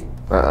Hasidik.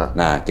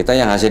 Nah, kita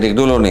yang Hasidik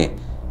dulu nih.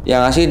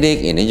 Yang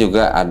hasidik ini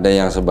juga ada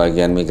yang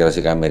sebagian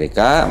migrasi ke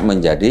Amerika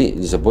menjadi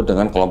disebut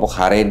dengan kelompok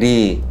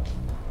Haredi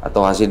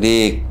atau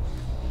hasidik.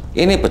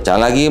 Ini pecah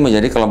lagi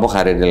menjadi kelompok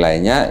Haredi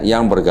lainnya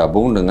yang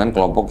bergabung dengan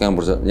kelompok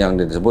yang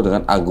disebut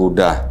dengan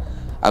Agudah.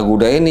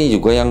 Agudah ini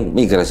juga yang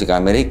migrasi ke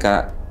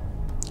Amerika,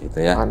 gitu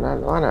ya. Mana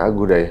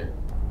Agudah ya?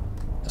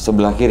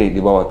 Sebelah kiri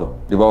di bawah tuh,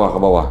 di bawah ke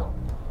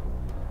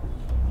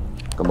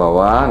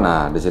bawah.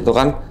 Nah di situ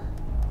kan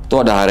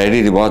tuh ada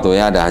Haredi di bawah tuh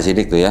ya, ada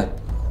hasidik tuh ya.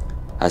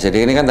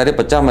 Hasidik ini kan tadi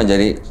pecah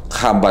menjadi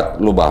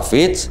Chabad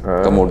Lubavitch,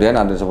 kemudian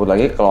ada disebut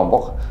lagi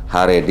kelompok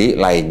Haredi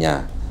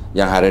lainnya.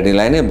 Yang Haredi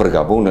lainnya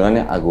bergabung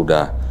dengan yang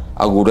Agudah.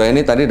 Agudah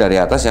ini tadi dari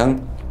atas yang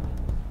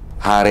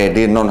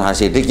Haredi non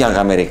hasidik yang ke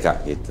Amerika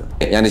gitu.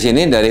 Yang di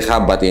sini dari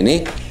Chabad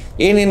ini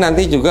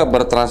nanti juga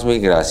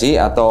bertransmigrasi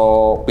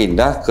atau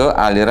pindah ke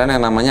aliran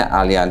yang namanya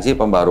Aliansi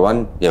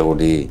Pembaruan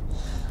Yahudi.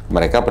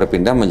 Mereka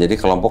berpindah menjadi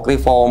kelompok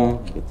reform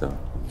gitu.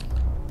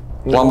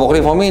 Kelompok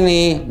reform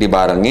ini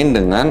dibarengin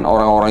dengan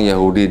orang-orang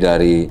Yahudi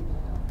dari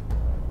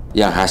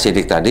yang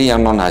hasidik tadi,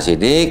 yang non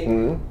hasidik,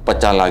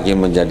 pecah lagi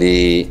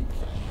menjadi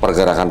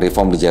pergerakan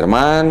reform di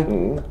Jerman,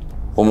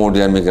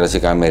 kemudian migrasi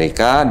ke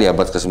Amerika di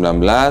abad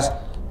ke-19,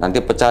 nanti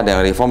pecah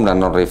dengan reform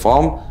dan non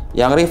reform.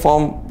 Yang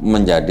reform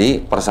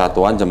menjadi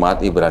Persatuan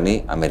Jemaat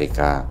Ibrani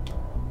Amerika.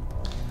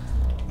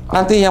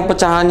 Nanti yang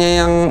pecahannya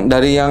yang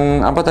dari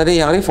yang apa tadi,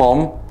 yang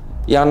reform,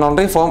 yang non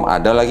reform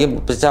ada lagi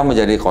pecah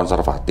menjadi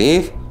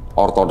konservatif,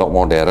 ortodok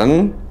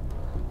modern,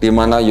 di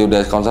mana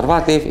Yudais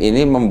konservatif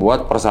ini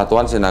membuat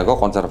Persatuan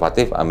Sinagog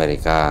Konservatif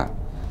Amerika.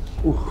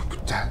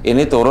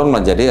 Ini turun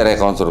menjadi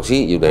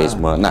rekonstruksi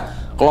Yudaisme.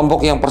 Nah,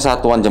 kelompok yang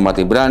Persatuan Jemaat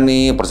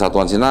Ibrani,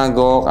 Persatuan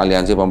Sinagog,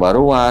 Aliansi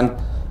Pembaruan,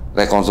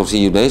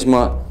 rekonstruksi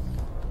Yudaisme,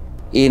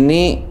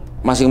 ini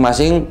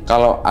masing-masing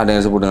kalau ada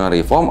yang disebut dengan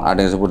reform, ada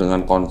yang disebut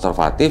dengan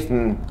konservatif.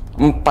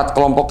 4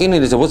 kelompok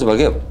ini disebut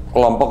sebagai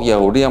kelompok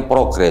Yahudi yang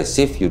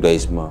progresif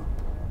Yudaisme.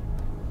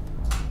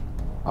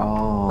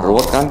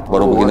 Ruwet kan?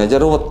 Baru begini aja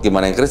ruwet.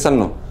 Gimana yang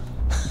Kristen loh?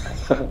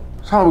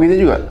 Sama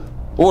begini juga?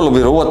 Oh,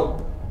 lebih ruwet.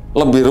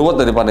 Lebih ruwet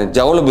daripada,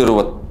 jauh lebih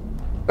ruwet.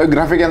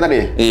 Grafik yang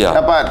tadi? Iya.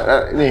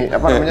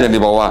 Apa namanya? Yang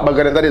di bawah.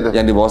 Bagian yang tadi tuh?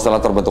 Yang di bawah setelah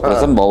terbentuk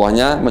Kristen,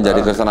 bawahnya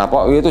menjadi Kristen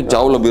apa? Itu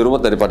jauh lebih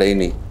ruwet daripada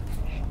ini.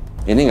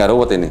 Ini nggak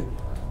ruwet ini.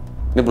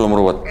 Ini belum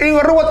ruwet. Ini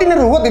nggak ruwet, ini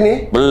ruwet ini.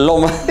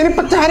 Belum. Ini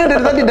pecahannya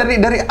dari tadi,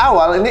 dari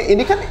awal.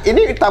 Ini kan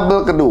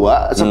tabel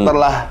kedua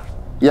setelah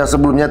yang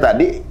sebelumnya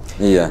tadi.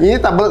 Iya. Ini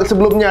tabel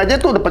sebelumnya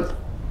aja tuh udah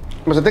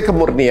maksudnya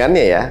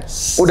kemurniannya ya.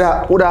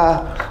 Udah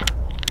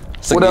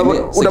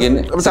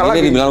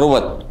segini dibilang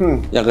ruwet.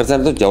 Yang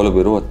Kristen itu jauh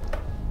lebih ruwet.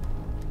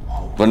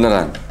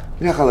 Beneran.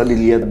 Ya kalau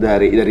dilihat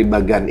dari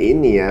bagan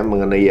ini ya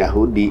mengenai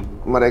Yahudi,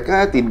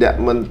 mereka tidak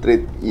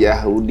men-treat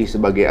Yahudi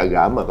sebagai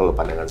agama kalau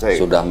pandangan saya.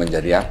 Sudah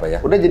menjadi apa ya?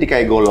 Udah jadi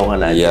kayak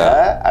golongan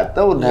aja,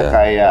 atau udah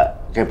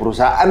kayak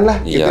perusahaan lah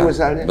gitu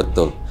misalnya.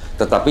 Betul.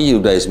 Tetapi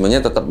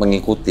Yudaismenya tetap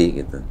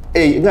mengikuti gitu.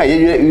 Enggak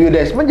ya,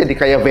 Yudaisme jadi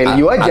kayak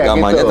value aja gitu.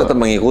 Agamanya tetap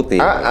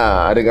mengikuti.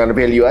 Dengan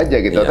value aja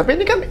gitu. Tapi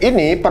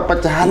ini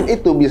perpecahan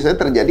itu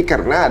biasanya terjadi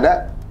karena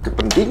ada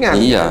kepentingan.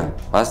 Iya,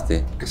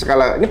 pasti.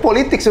 Skala ini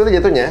politik sebenarnya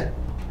jatuhnya.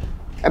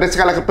 Ada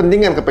skala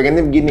kepentingan, kepengennya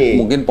begini.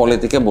 Mungkin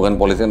politiknya bukan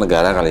politik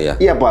negara kali ya?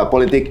 Iya, Pak.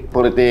 Politik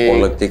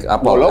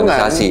apa? Golongan.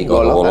 Organisasi,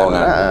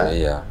 golongan.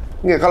 Iya.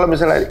 Nggak, kalau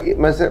misalnya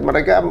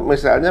mereka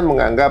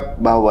menganggap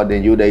bahwa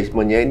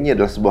Yudaismenya ini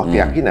adalah sebuah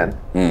keyakinan,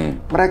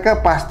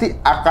 mereka pasti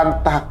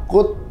akan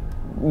takut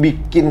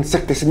bikin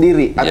sekte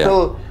sendiri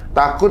atau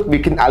takut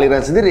bikin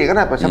aliran sendiri.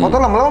 Kenapa? Siapa tahu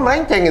lama-lama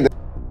melenceng gitu.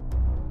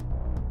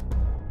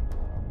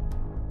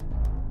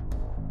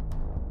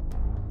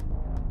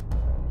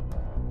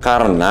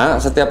 Karena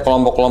setiap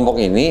kelompok-kelompok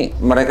ini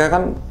mereka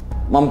kan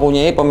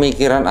mempunyai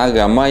pemikiran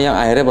agama yang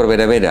akhirnya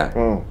berbeda-beda.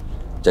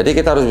 Jadi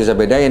kita harus bisa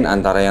bedain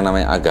antara yang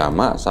namanya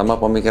agama sama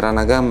pemikiran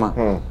agama.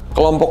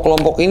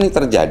 Kelompok-kelompok ini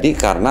terjadi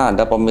karena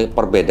ada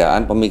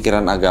perbedaan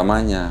pemikiran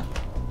agamanya.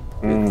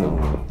 Gitu.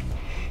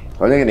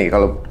 Soalnya gini,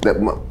 kalau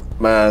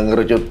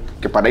mengerucut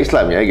kepada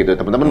Islam ya gitu,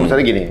 teman-teman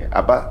misalnya gini,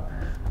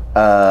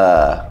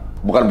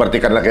 bukan berarti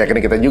karena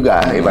keyakinan kita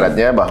juga,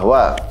 ibaratnya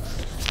bahwa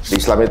di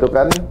Islam itu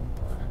kan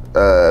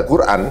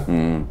Quran,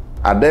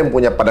 ada yang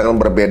punya pandangan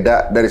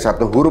berbeda dari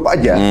satu huruf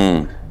aja.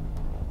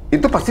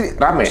 Itu pasti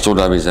rame.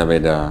 Sudah bisa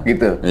beda.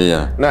 Gitu.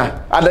 Iya.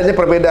 Nah, adanya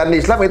perbedaan di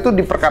Islam itu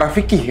di perkara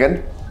fikih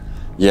kan?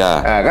 Ya.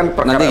 Nah, kan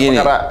nanti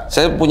gini,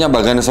 saya punya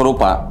bagian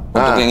serupa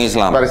untuk yang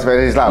Islam.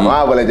 Islam.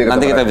 Boleh juga.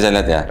 Nanti kita bisa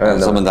lihat ya,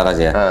 sebentar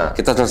aja ya.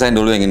 Kita selesaiin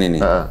dulu yang ini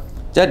nih.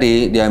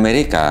 Jadi di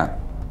Amerika,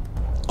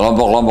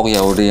 kelompok-kelompok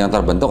Yahudi yang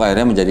terbentuk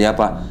akhirnya menjadi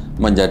apa?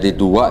 Menjadi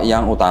 2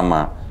 yang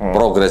utama,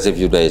 progresif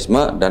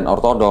Yudaisme dan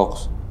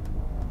Ortodoks.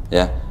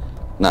 Ya.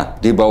 Nah,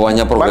 di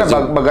bawahnya progresif.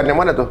 Mana bagian yang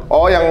mana tuh?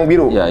 Oh, yang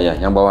biru. Iya,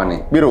 yang bawah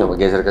nih. Biru. Coba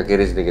geser ke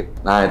kiri sedikit.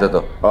 Nah, itu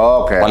tuh.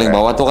 Oke. Paling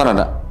bawah tuh kan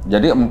ada.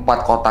 Jadi 4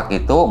 kotak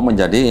itu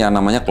menjadi yang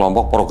namanya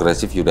kelompok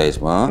progresif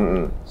Yudaisme.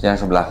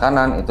 Yang sebelah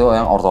kanan itu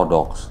yang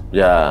Ortodoks.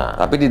 Ya.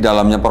 Tapi di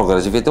dalamnya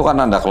progresif itu kan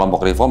ada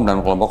kelompok reform dan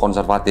kelompok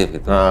konservatif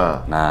gitu.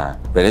 Nah,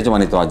 bedanya cuma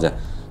itu aja.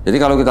 Jadi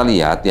kalau kita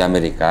lihat di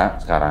Amerika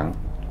sekarang,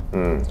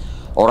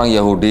 Orang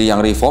Yahudi yang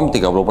reform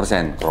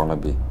 30% kurang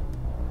lebih.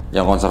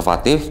 Yang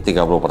konservatif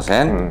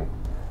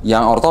 30%,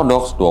 yang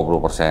ortodoks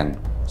 20%.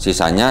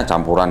 Sisanya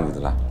campuran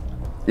gitulah.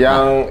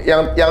 Yang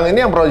ini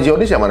yang pro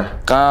Zionis yang mana?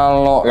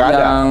 Kalau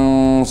yang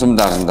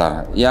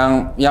sebentar.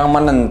 Yang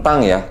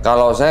menentang ya,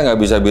 kalau saya nggak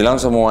bisa bilang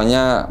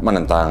semuanya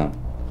menentang.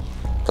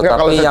 Tetapi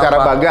kalau secara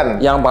bagan,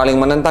 yang paling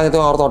menentang itu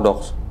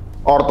ortodoks.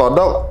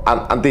 Ortodok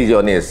anti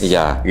Zionis.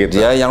 Iya, gitu.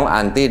 Dia yang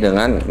anti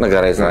dengan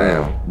negara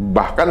Israel.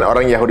 Bahkan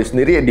orang Yahudi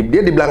sendiri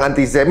dia dibilang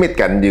antisemit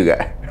kan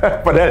juga.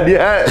 Padahal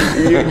dia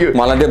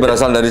malah dia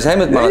berasal dari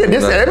Semit malah. Iya,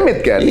 dia Semit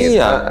kan. Iya.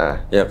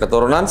 Gitu. Ya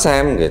keturunan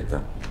Sem gitu.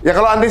 Ya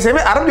kalau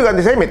antisemit Arab juga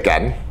antisemit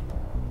kan?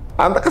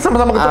 Kan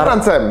sama-sama keturunan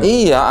Sem.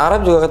 Iya,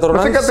 Arab juga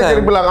keturunan Sem. Mesti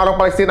kan bilang orang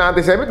Palestina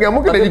antisemit, nggak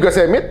mungkin dia juga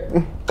Semit.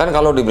 Kan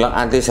kalau dibilang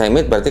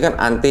antisemit berarti kan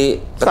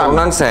anti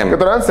keturunan Sem.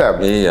 Keturunan Sem.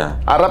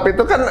 Iya. Arab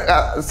itu kan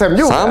Sem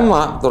juga.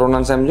 Sama,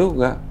 keturunan Sem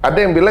juga. Ada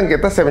yang bilang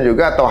kita Sem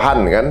juga atau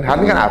Han kan? Han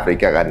kan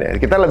Afrika kan ya.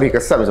 Kita lebih ke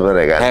Sem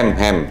sebenarnya kan.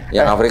 Hem.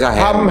 Yang Afrika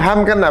Hem. Ham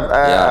kan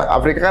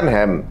Afrika kan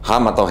Hem.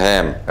 Ham atau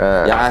Hem.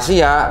 Yang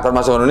Asia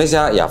termasuk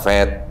Indonesia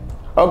Yafet.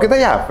 Oh, kita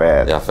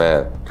Yafet.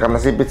 Karena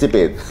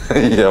sipit-sipit.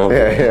 Iya.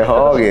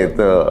 Oh,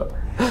 gitu.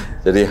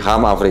 Jadi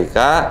Ham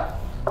Afrika,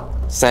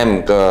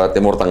 Sem ke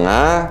Timur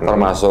Tengah,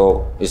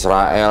 termasuk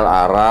Israel,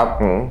 Arab,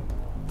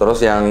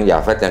 terus yang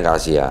Yafet yang ke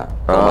Asia,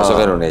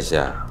 termasuk ke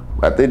Indonesia.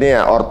 Berarti ini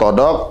ya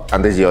ortodok,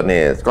 anti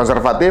Zionis,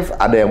 konservatif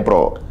ada yang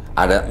pro.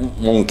 Ada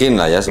mungkin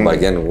lah ya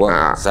sebagian.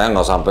 Saya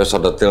nggak sampai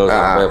sedetil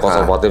sampai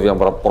konservatif yang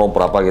pro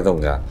berapa gitu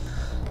enggak.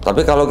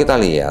 Tapi kalau kita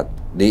lihat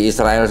di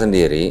Israel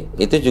sendiri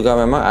itu juga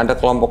memang ada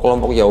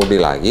kelompok-kelompok Yahudi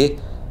lagi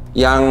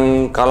yang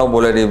kalau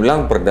boleh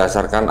dibilang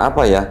berdasarkan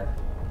apa ya?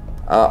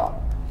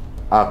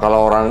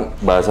 Kalau orang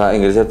bahasa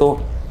Inggrisnya tuh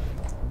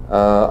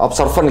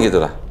observant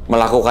gitu lah,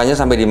 melakukannya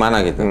sampai di mana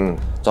gitu.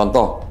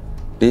 Contoh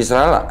di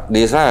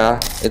Israel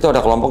itu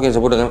ada kelompok yang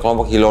disebut dengan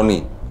kelompok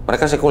Hiloni.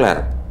 Mereka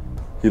sekuler.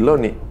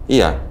 Hiloni?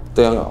 Iya, itu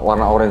yang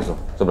warna orange tuh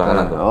sebelah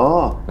kanan tuh.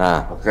 Oh.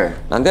 Nah,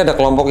 nanti ada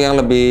kelompok yang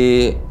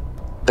lebih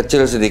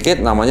kecil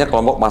sedikit namanya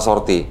kelompok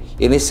Masorti.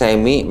 Ini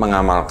semi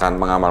mengamalkan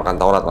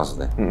Taurat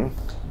maksudnya.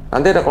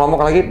 Nanti ada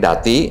kelompok lagi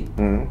Dati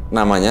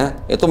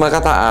namanya, itu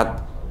mereka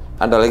taat.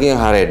 Ada lagi yang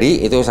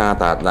Haredi, itu sangat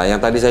taat. Nah,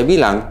 yang tadi saya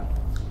bilang,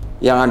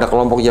 yang ada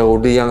kelompok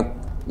Yahudi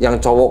yang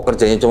cowok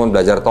kerjanya cuma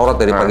belajar Taurat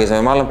dari pagi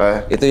sampai malam,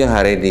 itu yang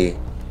Haredi.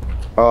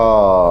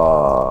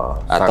 Oh.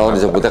 Atau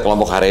disebutnya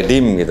kelompok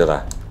Haredim gitu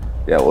lah.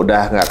 Ya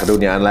udah nggak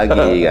keduniaan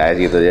lagi guys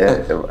gitu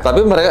ya. Tapi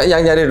mereka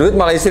yang nyari duit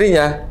malah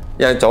istrinya,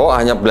 yang cowok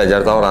hanya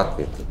belajar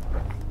Taurat gitu.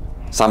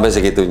 Sampai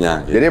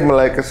segitunya. Gitu. Jadi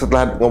mulai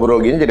setelah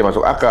ngobrol gini jadi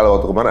masuk akal.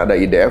 Waktu kemarin ada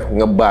IDF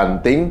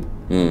ngebanting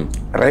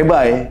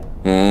Rebai.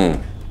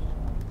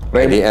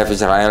 IDF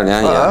Israelnya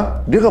ya.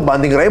 Dia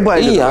ngebanting Rebai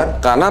gitu kan?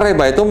 Karena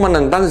Rebai itu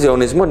menentang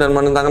Zionisme dan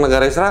menentang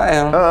negara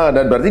Israel.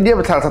 Dan berarti dia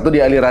salah satu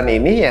di aliran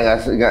ini yang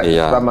nggak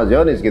sama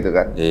Zionis gitu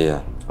kan? Iya.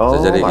 Oh,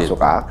 jadi masuk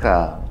gitu.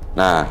 akal.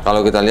 Nah,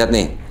 kalau kita lihat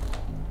nih,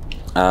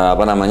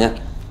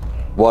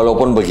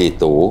 walaupun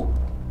begitu,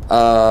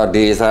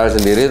 di Israel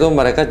sendiri itu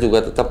mereka juga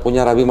tetap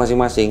punya rabi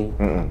masing-masing.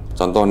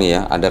 Contoh nih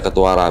ya, ada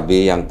ketua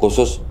rabi yang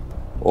khusus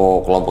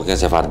kelompoknya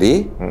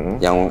Sephardi,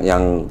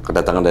 yang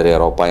kedatangan dari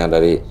Eropa, yang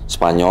dari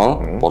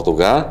Spanyol,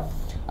 Portugal.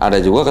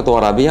 Ada juga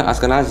ketua rabi yang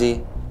Askenazi.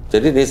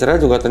 Jadi di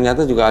Israel juga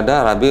ternyata juga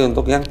ada rabi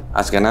untuk yang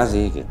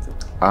Askenazi gitu.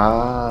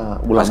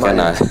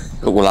 Ulamanya.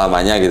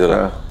 Ulamanya gitu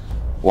loh.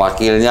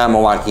 Wakilnya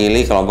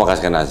mewakili kelompok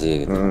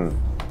Askenazi gitu.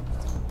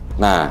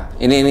 Nah,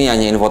 ini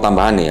hanya info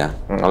tambahan nih ya.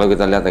 Kalau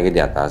kita lihat lagi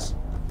di atas.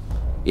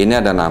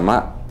 Ini ada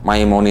nama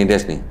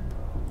Maimonides nih.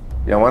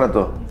 Yang mana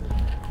tuh?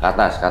 Ke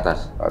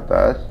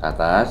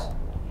atas.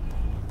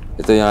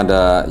 Itu yang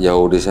ada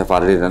Yahudi,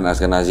 Sephardi, dan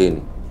Askenazi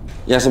ini.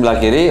 Yang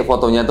sebelah kiri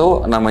fotonya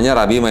tuh namanya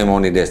Rabi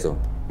Maimonides tuh.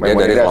 Dia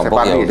dari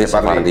kelompok Yahudi,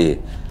 Sephardi.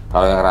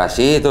 Kalau yang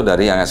Rasi itu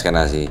dari yang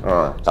Askenazi.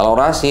 Kalau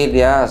Rasi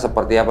dia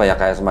seperti apa ya,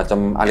 kayak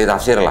semacam ahli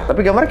tafsir lah. Tapi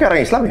gambarnya kayak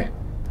orang Islam ya?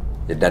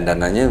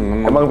 Dandanannya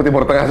memang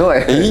Timur Tengah semua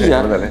ya? Iya.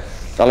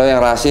 Kalau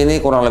yang Rasi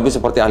ini kurang lebih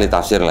seperti ahli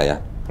tafsir lah ya.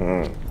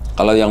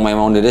 Kalau yang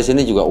Maimonides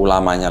ini juga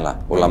ulamanya lah,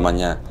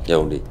 ulamanya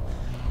Yahudi.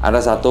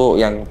 Ada satu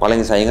yang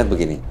paling saya ingat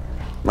begini.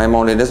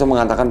 Maimonides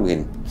mengatakan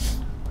begini.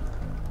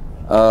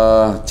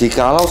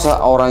 Jikalau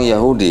seorang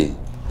Yahudi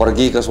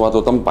pergi ke suatu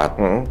tempat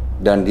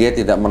dan dia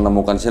tidak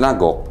menemukan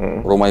sinagog,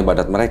 rumah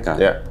ibadat mereka,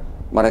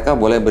 mereka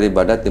boleh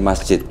beribadat di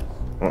masjid.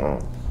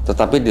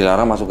 Tetapi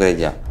dilarang masuk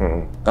gereja.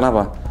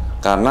 Kenapa?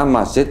 Karena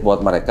masjid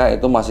buat mereka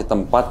itu masih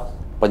tempat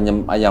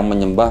yang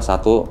menyembah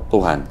satu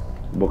Tuhan.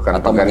 Bukan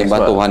atau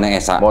menyembah Tuhan yang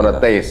esa.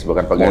 Monoteis,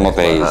 bukan paganisme.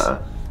 Monoteis.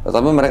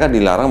 Tetapi mereka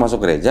dilarang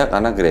masuk gereja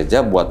karena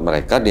gereja buat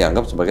mereka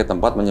dianggap sebagai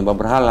tempat menyembah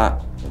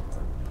berhala.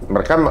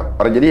 Mereka,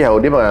 jadi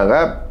Yahudi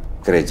menganggap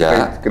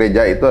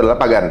gereja itu adalah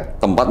pagan.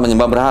 Tempat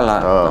menyembah berhala.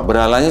 Nah,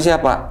 berhalanya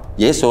siapa?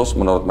 Yesus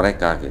menurut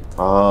mereka gitu.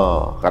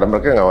 Karena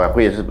mereka nggak mengaku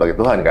Yesus sebagai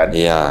Tuhan kan?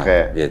 Iya,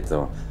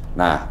 gitu.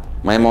 Nah,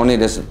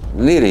 Maimonides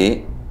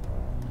sendiri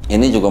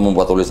ini juga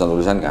membuat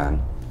tulisan-tulisan kan.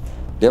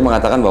 Dia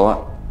mengatakan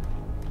bahwa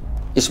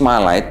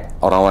Ismailite,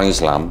 orang-orang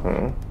Islam,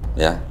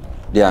 ya,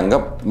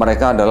 dianggap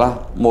mereka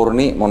adalah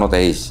murni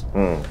monoteis.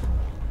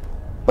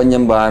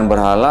 penyembahan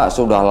berhala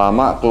sudah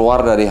lama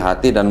keluar dari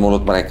hati dan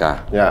mulut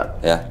mereka. Ya.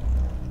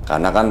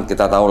 Karena kan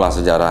kita tahulah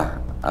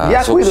sejarah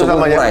diakui itu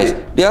sama Quraisy.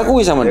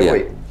 Diakui sama dia.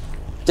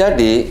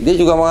 Jadi dia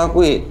juga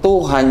mengakui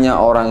Tuhannya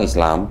orang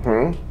Islam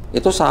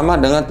itu sama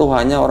dengan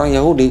Tuhannya orang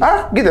Yahudi.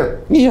 Ah, gitu?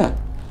 Iya.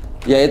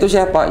 Yaitu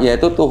siapa?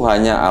 Yaitu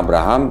Tuhannya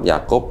Abraham,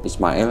 Yakub,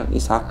 Ismail,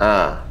 Ishak.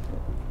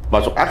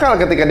 Masuk akal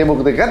ketika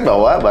dibuktikan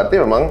bahwa berarti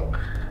memang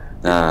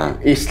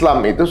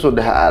Islam itu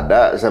sudah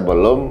ada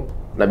sebelum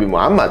Nabi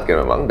Muhammad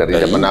kan, memang dari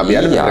zaman Nabi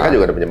Adam mereka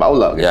juga ada penyembah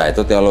Allah. Gitu. Ya,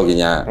 itu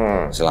teologinya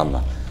Islam.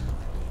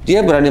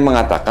 Dia berani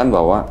mengatakan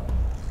bahwa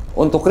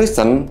untuk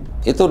Kristen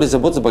itu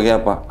disebut sebagai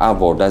apa?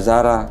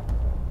 Abodazara.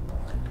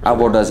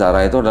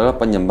 Abodazara itu adalah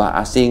penyembah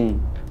asing.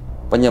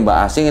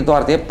 Penyembah asing itu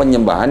artinya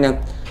penyembahan yang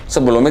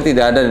sebelumnya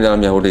tidak ada di dalam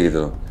Yahudi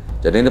gitu.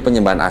 Jadi ini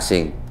penyembahan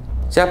asing.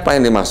 Siapa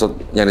yang dimaksud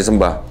yang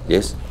disembah?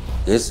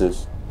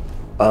 Yesus.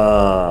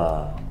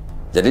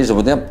 Jadi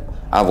sebutnya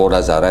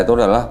Abodazara itu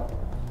adalah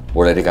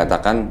boleh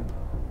dikatakan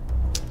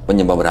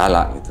penyembah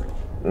berhala gitu.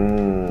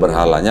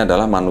 Berhalanya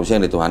adalah manusia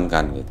yang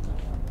dituhankan gitu.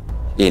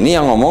 Ini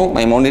yang ngomong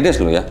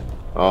Maimonides loh ya.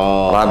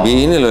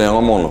 Rabi ini loh yang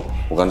ngomong loh,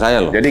 bukan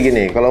saya loh. Jadi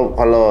gini,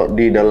 kalau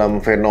di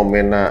dalam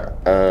fenomena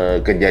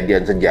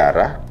kejadian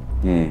sejarah,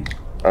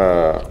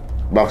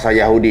 bangsa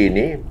Yahudi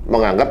ini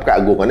menganggap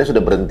keagungannya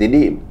sudah berhenti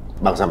di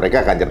bangsa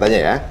mereka kan ceritanya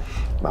ya,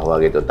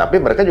 bahwa gitu. Tapi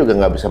mereka juga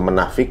nggak bisa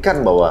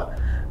menafikan bahwa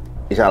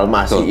Isa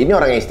Al-Masih ini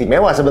orang yang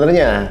istimewa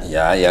sebenarnya.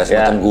 Ya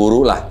semacam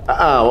guru lah.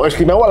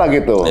 Istimewa lah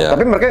gitu.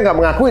 Tapi mereka nggak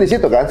mengakui di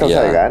situ kan,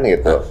 selesai kan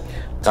gitu.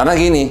 Karena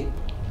gini,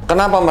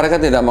 kenapa mereka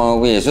tidak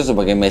mengakui Yesus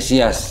sebagai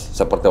Mesias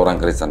seperti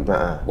orang Kristen?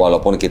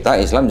 Walaupun kita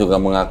Islam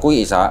juga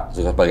mengakui Isa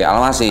juga sebagai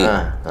Al-Masih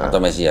atau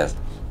Mesias.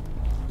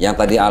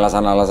 Yang tadi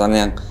alasan-alasan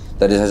yang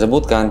tadi saya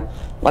sebutkan,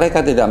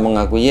 mereka tidak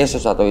mengakui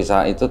Yesus atau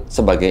Isa itu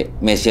sebagai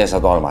Mesias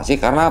atau Al-Masih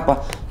karena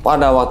apa?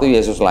 Pada waktu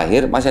Yesus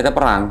lahir masih ada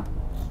perang.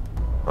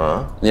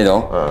 Gitu.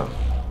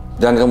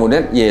 Dan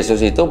kemudian Yesus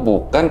itu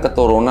bukan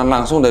keturunan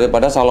langsung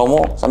daripada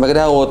Salomo sampai ke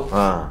Daud.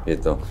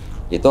 Gitu.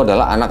 Itu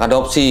adalah anak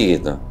adopsi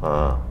gitu.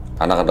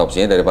 Anak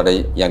adopsinya daripada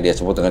yang dia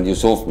sebut dengan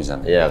Yusuf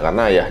misalnya. Iya,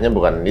 karena ayahnya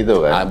bukan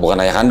itu kan. Bukan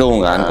ayah kandung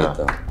kan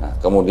gitu. Nah,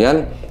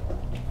 kemudian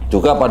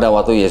juga pada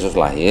waktu Yesus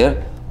lahir,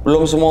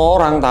 belum semua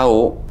orang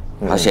tahu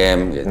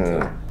Hashem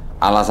gitu.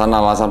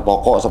 Alasan-alasan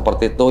pokok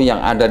seperti itu yang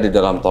ada di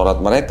dalam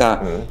Taurat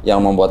mereka yang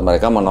membuat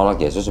mereka menolak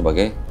Yesus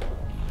sebagai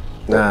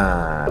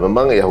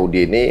memang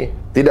Yahudi ini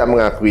tidak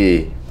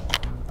mengakui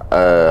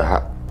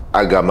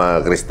agama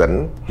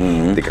Kristen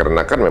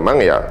dikarenakan memang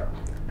ya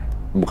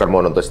bukan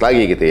monoteis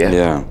lagi gitu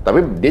ya.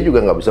 Tapi dia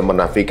juga nggak bisa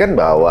menafikan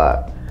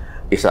bahwa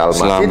Isa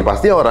Al-Masih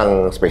pasti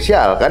orang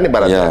spesial kan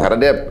ibaratnya karena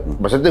dia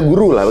maksudnya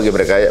guru lah bagi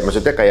mereka,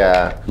 maksudnya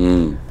kayak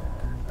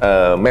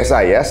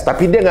Mesias,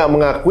 tapi dia nggak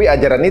mengakui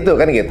ajaran itu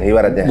kan gitu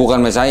ibaratnya. Bukan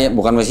Mesias,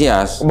 bukan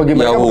Mesias. Bagi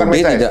mereka bukan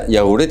Mesias.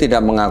 Yahudi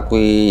tidak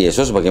mengakui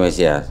Yesus sebagai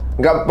Mesias.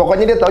 Nggak,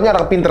 pokoknya dia taunya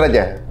orang pinter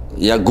aja.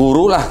 Ya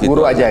guru lah gitu.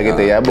 Guru aja gitu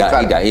ya,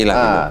 bukan. Dai lah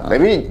gitu.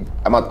 Tapi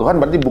sama Tuhan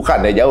berarti bukan,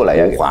 ya jauh lah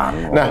ya. Bukan.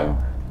 Gitu. Nah,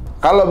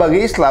 kalau bagi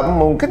Islam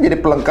mungkin jadi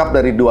pelengkap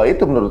dari dua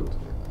itu menurut.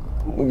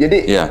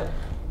 Jadi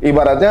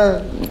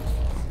ibaratnya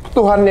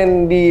Tuhan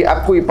yang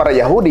diakui para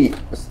Yahudi,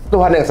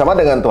 Tuhan yang sama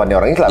dengan Tuhan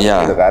orang Islam,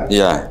 gitu kan?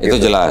 Iya, itu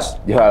gitu.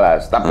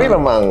 Jelas. Tapi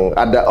memang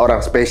ada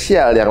orang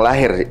spesial yang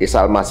lahir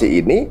Isa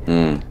Al-Masih ini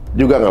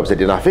juga nggak bisa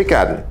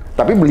dinafikan.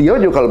 Tapi beliau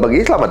juga kalau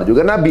bagi Islam ada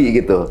juga Nabi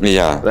gitu.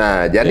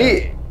 Nah,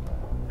 jadi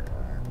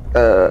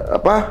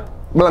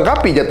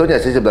melengkapi jatuhnya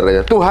sih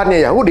sebenarnya.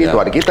 Tuhannya Yahudi,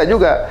 Tuhan kita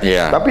juga.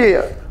 Tapi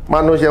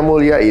manusia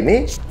mulia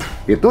ini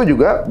itu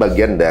juga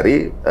bagian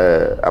dari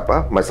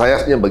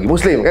Mesiasnya bagi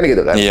Muslim kan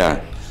gitu kan?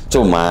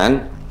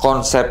 Cuman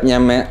konsepnya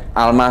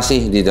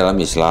Al-Masih di dalam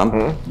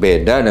Islam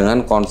beda dengan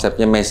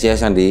konsepnya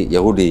Mesias yang di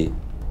Yahudi.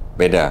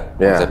 Beda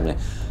konsepnya.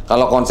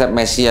 Kalau konsep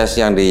Mesias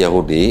yang di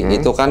Yahudi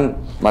itu kan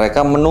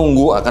mereka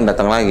menunggu akan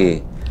datang lagi.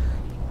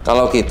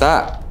 Kalau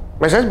kita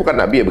Mesias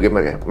bukan nabi ya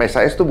bagaimana?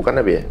 Mesias itu bukan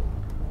nabi ya?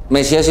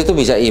 Mesias itu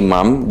bisa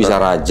imam, bisa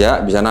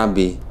raja, bisa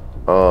nabi.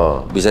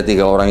 Bisa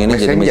tiga orang ini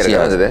jadi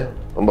Mesias.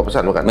 Pembawa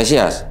pesan bukan?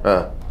 Mesias.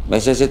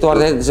 Mesias itu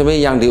artinya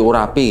sebenarnya yang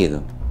diurapi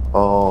gitu.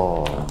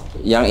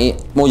 Yang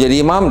mau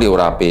jadi imam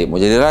diurapi,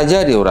 mau jadi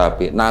raja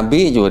diurapi,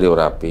 nabi juga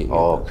diurapi.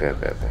 Oke.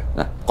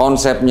 Nah,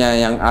 konsepnya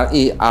yang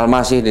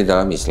Al-Masih di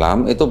dalam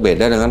Islam itu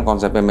beda dengan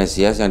konsepnya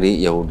Mesias yang di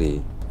Yahudi.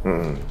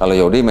 Kalau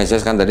Yahudi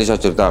Mesias kan tadi saya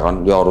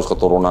ceritakan dia harus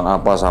keturunan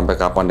apa sampai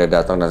kapan dia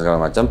datang dan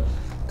segala macam.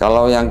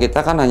 Kalau yang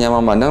kita kan hanya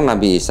memandang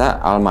Nabi Isa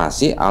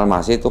Al-Masih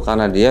itu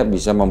karena dia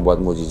bisa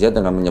membuat mukjizat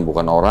dengan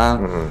menyembuhkan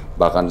orang,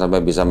 bahkan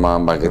sampai bisa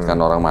membangkitkan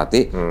orang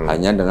mati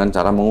hanya dengan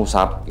cara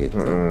mengusap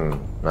gitu.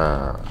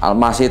 Nah,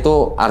 Al-Masih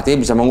itu artinya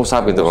bisa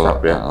mengusap itu kalau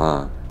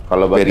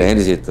kalau bedanya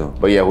di situ.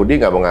 Bagi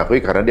Yahudi nggak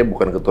mengakui karena dia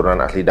bukan keturunan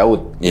asli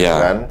Daud,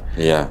 kan?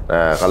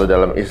 Nah, kalau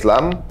dalam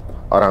Islam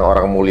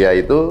orang-orang mulia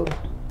itu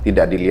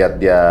tidak dilihat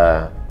dia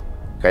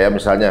kayak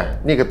misalnya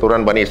ini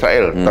keturunan Bani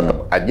Israel,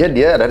 tetap aja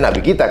dia ada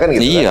nabi kita kan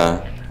gitu.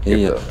 Kan?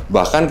 Iya.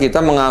 Bahkan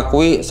kita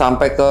mengakui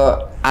sampai ke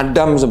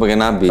Adam sebagai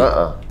nabi.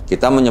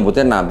 Kita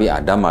menyebutnya Nabi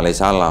Adam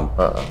alaihissalam.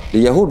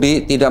 Di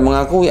Yahudi tidak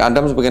mengakui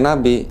Adam sebagai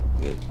nabi.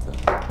 Gitu.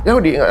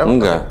 Yahudi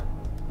enggak.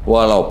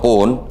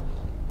 Walaupun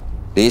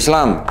di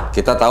Islam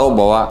kita tahu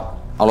bahwa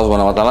Allah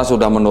Subhanahu wa taala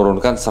sudah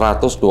menurunkan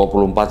 124.000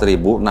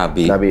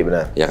 nabi. Nabi,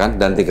 benar. Ya kan?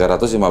 Dan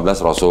 315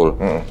 rasul.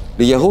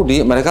 Di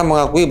Yahudi mereka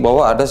mengakui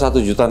bahwa ada 1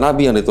 juta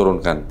nabi yang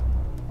diturunkan.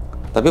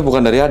 Tapi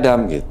bukan dari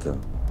Adam gitu.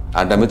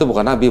 Adam itu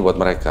bukan nabi buat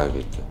mereka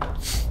gitu.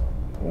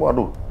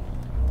 Waduh.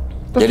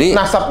 Terus jadi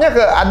nasabnya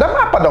ke Adam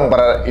apa dong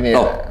para ini?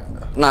 Oh,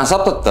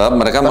 nasab tetap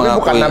mereka tapi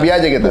mengakui bukan nabi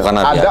aja gitu. Bukan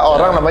nabi ada aja.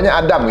 Orang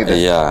namanya Adam gitu.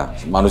 Iya,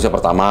 manusia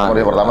pertama.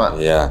 Manusia pertama.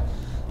 Iya.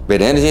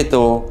 Bedanya di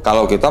situ.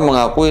 Kalau kita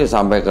mengakui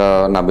sampai ke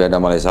Nabi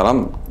Adam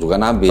alaihissalam juga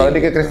nabi. Kalau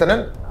di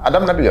Kristenan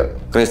Adam nabi nggak?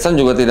 Kristen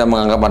juga tidak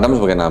menganggap Adam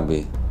sebagai nabi.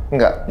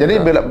 Enggak. Jadi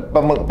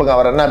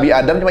penggawaran Nabi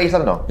Adam cuma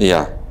Islam dong?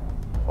 Iya.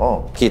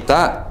 Oh.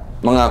 Kita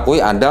mengakui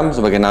Adam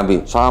sebagai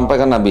nabi sampai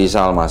kan Nabi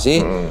Isa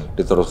al-Masih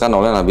diteruskan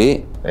oleh Nabi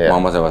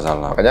Muhammad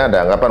SAW. Makanya ada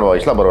anggapan bahwa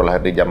Islam baru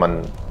lahir di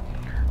zaman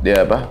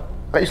dia apa?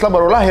 Islam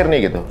baru lahir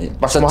nih gitu.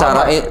 Pas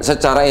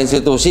secara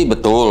institusi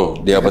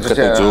betul di abad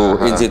ke-7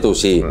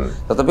 institusi.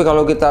 Tetapi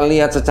kalau kita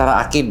lihat secara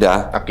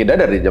akidah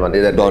dari zaman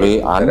dari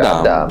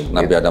Adam,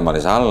 Nabi gitu. Adam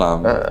alaihissalam.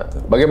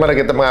 Bagaimana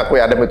kita mengakui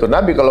Adam itu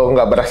nabi kalau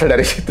nggak berasal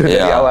dari situ dari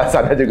awal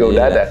sana juga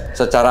udah ada.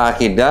 Secara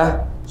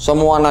akidah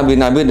semua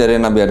nabi-nabi dari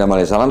Nabi Adam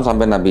alaihissalam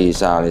sampai Nabi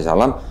Isa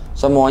alaihissalam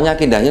semuanya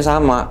akidahnya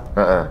sama.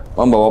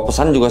 Membawa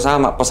pesan juga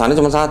sama. Pesannya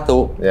cuma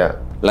satu.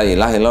 La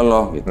ilaha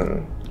illallah gitu.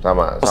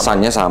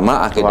 Pesannya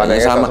sama, akidahnya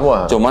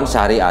sama, cuman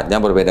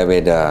syariatnya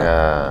berbeda-beda.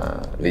 Ya,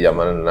 di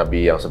zaman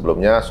Nabi yang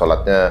sebelumnya,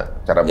 sholatnya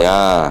cara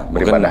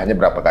beribadahnya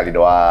berapa kali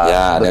doang,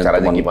 terus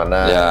caranya gimana?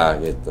 Ya,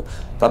 gitu.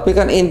 Tapi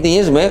kan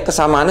intinya sebenarnya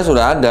kesamaannya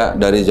sudah ada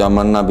dari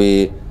zaman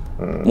Nabi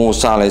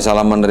Musa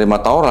alaihissalam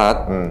menerima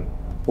Taurat,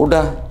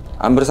 udah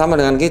hampir sama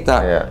dengan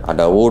kita.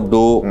 Ada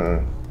wudhu,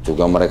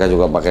 juga mereka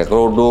juga pakai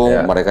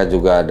kerudung, mereka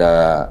juga ada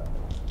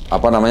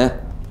apa namanya,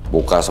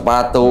 buka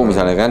sepatu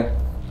misalnya kan.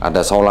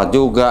 Ada sholat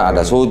juga,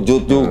 ada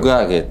sujud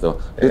juga gitu.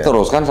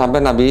 Diteruskan sampai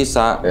Nabi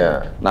Isa.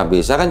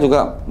 Nabi Isa kan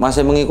juga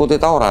masih mengikuti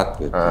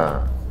Taurat gitu.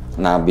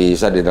 Nabi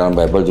Isa di dalam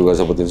Bible juga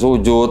sebutin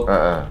sujud.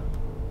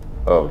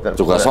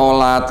 Juga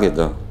sholat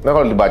gitu. Nah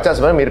kalau dibaca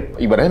sebenarnya mirip,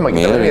 ibadahnya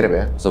mirip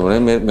ya?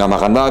 Sebenarnya mirip, nggak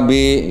makan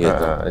babi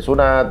gitu.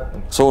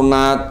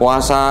 Sunat,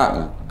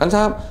 puasa. Kan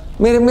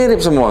mirip-mirip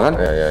semua kan?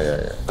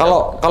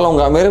 Kalau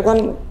nggak mirip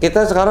kan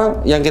kita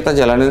sekarang, yang kita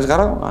jalanin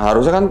sekarang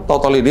harusnya kan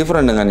totally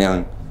different dengan yang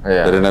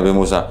dari Nabi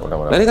Musa.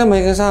 Nah ini kan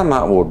banyaknya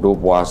sama, wudhu,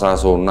 puasa,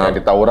 sunat. Di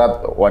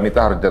Taurat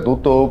wanita harus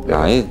tertutup.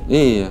 Nah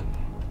iya.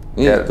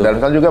 Dan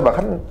misalnya juga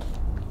bahkan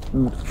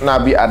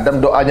Nabi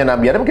Adam, doanya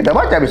Nabi Adam kita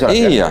baca bisa.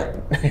 Iya.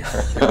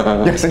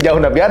 Yang sejauh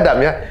Nabi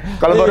Adam ya.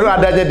 Kalau baru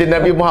adanya di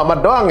Nabi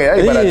Muhammad doang ya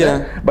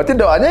ibaratnya. Berarti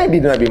doanya di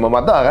Nabi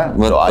Muhammad doang kan?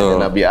 Betul. Doanya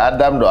Nabi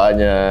Adam,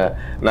 doanya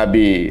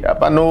Nabi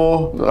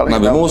Nuh,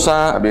 Nabi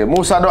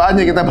Musa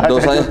doanya kita baca.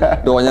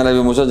 Doanya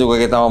Nabi Musa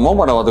juga kita ngomong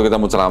pada waktu kita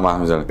mau ceramah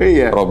misalnya.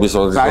 Iya.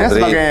 Saya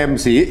sebagai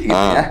MC gitu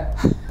ya.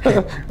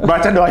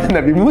 Baca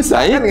doanya Nabi Musa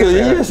kan gitu.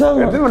 Iya,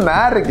 sama. Itu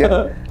menarik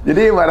ya.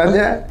 Jadi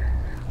ibaratnya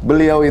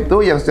beliau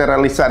itu yang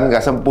secara lisan nggak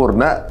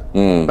sempurna,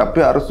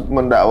 tapi harus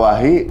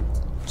mendakwahi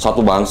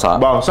satu bangsa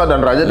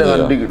dan raja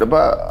dengan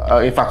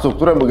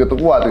infrastruktur yang begitu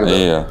kuat gitu.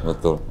 Iya,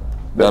 betul.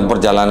 Dan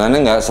perjalanannya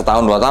nggak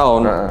setahun 2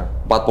 tahun,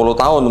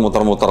 40 tahun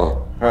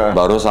muter-muter.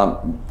 Baru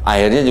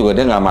akhirnya juga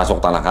dia nggak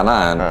masuk tanah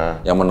Kanaan.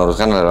 Yang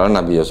meneruskan adalah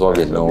Nabi Yosua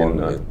bin Nun.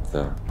 Gitu.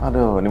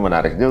 Aduh, ini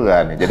menarik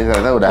juga nih. Jadi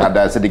ternyata udah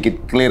ada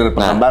sedikit clear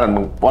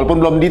penggambaran, walaupun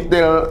belum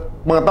detail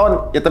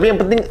pengetahuan. Ya tapi yang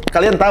penting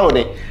kalian tahu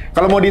nih.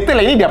 Kalau mau detail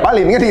ini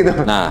diapalin kan gitu.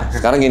 Nah,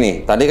 sekarang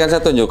gini. Tadi kan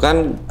saya tunjukkan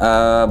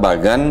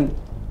bagan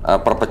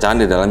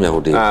perpecahan di dalam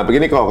Yahudi. Nah,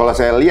 begini kok. Kalau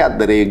saya lihat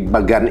dari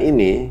bagan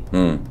ini,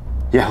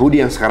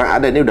 Yahudi yang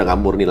sekarang ada ini udah nggak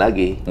murni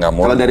lagi.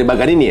 Kalau dari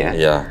bagan ini ya.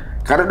 Iya.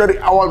 Karena dari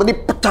awal tadi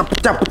pecah,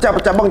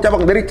 cabang,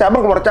 dari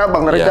cabang keluar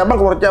cabang, dari cabang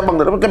keluar cabang,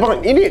 dari cabang.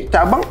 Ini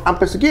cabang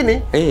sampai segini,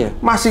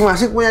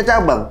 masing-masing punya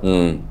cabang.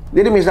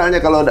 Jadi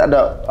misalnya kalau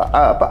ada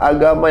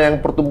agama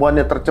yang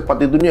pertumbuhannya tercepat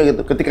di dunia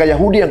gitu, ketika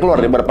Yahudi yang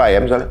keluar dari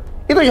berpindah misalnya,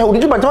 itu Yahudi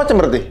cuma macam-macam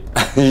berarti.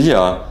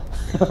 Iya.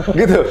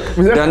 Gitu.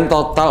 Misalnya, dan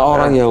total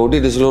orang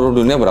Yahudi di seluruh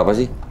dunia berapa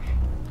sih?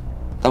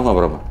 Tahu nggak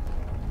berapa?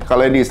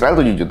 Kalau di Israel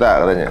 7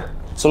 juta katanya.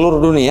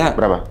 Seluruh dunia?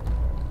 Berapa?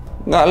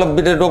 Nggak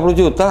lebih dari 20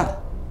 juta.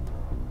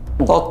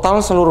 Total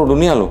seluruh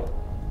dunia loh.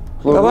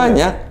 Nggak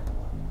banyak.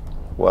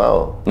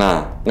 Wow.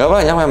 Nah, nggak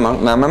banyak memang.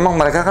 Nah, memang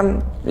mereka kan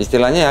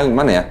istilahnya ya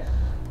gimana ya?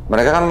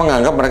 Mereka kan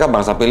menganggap mereka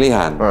bangsa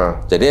pilihan.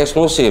 Jadi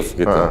eksklusif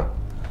gitu.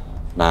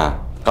 Nah,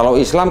 kalau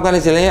Islam kan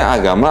istilahnya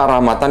agama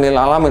rahmatan lil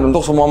alamin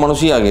untuk semua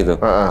manusia gitu.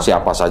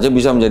 Siapa saja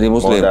bisa menjadi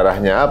muslim. Mau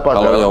darahnya apa?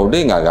 Kalau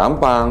Yahudi nggak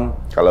gampang.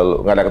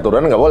 Kalau nggak ada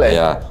keturunan nggak boleh.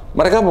 Ya,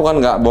 mereka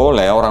bukan nggak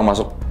boleh orang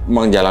masuk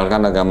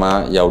menjalankan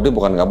agama Yahudi,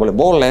 bukan nggak boleh.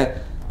 Boleh.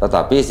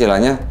 Tetapi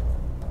istilahnya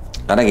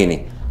karena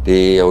gini,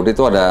 di Yahudi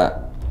itu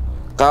ada,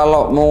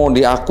 kalau mau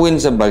diakuin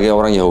sebagai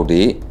orang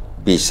Yahudi,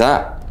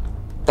 bisa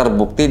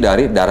terbukti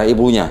dari darah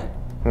ibunya.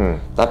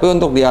 Tapi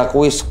untuk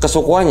diakui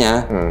kesukuannya,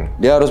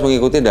 dia harus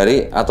mengikuti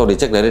dari atau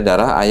dicek dari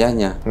darah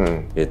ayahnya.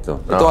 Gitu.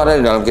 Itu ada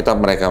di dalam kitab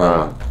mereka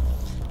memang.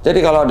 Jadi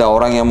kalau ada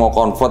orang yang mau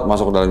convert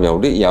masuk ke dalam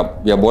Yahudi,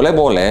 ya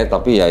boleh-boleh,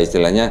 tapi ya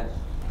istilahnya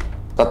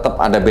tetap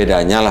ada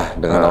bedanya lah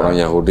dengan orang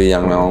Yahudi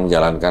yang memang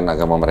menjalankan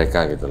agama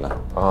mereka gitulah.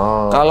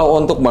 Kalau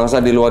untuk bangsa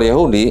di luar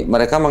Yahudi,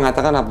 mereka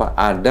mengatakan apa?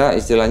 Ada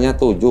istilahnya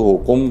 7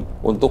 hukum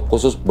untuk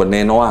khusus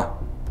Bene Noah.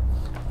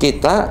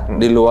 Kita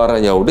di luar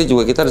Yahudi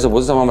juga kita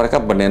disebut sama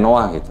mereka Bene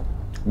Noah gitu.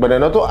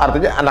 Bene Noah tuh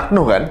artinya anak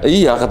Nuh kan?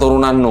 Iya,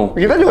 keturunan Nuh.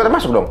 Kita juga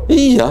termasuk dong?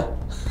 Iya.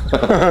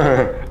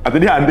 Atau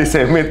dia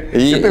antisemit?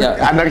 Iya. Itu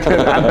anak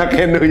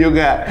Nuh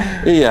juga?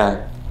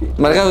 Iya.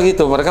 Mereka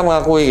begitu, mereka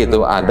mengakui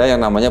gitu. Ada yang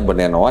namanya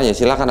Bene Noah, ya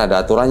silakan ada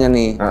aturannya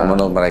nih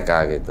menurut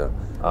mereka gitu.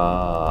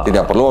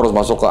 Tidak perlu harus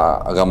masuk ke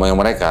agama yang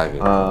mereka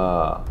gitu.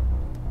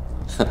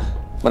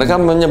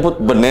 Mereka menyebut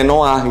Bene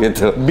Noah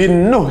gitu.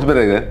 Bin Nuh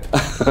sebenarnya kan?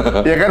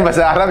 Ya kan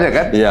bahasa Arab ya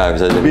kan? Iya,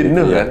 bisa jadi. Bin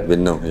Nuh kan?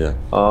 Bin Nuh, ya.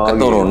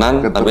 Keturunan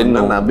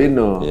Nuh. Nabi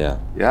Nuh. Iya.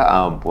 Ya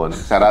ampun.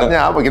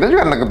 Syaratnya apa? Kita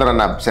juga anak keturunan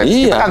Nabi.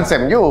 Iya. Kita kan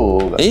Sem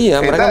juga.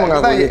 Iya, mereka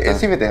mengakui kita.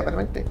 Sivit ya apa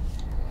namanya?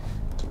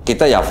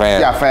 Kita Yafet.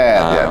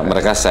 Nah,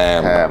 mereka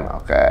Sem.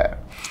 Oke.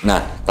 Nah,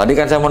 tadi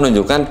kan saya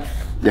menunjukkan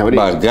Yahudi.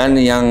 bagian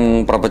yang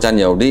perpecahan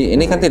Yahudi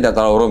ini kan tidak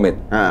terlalu rumit.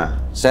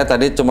 Saya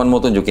tadi cuma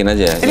mau tunjukin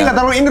aja. Ini nggak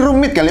terlalu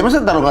rumit kali,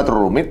 masa nggak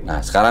terlalu rumit?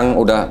 Nah, sekarang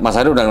Mas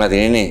Adi udah ngeliat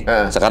ini nih.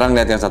 Sekarang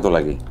lihat yang satu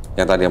lagi,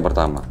 yang tadi yang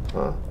pertama.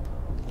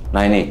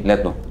 Nah ini,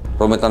 lihat tuh,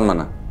 rumitan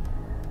mana?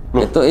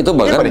 Loh, itu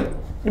bagian.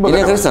 Ini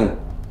yang Kristen.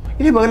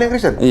 Ini bagian yang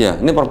Kristen? Iya,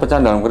 ini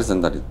perpecahan dalam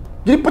Kristen tadi.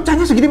 Jadi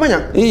pecahnya segini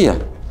banyak? Iya.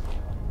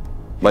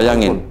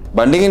 Bayangin,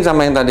 bandingin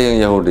sama yang tadi yang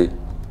Yahudi.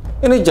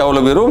 Ini jauh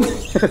lebih rumit.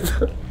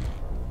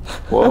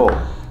 Wow.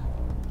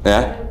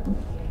 Ya.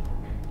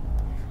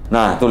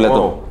 Nah, tuh lihat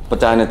tuh,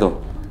 pecahan itu.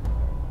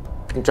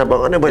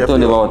 Cabangannya banyak. Itu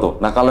di bawah tuh.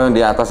 Nah, kalau yang di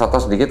atas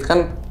sedikit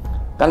kan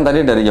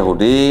tadi dari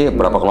Yahudi,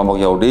 berapa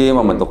kelompok Yahudi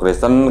membentuk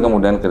Kristen,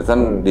 kemudian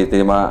Kristen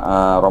diterima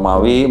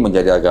Romawi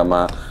menjadi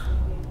agama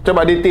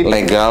coba di titik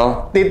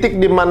legal. Titik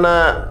di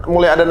mana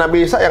mulai ada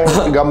Nabi Isa yang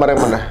gambar yang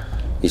mana?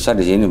 Isa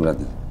di sini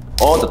berarti.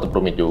 Oh, tetap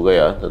rumit juga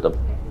ya, tetap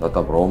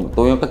rumit.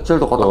 Tuh yang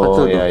kecil tuh, kotak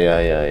kecil tuh.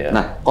 Iya.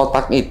 Nah,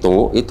 kotak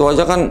itu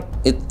aja kan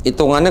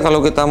hitungannya kalau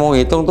kita mau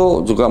hitung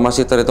tuh juga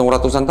masih terhitung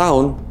ratusan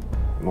tahun.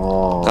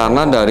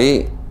 Karena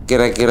dari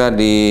kira-kira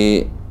di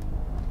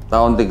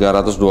tahun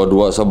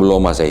 322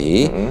 sebelum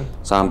Masehi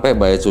sampai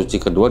bait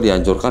suci kedua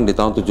dihancurkan di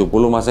tahun 70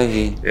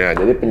 Masehi. Ya,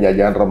 jadi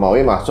penjajahan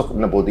Romawi masuk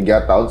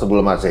 63 tahun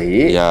sebelum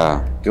Masehi.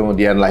 Ya.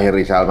 Kemudian lahir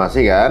Isa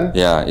Al-Masih kan?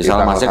 Ya, Isa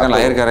Al-Masih kan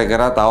lahir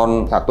kira-kira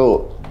tahun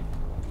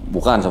 1.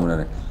 Bukan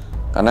sebenarnya.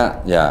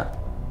 Karena ya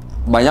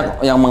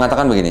banyak yang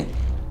mengatakan begini.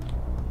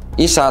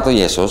 Isa atau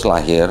Yesus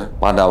lahir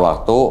pada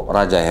waktu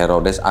Raja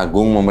Herodes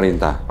Agung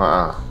memerintah.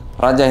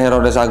 Raja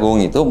Herodes Agung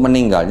itu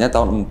meninggalnya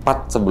tahun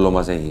 4 sebelum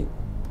Masehi.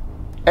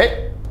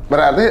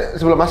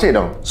 Berarti sebelum Masehi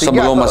dong?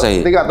 Sebelum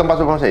Masehi. 3 atau 4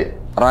 sebelum Masehi?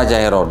 Raja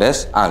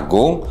Herodes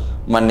Agung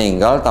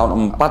meninggal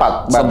tahun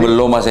 4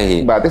 sebelum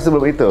Masehi. Berarti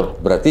sebelum itu?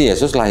 Berarti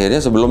Yesus lahirnya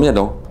sebelumnya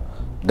dong.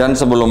 Dan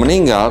sebelum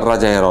meninggal,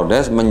 Raja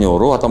Herodes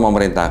menyuruh atau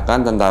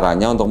memerintahkan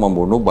tentaranya untuk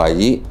membunuh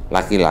bayi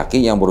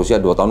laki-laki yang berusia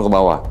 2 tahun ke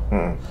bawah.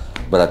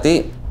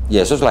 Berarti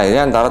Yesus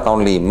lahirnya antara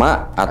tahun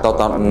 5 atau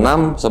tahun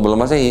 6 sebelum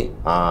Masehi.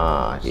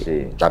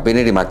 Tapi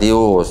ini di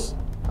Matius.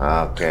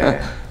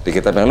 Di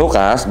kitab yang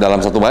Lukas, dalam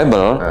satu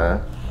Bible,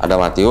 ada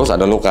Matius,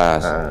 ada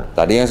Lukas.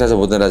 Tadi yang saya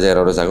sebutin Raja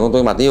Herodes Agung itu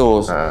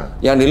Matius.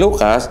 Yang di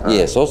Lukas,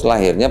 Yesus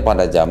lahirnya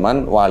pada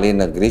zaman wali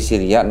negeri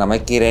Syria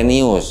namanya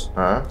Kirenius.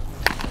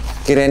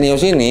 Kirenius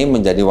ini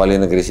menjadi wali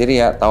negeri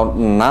Syria tahun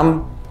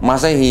 6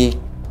 Masehi.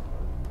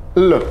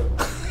 Loh.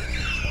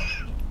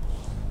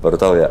 Baru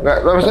tahu ya? Nggak,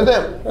 maksudnya,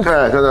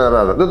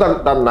 itu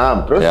tahun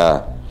 6, terus?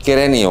 Ya,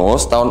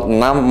 Kirenius tahun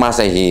 6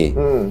 Masehi.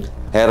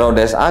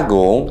 Herodes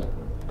Agung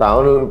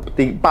tahun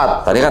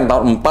 4. Tadi kan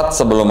tahun 4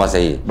 sebelum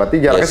Masehi.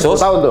 Berarti jaraknya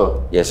 10 tahun tuh?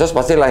 Yesus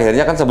pasti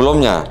lahirnya kan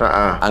sebelumnya.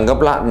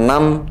 Anggaplah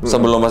 6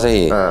 sebelum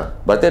Masehi.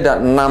 Berarti ada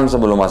 6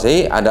 sebelum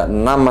Masehi, ada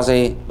 6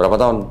 Masehi. Berapa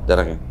tahun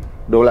jaraknya?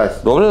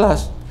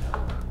 12.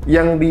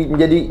 Yang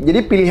jadi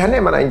pilihannya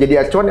mana? Yang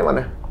jadi acuan yang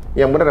mana?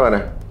 Yang benar yang mana?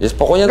 Yes,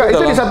 pokoknya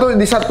itu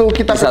di satu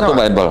kitab, di satu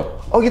Bible.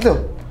 Oh gitu.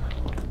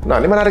 Nah,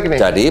 ini menarik nih.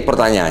 Jadi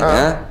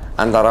pertanyaannya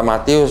antara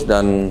Matius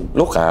dan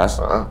Lukas,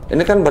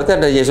 ini kan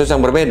berarti ada Yesus yang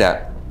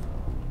berbeda.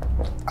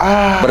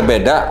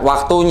 Berbeda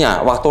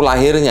waktunya, waktu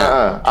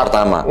lahirnya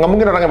pertama. Nggak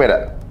mungkin orangnya beda.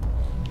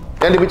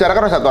 Yang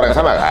dibicarakan satu orang yang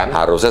sama kan?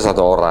 Harusnya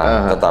satu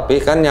orang. Tetapi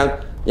kan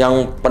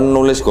yang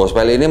penulis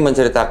gospel ini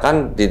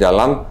menceritakan di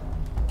dalam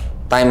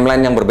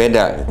timeline yang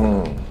berbeda.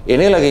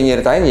 Ini lagi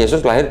nyeritain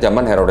Yesus lahir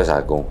zaman Herodes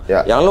Agung.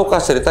 Yang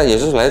Lukas cerita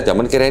Yesus lahir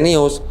zaman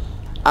Kirenius.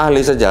 Ahli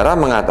sejarah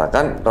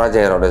mengatakan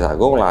Raja Herodes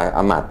Agung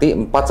mati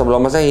 4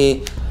 sebelum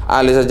Masehi.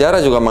 Ahli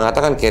sejarah juga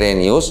mengatakan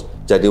Kirenius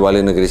jadi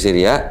wali negeri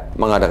Syria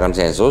mengadakan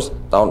sensus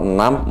tahun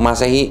 6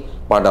 Masehi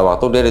pada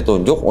waktu dia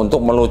ditunjuk untuk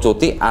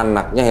melucuti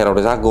anaknya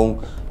Herodes Agung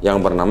yang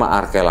bernama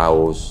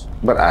Arkelaus.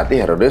 Berarti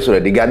Herodes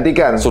sudah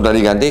digantikan. Sudah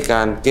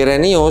digantikan.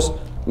 Kirenius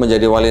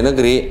menjadi wali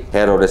negeri,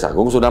 Herodes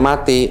Agung sudah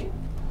mati.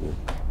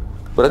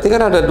 Berarti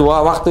kan ada 2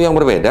 waktu yang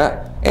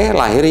berbeda.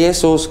 Lahir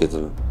Yesus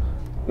gitu.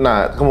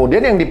 Nah,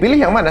 kemudian yang dipilih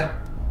yang mana?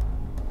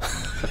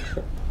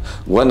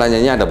 Gua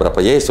nanyanya ada berapa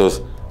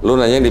Yesus? Lu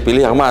nanya yang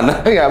dipilih yang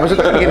mana? Enggak,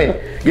 maksudnya kan gini.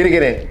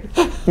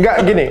 Enggak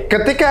gini.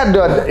 Ketika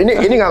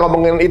ini nggak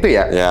ngomongin itu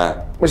ya. Ya.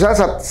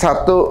 Misalnya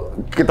satu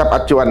kitab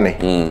acuan nih.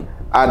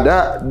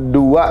 Ada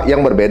dua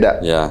yang berbeda.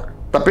 Ya.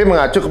 Tapi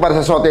mengacu kepada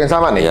sesuatu yang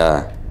sama nih. Ya.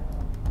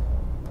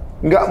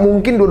 Nggak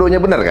mungkin dua-duanya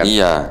benar kan?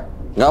 Iya.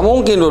 Nggak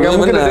mungkin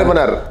dua-duanya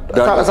benar.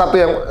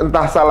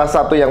 Salah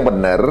satu yang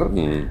benar.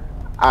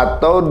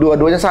 Atau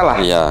dua-duanya salah.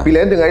 Iya.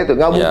 Pilihan dengan itu.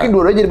 Nggak mungkin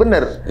dua-duanya jadi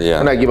benar. Iya.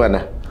 Nah, gimana?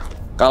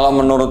 Kalau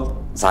menurut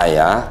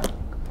saya,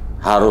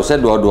 harusnya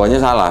dua-duanya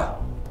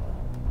salah.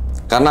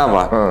 Karena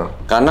apa?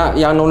 Karena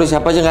yang nulis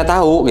siapa aja nggak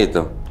tahu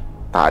gitu.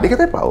 Tadi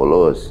katanya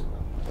Paulus.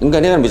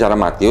 Enggak, dia kan bicara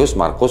Matius,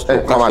 Markus,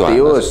 Lukas,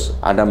 Matius.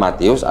 Ada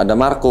Matius, ada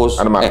Markus.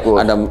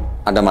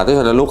 Ada Matius,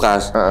 ada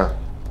Lukas.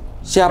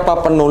 Siapa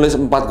penulis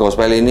 4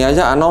 gospel ini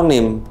aja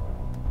anonim.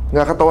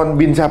 Nggak ketahuan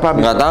bin siapa.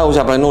 Nggak tahu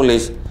siapa yang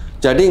nulis.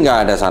 Jadi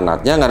nggak ada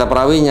sanadnya, nggak ada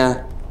perawinya.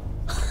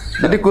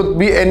 Jadi could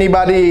be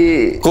anybody.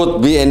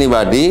 Could be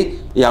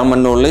anybody yang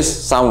menulis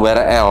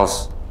somewhere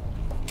else.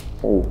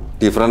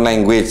 Different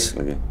language.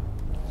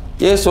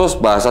 Yesus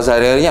bahasa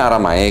sehari-harinya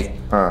Aramaik.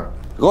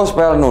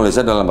 Gospel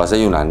nulisnya dalam bahasa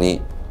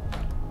Yunani.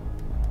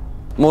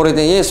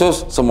 Muridnya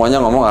Yesus semuanya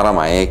ngomong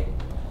Aramaik.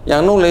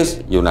 Yang nulis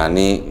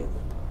Yunani.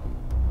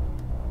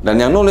 Dan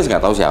yang nulis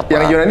nggak tahu siapa.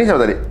 Yang Yunani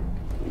siapa tadi?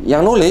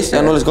 Yang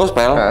nulis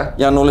gospel,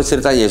 yang nulis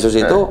cerita Yesus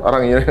itu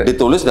orang Yunani.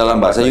 Ditulis dalam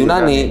bahasa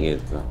Yunani.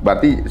 Gitu.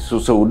 Berarti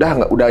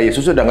udah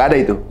Yesus udah nggak ada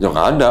itu? Ya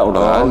nggak ada, udah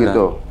nggak ada.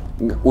 Gitu.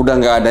 Udah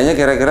nggak adanya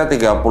kira-kira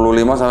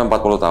 35 sampai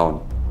 40 tahun.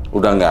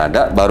 Udah nggak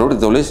ada, baru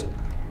ditulis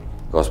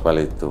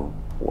gospel itu.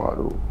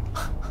 Waduh.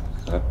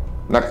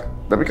 Nah,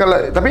 tapi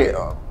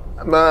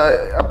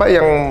apa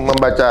yang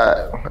membaca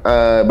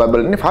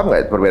Bible ini paham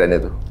nggak perbedaannya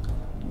itu?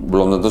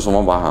 Belum tentu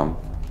semua paham.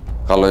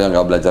 Kalau yang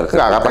nggak belajar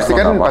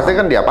pasti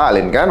kan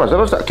diapalin kan?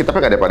 Maksudnya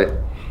kitabnya nggak diapalin?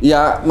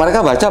 Ya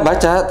mereka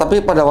baca,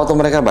 tapi pada waktu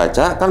mereka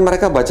baca kan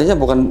mereka bacanya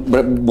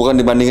bukan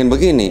dibandingin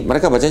begini.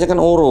 Mereka bacanya kan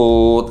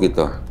urut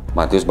gitu.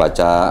 Matius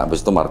baca,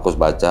 habis itu Markus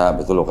baca,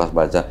 habis itu Lukas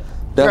baca.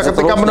 Dan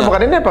ketika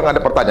menemukan ini apa nggak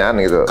ada pertanyaan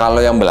gitu?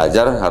 Kalau yang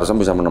belajar harusnya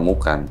bisa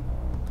menemukan.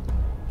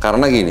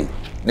 Karena gini,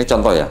 ini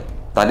contoh ya.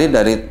 Tadi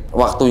dari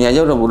waktunya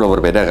aja udah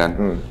berbeda kan?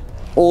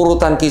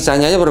 Urutan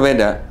kisahnya aja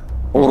berbeda.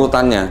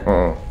 Urutannya.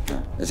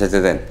 Saya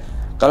ceritain.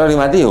 Kalau di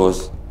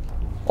Matius,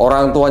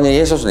 orang tuanya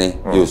Yesus nih,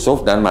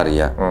 Yusuf dan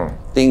Maria,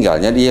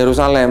 tinggalnya di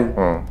Yerusalem,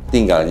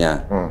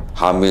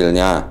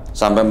 hamilnya,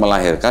 sampai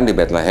melahirkan di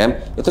Bethlehem,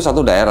 itu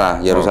satu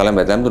daerah, Yerusalem,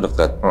 Bethlehem itu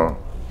dekat.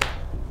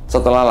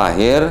 Setelah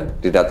lahir,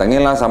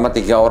 didatangilah sama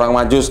 3 orang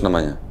Majus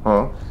namanya.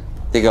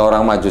 3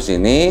 orang Majus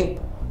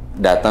ini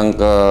datang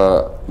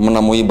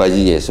menemui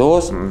bayi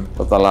Yesus,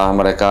 setelah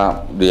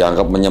mereka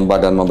dianggap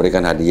menyembah dan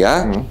memberikan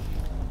hadiah.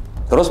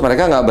 Terus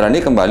mereka nggak berani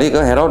kembali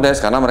ke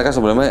Herodes karena mereka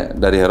sebelumnya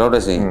dari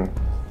Herodes nih.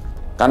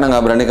 Karena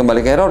nggak berani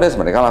kembali ke Herodes,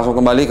 mereka langsung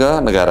kembali ke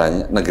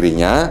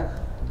negerinya.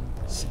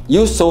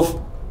 Yusuf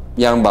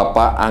yang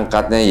bapak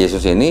angkatnya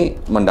Yesus ini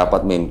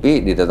mendapat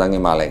mimpi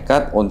didatangi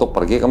malaikat untuk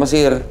pergi ke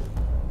Mesir.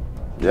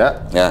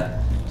 Ya.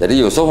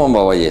 Jadi Yusuf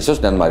membawa Yesus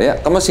dan Maria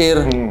ke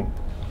Mesir.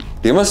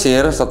 Di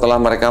Mesir setelah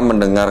mereka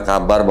mendengar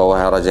kabar bahwa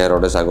Raja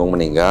Herodes Agung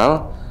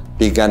meninggal,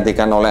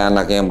 digantikan oleh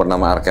anaknya yang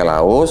bernama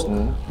Arkelaus,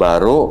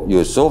 baru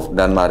Yusuf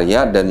dan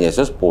Maria dan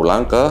Yesus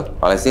pulang ke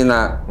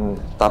Palestina.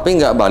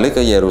 Tapi nggak balik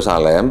ke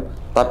Yerusalem,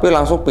 tapi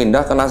langsung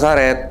pindah ke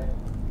Nazaret.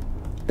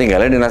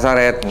 Tinggalnya di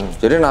Nazaret.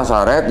 Jadi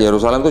Nazaret,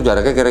 Yerusalem itu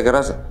jaraknya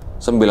kira-kira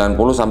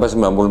 90 sampai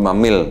 95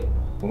 mil.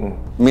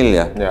 Mil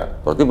ya?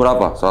 Berarti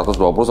berapa? 120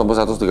 sampai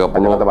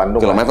 130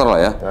 kilometer lah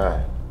ya.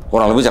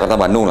 Kurang lebih Jakarta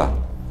Bandung lah.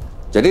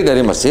 Jadi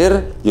dari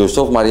Mesir,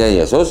 Yusuf, Maria,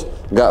 Yesus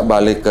nggak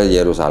balik ke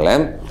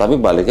Yerusalem, tapi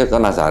baliknya ke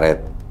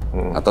Nazaret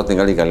atau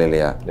tinggal di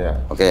Galilea.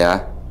 Oke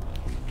ya.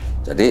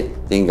 Jadi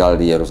tinggal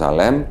di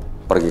Yerusalem,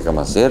 pergi ke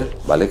Mesir,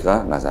 balik ke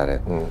Nazaret.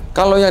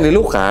 Kalau yang di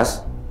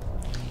Lukas,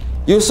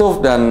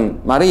 Yusuf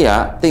dan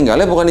Maria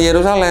tinggalnya bukan di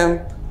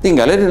Yerusalem,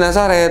 tinggalnya di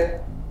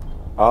Nazaret.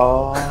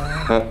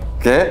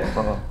 Oke.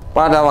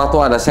 Pada waktu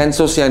ada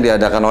sensus yang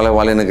diadakan oleh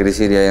wali negeri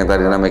Syria yang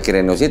tadi namanya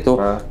Kirenius itu,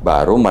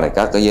 baru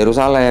mereka ke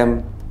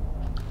Yerusalem.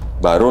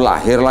 Baru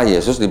lahirlah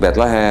Yesus di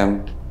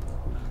Bethlehem.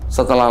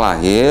 Setelah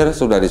lahir,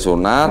 sudah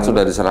disunat,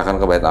 sudah diserahkan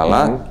ke Bait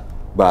Allah,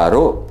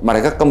 baru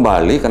mereka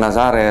kembali ke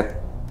Nazaret.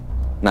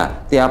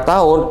 Nah, tiap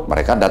tahun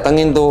mereka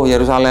datengin tuh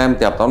Yerusalem.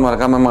 Tiap tahun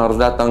mereka memang harus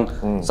datang.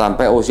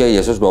 Sampai usia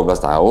Yesus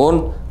 12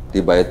 tahun,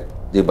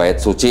 di bait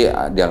suci,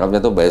 dianggapnya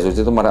tuh bait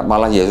suci itu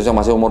malah Yesus yang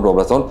masih umur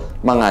 12 tahun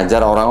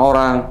mengajar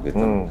orang-orang. Gitu.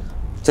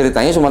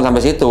 Ceritanya cuma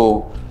sampai situ.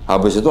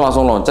 Habis itu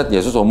langsung loncat,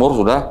 Yesus umur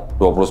sudah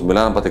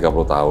 29-30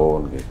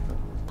 tahun. Gitu.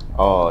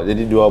 Oh,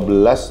 jadi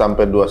 12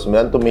 sampai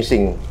 29 tuh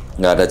missing.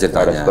 Nggak ada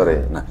ceritanya.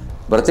 Nah,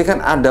 berarti kan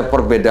ada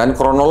perbedaan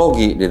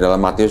kronologi di dalam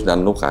Matius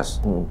dan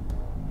Lukas.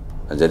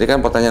 Nah, jadi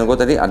kan pertanyaan gue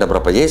tadi, ada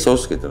berapa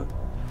Yesus gitu.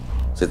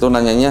 Situ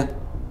nanyanya,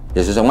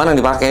 Yesus yang mana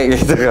yang dipakai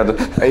gitu kan.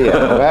 Iya,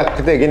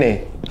 kita gini.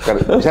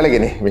 Misalnya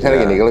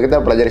gini, kalau kita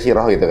pelajari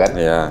sirah gitu kan.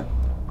 Iya.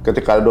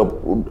 Ketika ada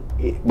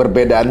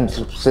perbedaan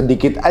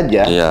sedikit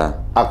aja,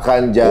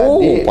 akan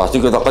jadi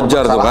pasti kita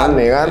kejar tuh kan.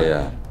 Kan?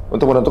 Iya.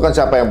 Untuk menentukan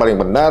siapa yang paling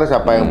benar,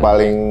 siapa yang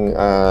paling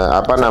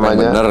Yang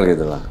benar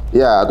gitu lah.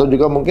 Ya, atau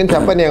juga mungkin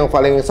siapa nih yang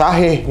paling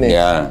sahih nih.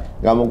 Ya.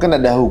 Nggak mungkin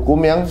ada hukum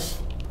yang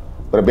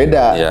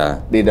berbeda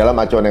di dalam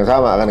acuan yang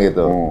sama kan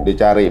gitu.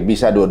 Dicari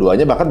bisa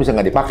dua-duanya, bahkan bisa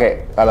nggak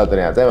dipakai kalau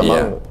ternyata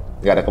memang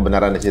nggak ada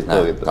kebenaran di situ.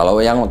 Nah, gitu.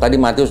 Kalau yang tadi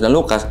Matius dan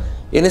Lukas,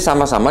 ini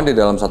sama-sama di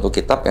dalam satu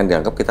kitab yang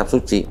dianggap kitab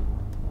suci.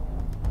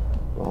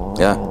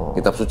 Ya,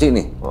 kitab suci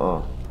nih.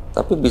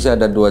 Tapi bisa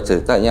ada dua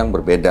cerita yang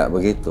berbeda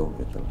begitu.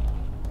 Gitu.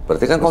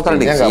 Berarti kan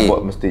kontradiksi.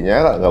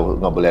 Mestinya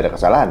nggak boleh ada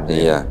kesalahan.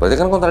 Iya, berarti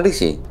kan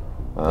kontradiksi.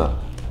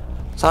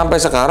 Sampai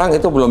sekarang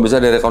itu belum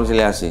bisa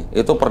direkonsiliasi.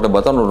 Itu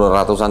perdebatan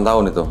udah ratusan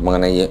tahun itu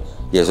mengenai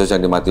Yesus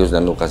yang di Matius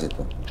dan Lukas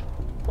itu.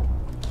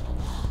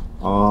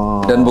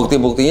 Dan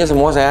bukti-buktinya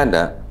semua saya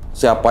ada.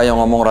 Siapa yang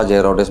ngomong Raja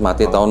Herodes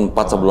mati tahun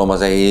 4 sebelum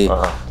Masehi?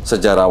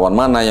 Sejarawan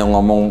mana yang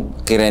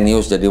ngomong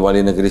Kirenius jadi wali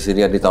negeri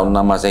Syria di tahun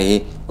 6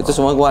 Masehi? Itu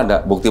semua gua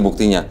ada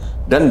bukti-buktinya.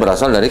 Dan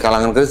berasal dari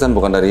kalangan Kristen,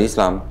 bukan dari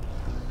Islam.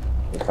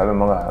 Kalau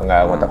memang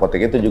nggak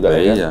ngotak-ngotik itu juga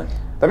kan? Iya.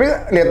 Tapi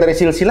lihat dari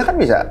silsilah kan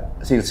bisa,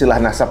 silsilah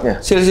nasabnya.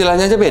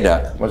 Silsilahnya aja beda.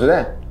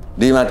 Maksudnya?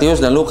 Di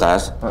Matius dan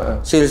Lukas,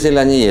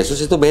 silsilahnya Yesus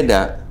itu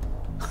beda.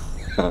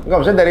 Enggak,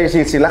 maksudnya dari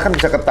silsilah kan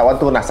bisa ketahuan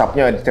tuh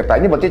nasabnya.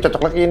 Ceritanya berarti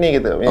cocok lagi ini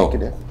gitu.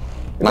 Gitu.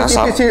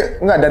 Nasab?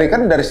 Enggak,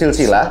 dari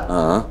silsilah.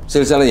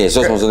 Silsilah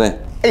Yesus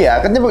maksudnya?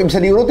 Iya, kan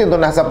bisa diurutin tuh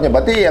nasabnya.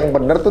 Berarti yang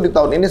benar tuh di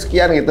tahun ini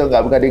sekian gitu,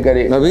 nggak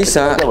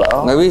bisa,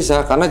 nggak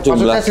bisa karena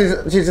jumlah.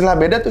 Maksudnya silsilah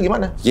beda tuh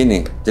gimana?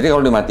 Gini, jadi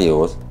kalau di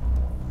Matius,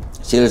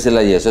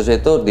 silsilah Yesus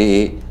itu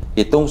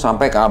dihitung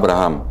sampai ke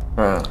Abraham.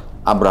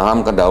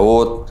 Abraham ke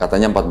Daud,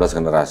 katanya 14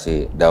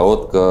 generasi.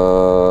 Daud ke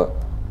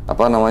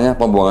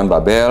pembuangan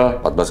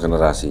Babel, 14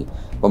 generasi.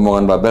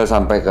 Pembuangan Babel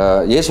sampai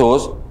ke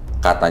Yesus,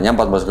 katanya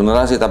 14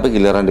 generasi, tapi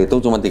giliran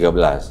dihitung cuma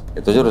 13.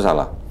 Itu sudah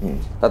salah.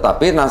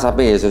 Tetapi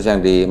nasabnya Yesus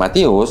yang di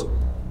Matius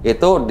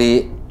itu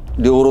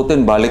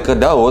diurutin balik ke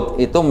Daud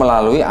itu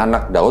melalui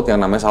anak Daud yang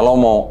namanya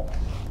Salomo.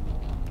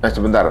 Nah,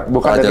 sebentar,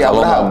 bukan Raja dari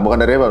Salomo.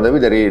 Abraham, tapi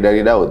dari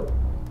Daud.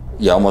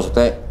 Ya,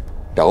 maksudnya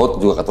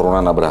Daud juga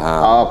keturunan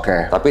Abraham.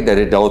 Tapi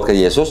dari Daud ke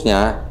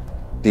Yesusnya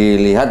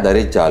dilihat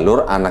dari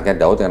jalur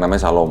anaknya Daud yang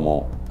namanya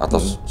Salomo atau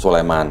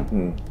Sulaiman.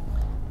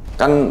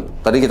 Kan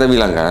tadi kita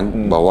bilang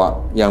kan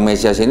bahwa yang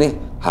Mesias ini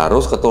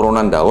harus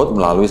keturunan Daud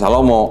melalui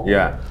Salomo.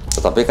 Iya.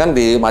 Tetapi kan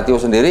di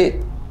Matius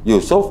sendiri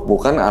Yusuf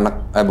bukan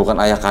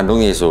ayah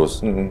kandung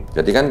Yesus.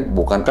 Jadi kan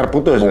bukan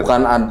terputus.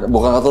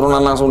 Bukan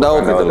keturunan langsung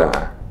Daud gitu loh.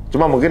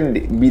 Cuma mungkin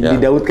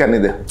didaudkan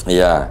itu.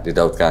 Iya,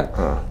 didaudkan.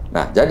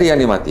 Nah, jadi yang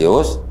di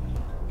Matius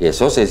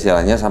Yesus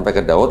istilahnya sampai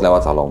ke Daud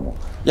lewat Salomo.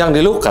 Yang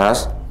di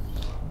Lukas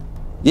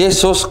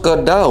Yesus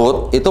ke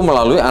Daud itu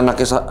melalui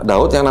anaknya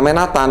Daud yang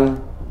namanya Nathan.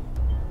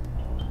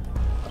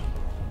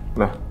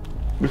 Nah,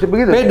 bisa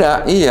begitu?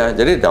 Beda, iya.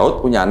 Jadi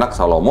Daud punya anak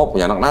Salomo,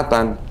 punya anak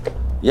Nathan.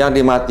 Yang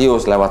di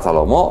Matius lewat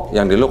Salomo,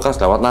 yang di Lukas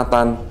lewat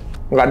Nathan.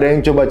 Nggak ada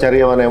yang coba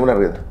cari yang mana yang benar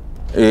gitu?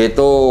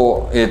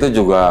 Itu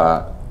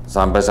juga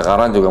sampai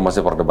sekarang juga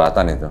masih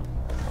perdebatan itu.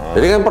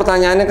 Jadi kan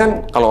pertanyaannya kan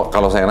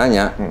kalau saya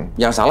nanya,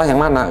 yang salah yang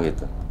mana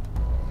gitu?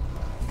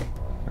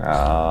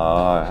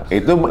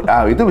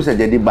 Itu bisa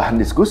jadi bahan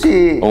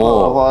diskusi.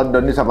 Kalau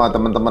Dondy sama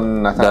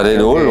teman-teman dari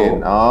dulu.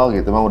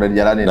 Gitu, mah udah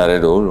dijalanin. Dari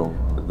dulu.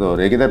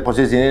 Betul. Jadi kita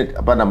posisi ini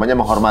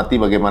menghormati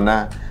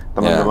bagaimana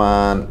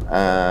teman-teman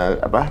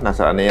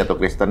Nasrani atau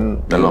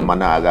Kristen dalam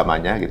mana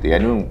agamanya gitu ya.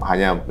 Ini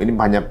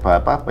hanya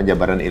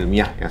penjabaran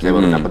ilmiah yang saya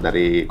baru dapat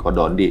dari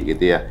Dondy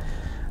gitu ya.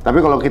 Tapi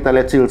kalau kita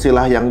lihat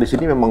silsilah yang di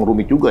sini memang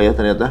rumit juga ya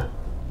ternyata.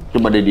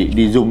 Coba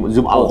di zoom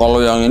out.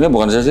 Kalau yang ini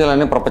bukan silsilah,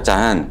 ini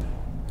perpecahan.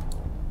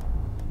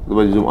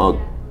 Coba di zoom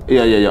out.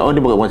 Iya. Ini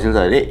bukan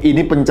silsilah.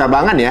 Ini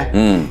pencabangan ya.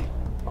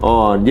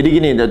 Jadi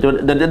gini,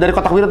 dari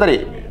kotak biru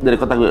tadi, dari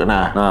kotak biru.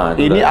 Nah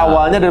ini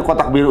awalnya dari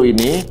kotak biru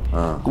ini,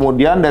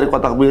 kemudian dari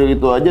kotak biru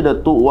itu aja ada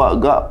wa,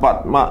 ga,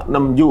 pat, ma,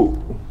 6 ju.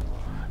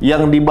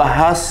 Yang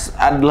dibahas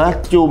adalah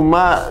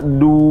cuma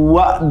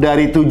 2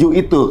 dari 7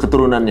 itu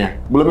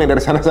keturunannya, belum yang dari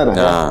sana-sana.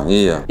 Nah,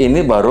 iya.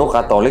 Ini baru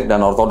Katolik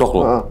dan Ortodok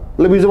loh.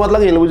 Lebih zumat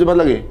lagi.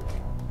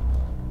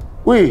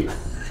 Wih,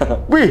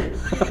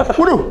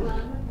 waduh.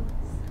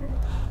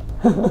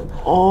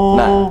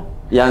 Nah,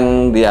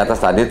 yang di atas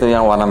tadi tuh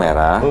yang warna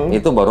merah,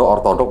 itu baru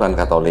Ortodok dan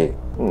Katolik.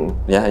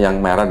 Ya, yang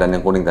merah dan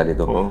yang kuning tadi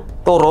tuh.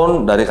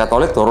 Turun dari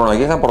Katolik, turun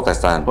lagi kan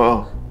Protestan.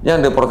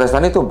 Yang di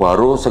Protestan itu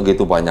baru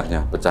segitu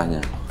banyaknya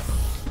pecahnya.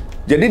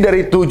 Jadi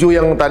dari 7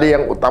 yang tadi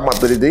yang utama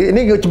tadi,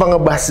 ini cuma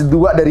ngebahas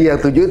 2 dari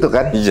yang 7 itu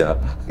kan? Iya.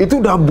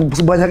 Itu udah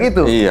sebanyak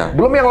itu? Iya.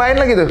 Belum yang lain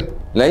lagi tuh?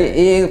 Nah,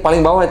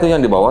 paling bawah itu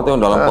yang di bawah tuh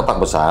yang dalam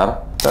kotak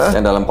besar,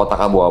 yang dalam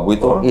kotak abu-abu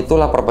itu,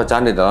 itulah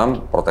perpecahan di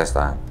dalam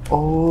Protestan.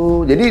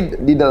 Jadi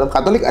di dalam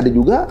Katolik ada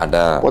juga?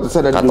 Ada.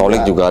 Protestan ada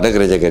Katolik juga ada,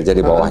 gereja-gereja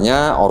di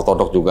bawahnya,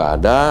 Ortodok juga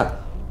ada.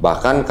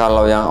 Bahkan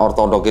kalau yang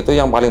Ortodok itu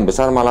yang paling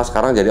besar malah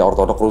sekarang jadi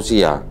Ortodok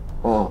Rusia.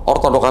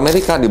 Ortodok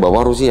Amerika di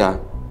bawah Rusia.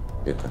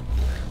 Gitu.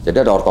 Jadi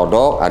ada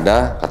Ortodok,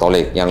 ada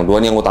Katolik. Yang dua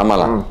ini yang utama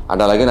lah.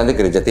 Ada lagi nanti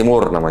gereja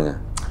Timur namanya.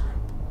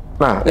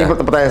 Nah, ini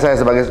pertanyaan saya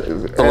sebagai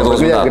tunggu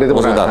sebentar.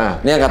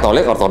 Ini yang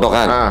Katolik, Ortodok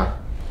kan.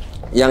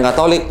 yang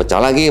Katolik pecah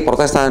lagi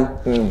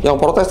Protestan,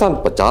 yang Protestan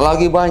pecah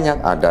lagi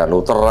banyak. Ada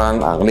Lutheran,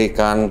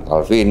 Anglikan,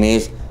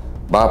 Calvinis,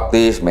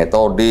 Baptis,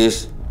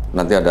 Metodis,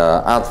 nanti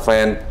ada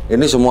Advent.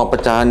 Ini semua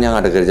pecahan yang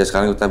ada gereja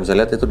sekarang kita bisa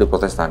lihat itu di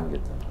Protestan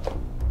gitu.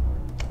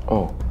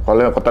 Oh,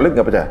 kalau yang Katolik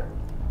nggak pecah?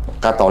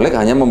 Katolik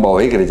hanya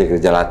membawahi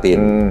gereja-gereja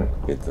Latin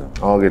gitu.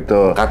 Oh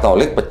gitu.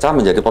 Katolik pecah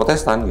menjadi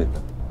Protestan gitu.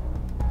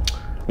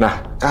 Nah,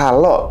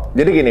 kalau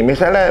jadi gini,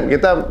 misalnya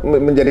kita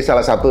menjadi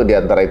salah satu di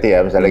antara itu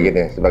ya, misalnya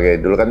gini,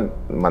 sebagai dulu kan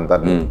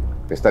mantan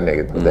Kristen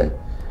ya gitu.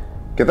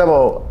 Kita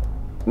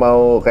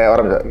mau kayak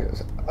orang,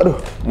 aduh,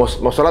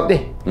 mau sholat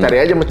nih, cari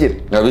aja masjid.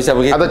 Nggak bisa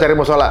begitu. Atau cari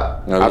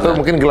musola. Atau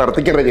mungkin gelar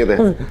tikir aja gitu.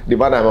 Di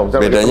mana mau?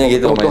 Misalnya bedanya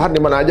gitu. Tuhan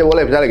di mana aja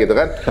boleh misalnya gitu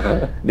kan.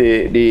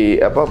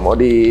 Mau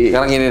di.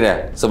 Sekarang gini deh,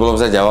 sebelum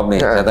saya jawab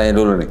nih, saya tanya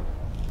dulu nih.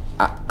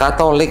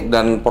 Katolik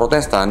dan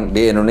Protestan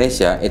di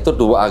Indonesia itu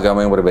dua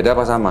agama yang berbeda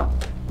apa sama?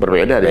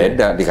 Berbeda deh.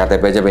 Beda, di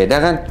KTP aja beda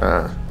kan?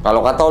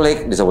 Kalau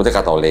Katolik disebutnya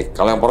Katolik,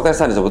 kalau yang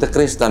Protestan disebutnya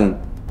Kristen.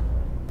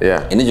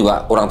 Iya. Ini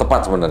juga kurang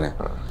tepat sebenarnya.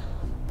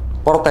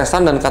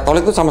 Protestan dan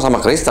Katolik itu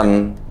sama-sama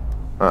Kristen.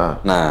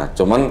 Nah,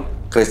 cuman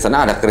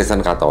Kristennya ada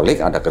Kristen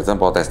Katolik, ada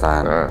Kristen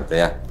Protestan, gitu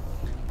ya.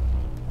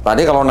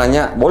 Tadi kalau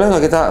nanya, boleh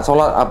nggak kita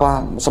sholat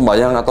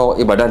sembahyang atau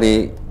ibadah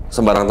di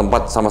sembarang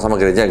tempat sama-sama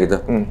gereja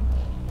gitu?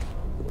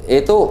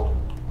 Itu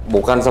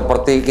bukan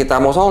seperti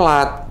kita mau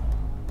sholat,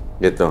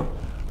 gitu.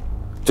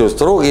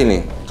 Justru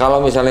gini, kalau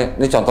misalnya,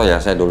 ini contoh ya,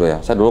 saya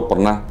dulu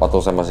pernah,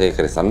 waktu saya masih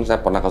Kristen,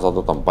 saya pernah ke suatu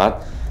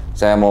tempat,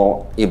 saya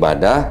mau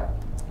ibadah,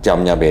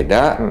 jamnya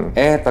beda,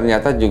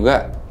 ternyata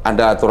juga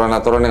ada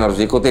aturan-aturan yang harus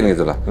diikutin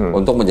gitu lah,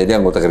 untuk menjadi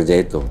anggota gereja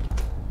itu.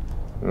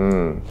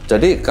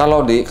 Jadi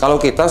kalau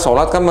kita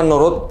sholat kan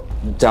menurut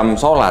jam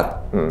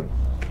sholat.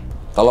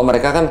 Kalau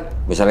mereka kan,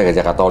 misalnya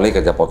gereja Katolik,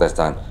 gereja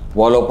Protestan,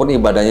 walaupun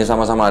ibadahnya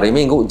sama-sama hari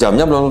Minggu,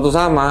 jamnya belum tentu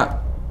sama.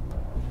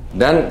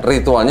 Dan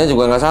ritualnya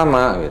juga nggak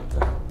sama gitu.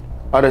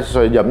 Ada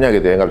sesuai jamnya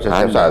gitu ya, nggak bisa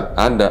setiap saat?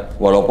 Ada.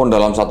 Walaupun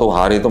dalam satu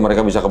hari itu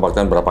mereka bisa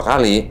kebaktian berapa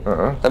kali,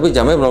 tapi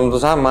jamnya belum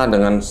tentu sama,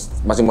 dengan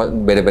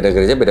beda-beda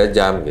gereja beda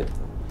jam gitu.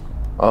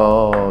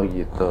 Oh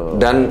gitu.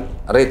 Dan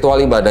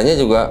ritual ibadahnya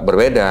juga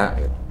berbeda.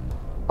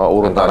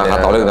 Antara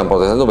Katolik dan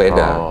Protestan itu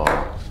beda.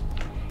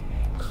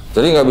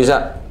 Jadi nggak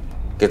bisa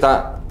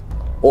kita,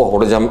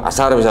 udah jam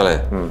asar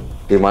misalnya,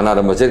 di mana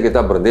ada masjid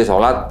kita berhenti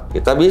sholat,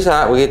 kita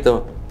bisa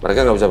begitu.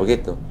 Mereka nggak bisa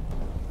begitu.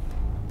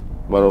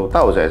 Baru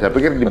tahu saya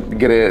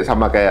pikir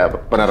sama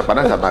kayak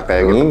penerapannya sama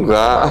kayak gitu.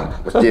 Enggak.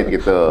 Masjid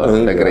gitu.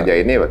 Dan gereja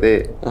ini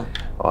berarti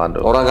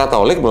orang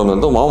Katolik belum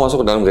tentu mau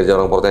masuk ke dalam gereja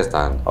orang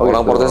Protestan.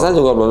 Orang gitu. Protestan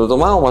juga belum tentu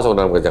mau masuk ke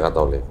dalam gereja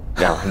Katolik.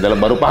 Ya, dalam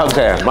baru paham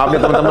saya. Maaf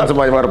ya teman-teman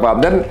semuanya baru paham.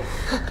 Dan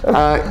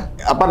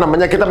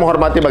kita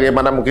menghormati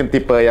bagaimana mungkin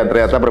tipe yang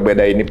ternyata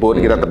berbeda ini pun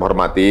kita tetap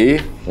hormati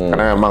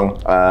karena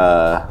memang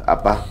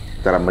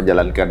cara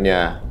menjalankannya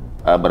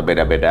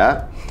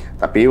berbeda-beda.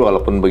 Tapi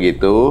walaupun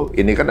begitu,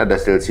 ini kan ada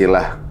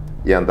silsilah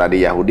yang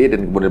tadi Yahudi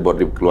dan kemudian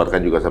baru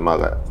dikeluarkan juga sama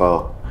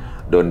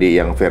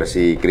Dondy yang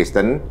versi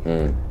Kristen,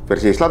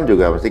 versi Islam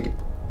juga pasti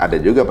ada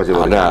juga pasti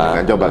ada.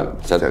 Kan coba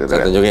saya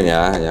tunjukin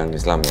ya yang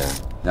Islam ya.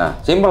 Nah,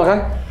 simpel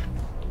kan?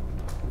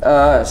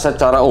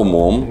 Secara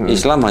umum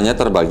Islam hanya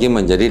terbagi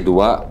menjadi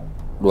dua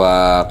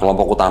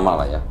kelompok utama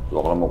lah ya.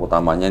 Dua kelompok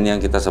utamanya ini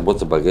yang kita sebut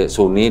sebagai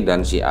Sunni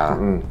dan Syiah.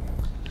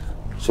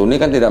 Sunni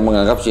kan tidak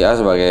menganggap Syiah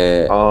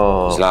sebagai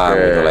Islam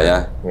gitu lah ya.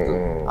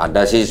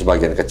 Ada sih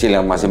sebagian kecil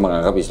yang masih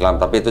menganggap Islam,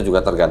 tapi itu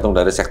juga tergantung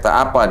dari sekte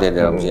apa dia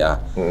dalam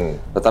Syiah.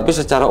 Tetapi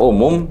secara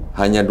umum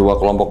hanya dua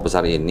kelompok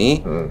besar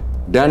ini,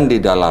 dan di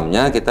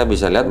dalamnya kita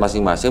bisa lihat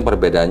masing-masing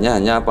perbedaannya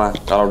hanya apa.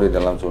 Kalau di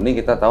dalam Sunni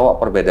kita tahu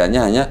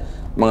perbedaannya hanya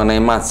mengenai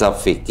mazhab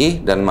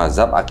fikih dan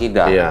mazhab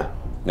akidah.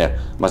 Ya,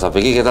 mazhab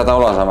fikih kita tahu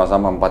lah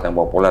sama-sama 4 yang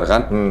populer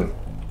kan.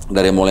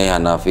 Dari mulai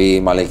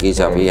Hanafi, Maliki,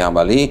 Syafi'i,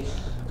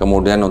 Hambali.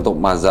 Kemudian untuk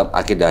mazhab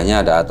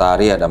akidahnya ada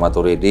Atari, ada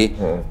Maturidi.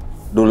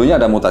 Dulunya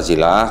ada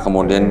Mu'tazilah,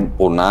 kemudian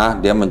punah,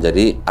 dia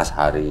menjadi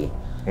Ash'ari.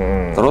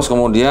 Terus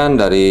kemudian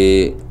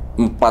dari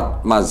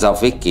 4 mazhab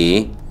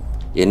fikih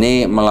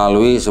ini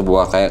melalui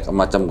sebuah kayak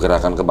macam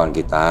gerakan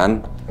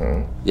kebangkitan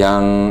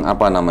yang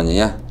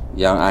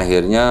yang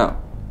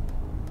akhirnya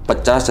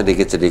pecah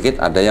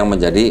sedikit-sedikit. Ada yang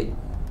menjadi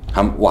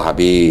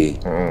Wahabi,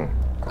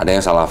 ada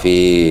yang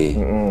Salafi,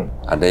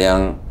 ada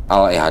yang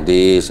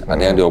Al-Hadis,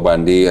 ada yang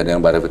Diobandi, ada yang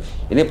Barif.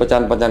 Ini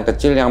pecahan-pecahan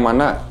kecil yang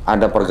mana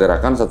ada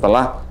pergerakan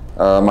setelah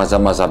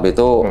mazhab-mazhab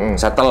itu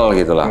settle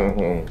gitulah.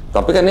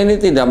 Tapi kan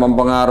ini tidak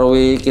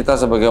mempengaruhi kita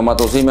sebagai umat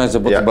muslim yang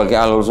disebut sebagai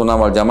Ahlus Sunnah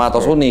wal Jamaah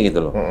atau Sunni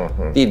gitu loh.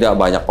 Tidak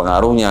banyak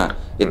pengaruhnya.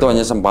 Itu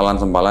hanya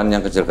sempalan-sempalan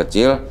yang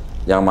kecil-kecil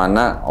yang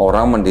mana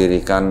orang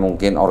mendirikan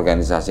mungkin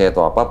organisasi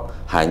atau apa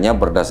hanya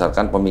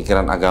berdasarkan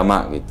pemikiran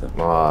agama gitu.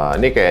 Wah,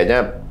 ini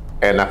kayaknya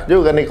enak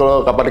juga nih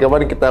kalau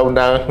kapan-kapan kita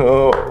undang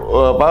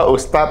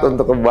Ustadz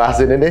untuk membahas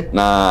ini nih.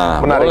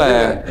 Nah, menarik boleh.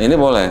 juga. Ini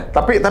boleh.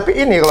 Tapi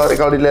ini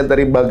kalau dilihat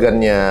dari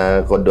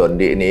bagannya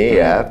Dondy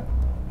ini ya,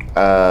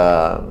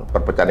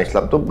 perpecahan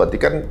Islam tuh berarti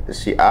kan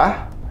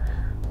Syiah,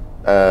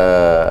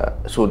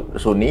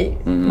 Sunni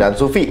dan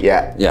Sufi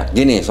ya. Ya,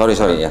 gini, sorry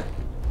ya.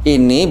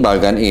 Ini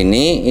bagan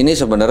ini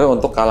sebenarnya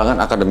untuk kalangan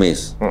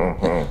akademis.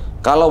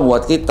 Kalau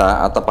buat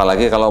kita, atau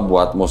apalagi kalau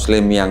buat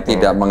Muslim yang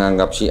tidak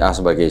menganggap Syiah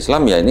sebagai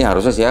Islam, ya ini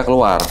harusnya Syiah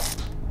keluar.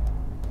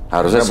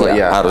 Harusnya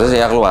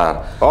Syiah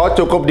keluar. Oh,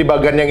 cukup di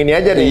bagian yang ini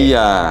aja nih.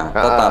 Iya,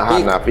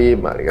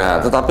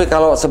 tetapi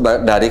kalau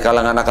dari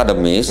kalangan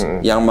akademis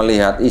yang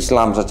melihat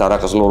Islam secara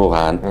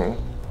keseluruhan,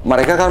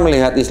 mereka kan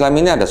melihat Islam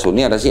ini ada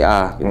Sunni, ada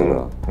Syiah, gitu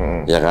loh.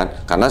 Ya kan?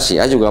 Karena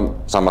Syiah juga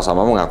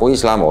sama-sama mengaku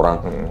Islam,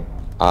 orang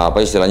apa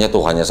istilahnya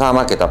Tuhannya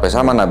sama, kitabnya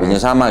sama, nabinya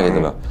sama,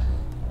 gitu loh.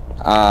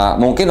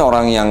 Mungkin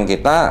orang yang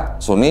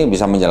kita Sunni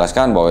bisa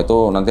menjelaskan bahwa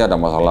itu nanti ada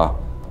masalah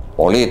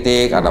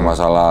politik, ada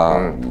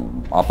masalah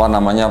apa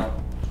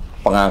namanya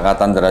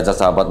pengangkatan derajat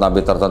sahabat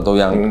Nabi tertentu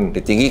yang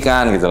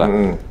ditinggikan gitu lah.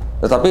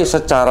 Tetapi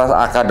secara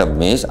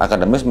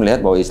akademis melihat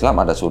bahwa Islam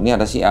ada Sunni,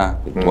 ada Syiah.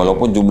 Gitu.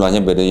 Walaupun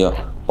jumlahnya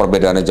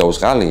perbedaannya jauh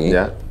sekali,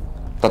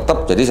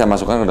 tetap jadi saya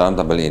masukkan ke dalam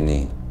tabel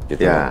ini.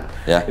 Gitu.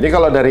 Ya. Ini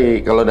kalau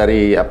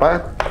dari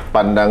apa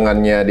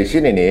pandangannya di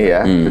sini nih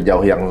ya,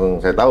 sejauh yang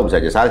saya tahu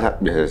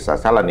bisa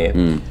salah nih.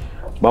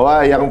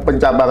 Bahwa yang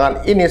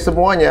pencabangan ini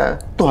semuanya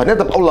Tuhannya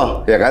tetap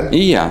Allah, ya kan?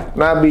 Iya.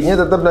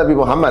 Nabinya tetap Nabi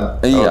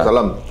Muhammad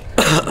SAW.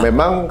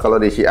 Memang kalau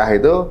di Syiah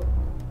itu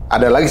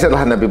ada lagi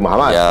setelah Nabi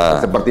Muhammad,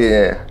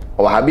 seperti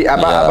Wahabi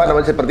apa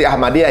namanya seperti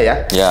Ahmadiyah ya,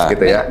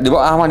 gitu ya. Di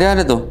bawah Ahmadiyah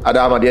ada tuh.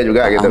 Ada Ahmadiyah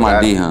juga gitu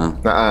kan.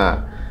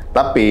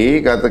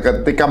 Tapi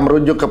ketika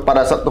merujuk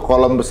kepada satu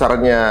kolom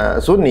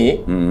besarnya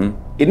Sunni,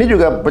 ini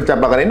juga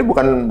pencabangan ini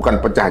bukan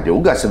pecah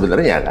juga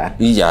sebenarnya kan?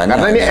 Iya.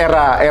 Karena ini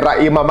era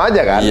imam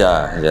aja kan?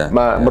 Iya.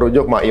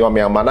 Merujuk imam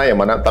yang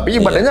mana,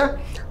 tapi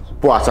ibadahnya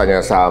puasanya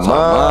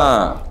sama.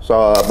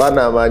 Apa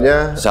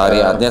namanya?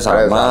 Syariatnya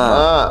sama.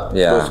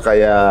 Terus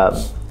kayak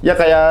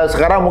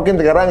sekarang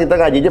kita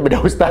ngajinya beda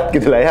ustadz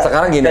gitu lah ya.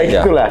 Sekarang gini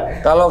aja.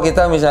 Kalau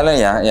kita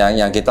misalnya ya,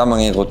 yang kita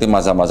mengikuti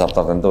mazhab-mazhab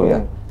tertentu ya.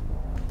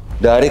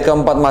 Dari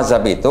keempat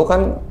mazhab itu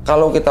kan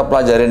kalau kita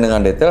pelajarin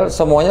dengan detail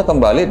semuanya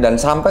kembali dan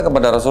sampai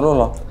kepada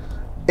Rasulullah.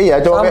 Iya,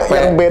 cuma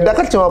yang beda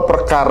kan cuma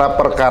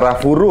perkara-perkara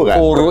furu kan.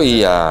 Furu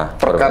iya.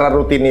 Perkara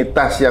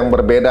rutinitas yang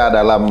berbeda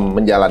dalam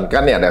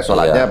menjalankan ya, ada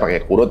sholatnya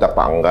pakai kurut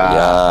apa enggak.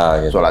 Iya,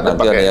 gitu. Sholatnya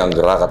pakai ada yang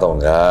gerak atau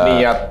enggak.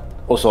 Niat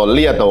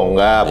usoli atau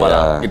enggak,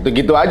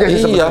 gitu aja sih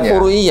sebenarnya. Iya,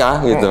 furu iya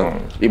gitu.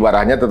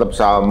 Ibaratnya tetap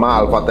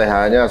sama,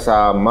 Al-Fatihahnya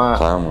sama.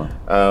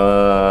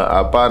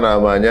 Apa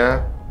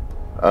namanya?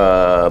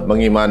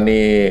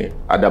 Mengimani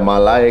ada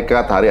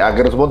malaikat, hari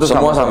akhir semua itu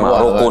sama,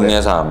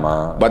 rukunnya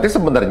sama. Berarti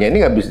sebenarnya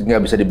ini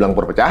nggak bisa dibilang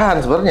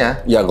perpecahan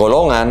sebenarnya. Ya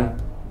golongan.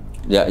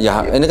 Ya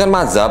ini kan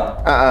mazhab.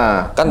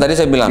 Kan tadi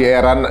saya bilang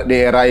di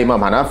era Imam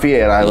Hanafi,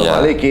 era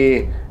Imam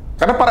Maliki.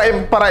 Karena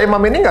para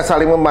imam ini nggak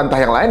saling membantah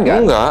yang lain kan?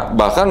 Enggak,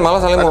 bahkan malah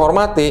saling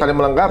menghormati. Saling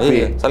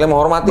melengkapi. Saling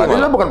menghormati. Berarti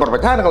itu bukan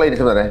perpecahan kalau ini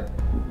sebenarnya.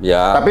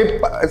 Ya.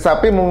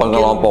 Tapi mungkin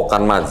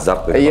pengelompokan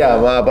mazhab gitu.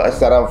 Iya,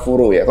 secara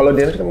furu ya. Kalau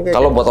dia mungkin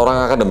kalau buat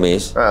orang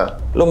akademis,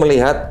 lu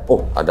melihat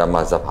ada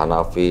mazhab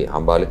Hanafi,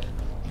 Hambali.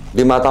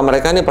 Di mata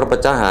mereka ini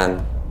perpecahan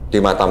di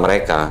mata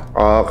mereka.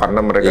 Oh, karena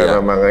mereka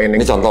memang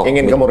ini contoh,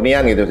 ingin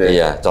kemurnian gitu sih.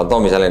 Iya,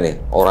 contoh misalnya nih,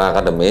 orang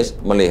akademis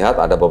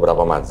melihat ada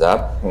beberapa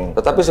mazhab,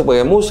 tetapi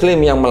sebagai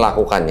muslim yang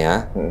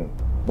melakukannya,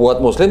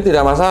 buat muslim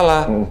tidak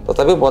masalah.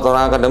 Tetapi buat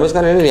orang akademis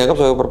kan ini dianggap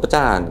sebagai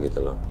perpecahan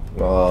gitu loh.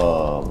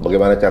 Oh,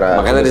 bagaimana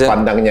cara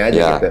pandangnya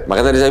aja gitu.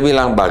 Makanya tadi saya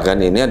bilang bagan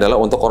ini adalah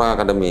untuk orang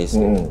akademis.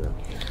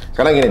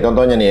 Sekarang gini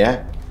contohnya nih ya.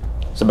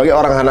 Sebagai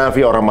orang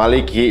Hanafi, orang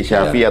Maliki,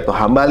 Syafi'i atau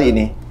Hambali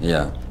ini.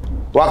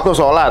 Waktu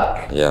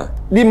sholat.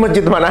 Di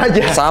masjid mana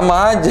aja?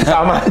 Sama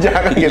aja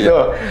kan gitu.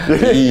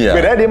 Jadi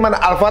bedanya di mana?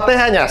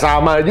 Al-Fatihahnya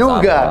sama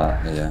juga.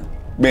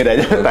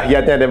 Bedanya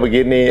tahiyatnya ada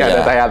begini,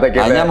 ada tahiyatnya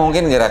gitu. Hanya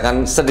mungkin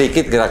gerakan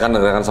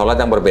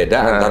sholat yang berbeda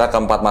antara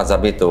keempat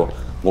mazhab itu.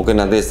 Mungkin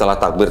nanti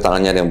setelah takbir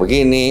tangannya ada yang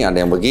begini, ada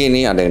yang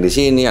begini, ada yang di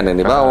sini, ada yang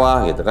di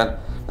bawah, gitu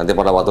kan. Nanti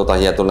pada waktu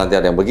tahiyatul nanti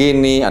ada yang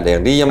begini, ada yang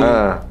diem.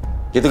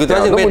 Gitu-gitu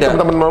aja beda.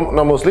 Teman-teman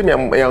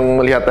non-muslim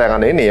yang melihat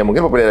tayangan ini ya,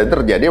 mungkin perbedaan itu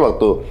terjadi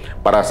waktu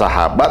para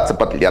sahabat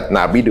sempat lihat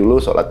Nabi dulu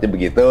sholatnya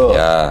begitu.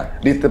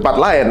 Di tempat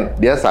lain,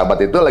 dia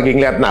sahabat itu lagi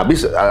ngeliat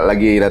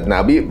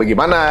Nabi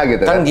bagaimana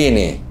gitu kan.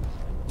 Gini,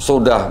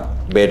 sudah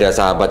beda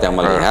sahabat yang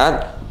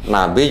melihat,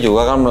 Nabi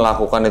juga kan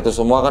melakukan itu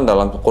semua kan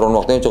dalam kurun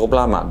waktu yang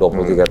cukup lama,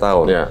 23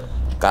 tahun.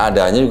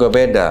 Keadaannya juga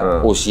beda,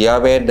 usia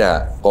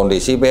beda,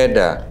 kondisi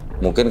beda,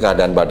 mungkin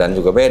keadaan badan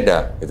juga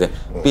beda. Gitu.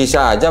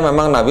 Bisa aja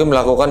memang Nabi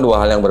melakukan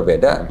dua hal yang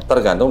berbeda,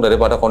 tergantung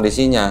daripada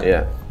kondisinya.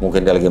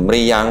 Mungkin dia lagi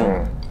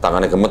meriang,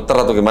 tangannya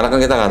gemeter atau gimana kan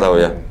kita nggak tahu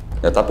ya.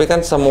 Tapi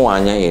kan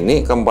semuanya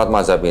ini, keempat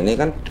mazhab ini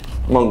kan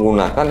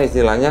menggunakan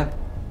istilahnya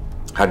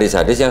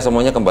hadis-hadis yang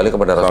semuanya kembali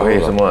kepada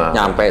Rasulullah. Semua.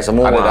 Nyampe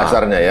semua. Ada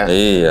dasarnya ya.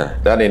 Iya.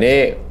 Dan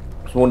ini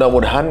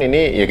mudah-mudahan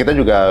ini ya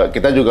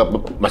kita juga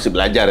masih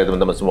belajar ya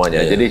teman-teman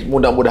semuanya. Jadi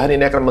mudah-mudahan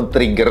ini akan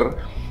men-trigger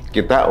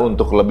kita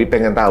untuk lebih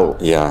pengen tahu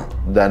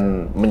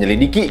dan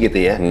menyelidiki gitu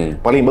ya.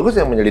 Paling bagus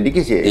yang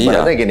menyelidiki sih.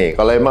 Ibaratnya gini,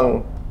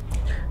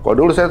 kalau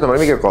dulu saya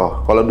sebenarnya mikir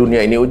kalau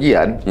dunia ini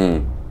ujian,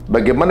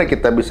 bagaimana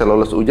kita bisa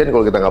lolos ujian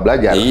kalau kita nggak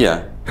belajar?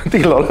 Iya.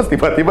 Nanti lolos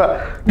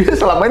tiba-tiba, dia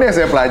selama ini yang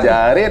saya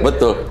pelajarin.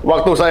 Betul.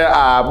 Waktu saya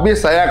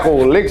habis, saya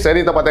kulik, saya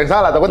di tempat yang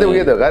salah. Takutnya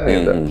begitu kan?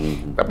 Gitu.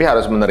 Tapi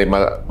harus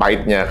menerima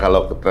pahitnya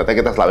kalau ternyata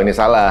kita selama ini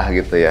salah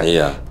gitu ya.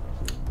 Iya.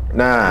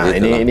 Nah,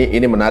 Gitu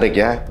ini menarik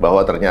ya,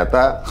 bahwa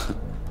ternyata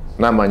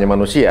namanya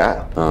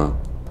manusia.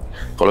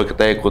 Kalau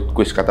kita ikut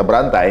kuis kata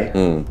berantai,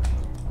 6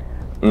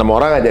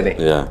 orang aja nih.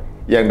 Iya.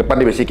 Yang depan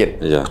dibisikin.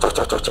 Iya.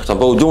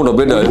 Sampai ujung udah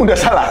beda. Udah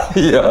salah.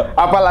 Iya.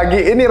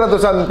 Apalagi ini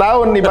ratusan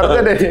tahun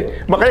ibaratnya dari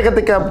makanya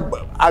ketika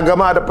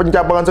agama ada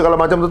pencabangan segala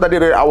macam itu tadi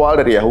dari awal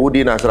dari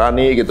Yahudi,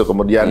 Nasrani gitu,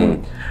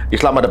 kemudian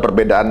Islam ada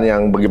perbedaan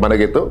yang bagaimana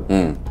gitu.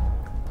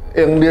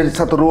 Yang di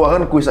satu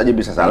ruangan kuis aja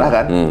bisa salah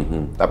kan.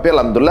 Tapi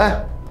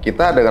alhamdulillah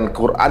kita dengan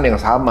Quran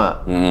yang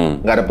sama.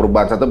 Nggak ada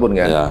perubahan satupun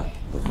kan. Iya.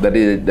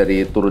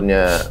 Dari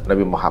turunnya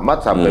Nabi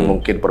Muhammad sampai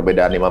mungkin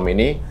perbedaan imam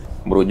ini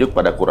merujuk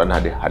pada Quran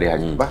hadis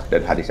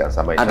dan hadis yang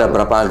sama. Ada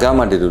berapa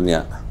agama di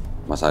dunia,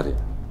 Mas Ari?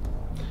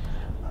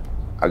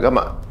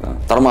 Agama? Nah,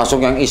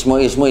 termasuk yang ismu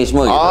gitu.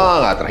 Oh,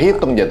 nggak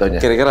terhitung jatuhnya.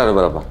 Kira-kira ada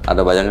berapa?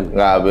 Ada bayangan?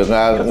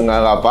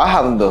 Nggak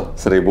paham tuh.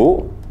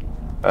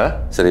 1000?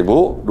 Hah?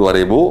 1000?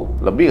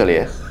 2000? Lebih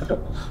kali ya?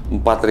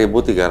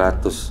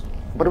 4300.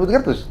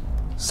 4.300?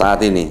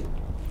 Saat ini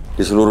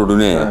di seluruh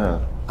dunia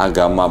ya.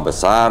 Agama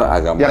besar,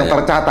 agama yang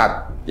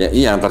tercatat. Ya,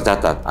 iya yang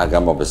tercatat.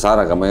 Agama besar,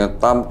 agama yang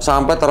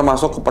sampai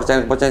termasuk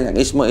kepercayaan-kepercayaan yang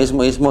ismu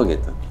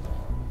gitu.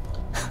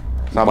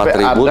 Sampai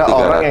ada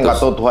orang yang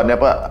nggak tahu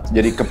Tuhannya apa,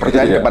 jadi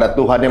kepercayaan kepada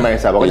Tuhan yang Maha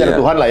Esa. Pokoknya ada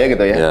Tuhan lah ya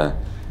gitu ya. Iya.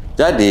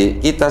 Jadi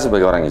kita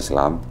sebagai orang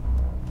Islam,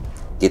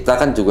 kita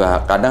kan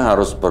juga kadang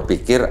harus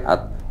berpikir,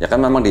 ya kan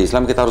memang di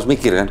Islam kita harus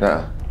mikir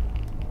kan.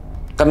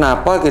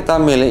 Kenapa kita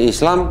milih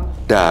Islam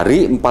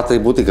dari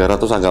 4.300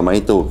 agama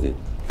itu? Gitu.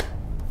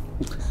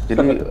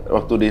 Jadi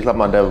waktu di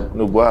Islam ada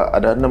nubuah,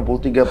 ada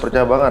 63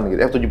 percabangan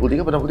gitu.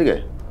 73 apa 63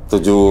 ya?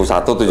 71,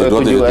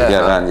 72, 73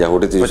 kan.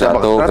 Yahudi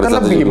 71, Kristen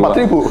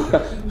 72.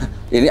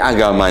 Ini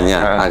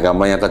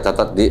agamanya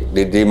tercatat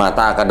di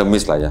mata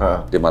akademis lah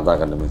ya. Di mata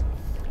akademis.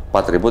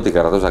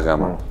 4.300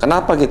 agama.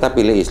 Kenapa kita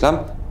pilih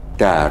Islam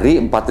dari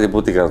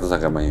 4.300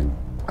 agama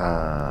ini?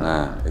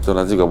 Nah, itu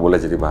nanti juga boleh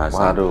jadi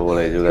bahasan. Waduh,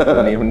 boleh juga.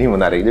 Ini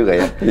menarik juga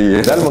ya.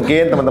 Iya. Dan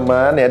mungkin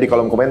teman-teman ya di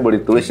kolom komen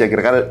boleh ditulis ya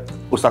kira-kira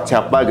ustadz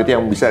siapa gitu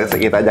yang bisa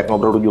kita ajak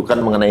ngobrol rujukan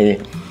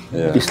mengenai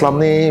Islam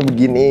nih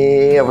begini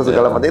apa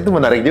segala macam. Itu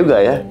menarik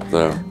juga ya.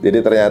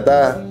 Jadi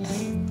ternyata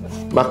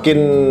makin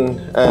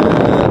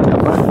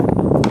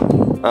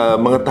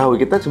mengetahui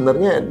kita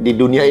sebenarnya di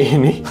dunia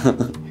ini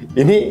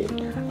ini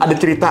ada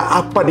cerita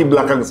apa di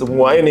belakang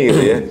semua ini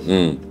gitu ya.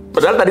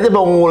 Padahal tadinya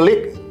mau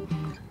ngulik,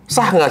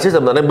 sah nggak sih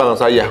sebenarnya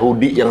bangsa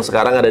Yahudi yang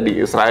sekarang ada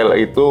di Israel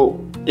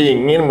itu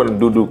ingin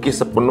menduduki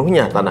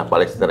sepenuhnya tanah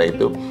Palestina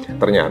itu?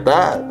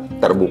 Ternyata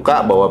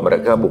terbuka bahwa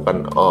mereka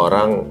bukan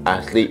orang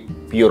asli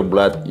pure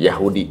blood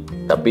Yahudi,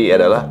 tapi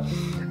adalah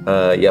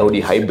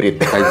Yahudi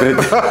hybrid.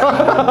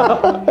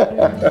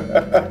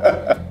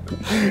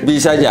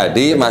 Bisa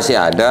jadi masih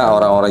ada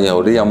orang-orang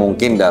Yahudi yang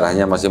mungkin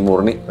darahnya masih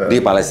murni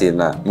di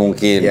Palestina,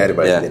 mungkin. Ya, di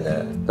Palestina.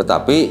 Ya.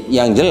 Tetapi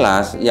yang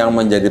jelas yang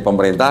menjadi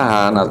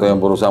pemerintahan atau yang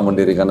berusaha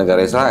mendirikan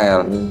negara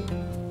Israel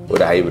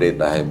udah hybrid.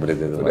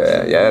 Itu.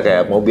 Udah ya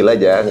kayak mobil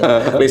aja,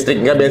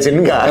 listrik enggak, bensin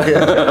enggak.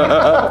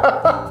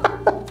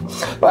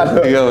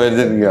 Waduh.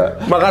 Bensin enggak.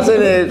 Makasih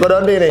nih, Ko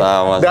Dondy nih.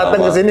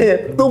 Datang ke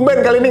sini,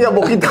 tumben kali ini nggak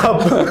bawa kitab.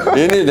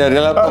 Ini dari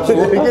laptop.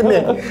 Gini,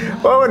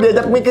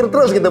 diajak mikir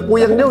terus gitu,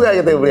 puyeng juga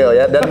gitu beliau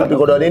ya. Dan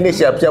Ko Dondy ini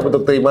siap-siap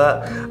untuk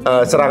terima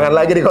serangan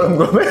lagi di kolom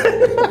komen.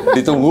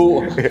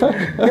 Ditunggu.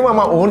 Ini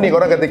mama unik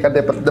orang ketika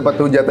dapat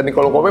hujatan di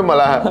kolom komen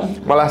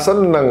malah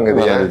seneng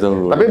gitu ya.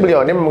 Tapi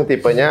beliau ini memang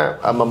tipenya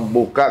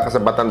membuka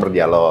kesempatan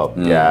berdialog.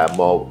 Ya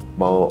mau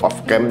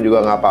off cam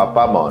juga nggak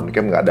apa-apa, mau on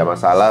cam nggak ada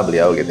masalah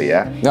beliau gitu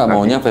ya. Nggak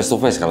maunya face to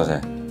face kalau saya.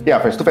 Ya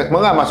face to face,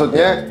 enggak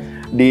maksudnya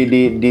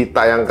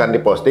ditayangkan di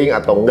posting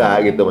atau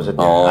enggak gitu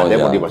maksudnya. Ada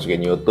mau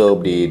dimasukin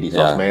YouTube di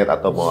sosmed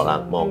atau mau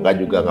enggak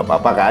juga nggak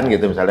apa-apa kan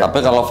gitu misalnya.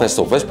 Tapi kalau face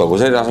to face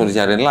bagusnya langsung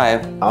dicariin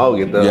live. Oh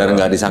gitu. Biar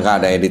nggak disangka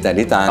ada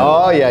edit-editan.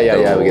 Oh iya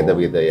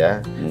begitu ya.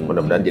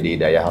 Mudah-mudahan jadi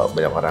hidayah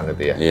banyak orang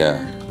gitu ya.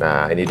 Iya.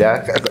 Nah ini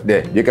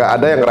deh jika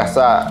ada yang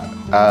ngerasa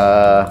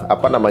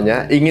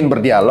ingin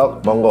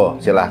berdialog, monggo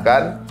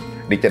silahkan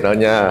di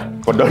channelnya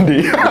Ko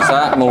Dondy.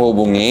 Bisa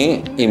menghubungi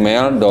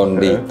email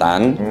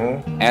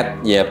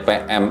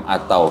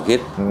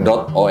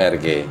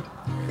dondytan@ypmatauhid.org.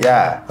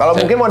 Ya, kalau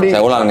mungkin mau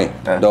saya ulang nih,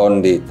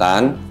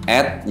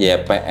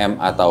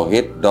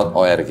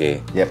 dondytan@ypmatauhid.org.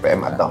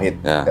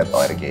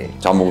 ypmatauhid.org.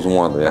 Sambung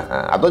semua tuh ya.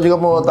 Atau juga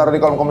mau taruh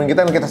di kolom komen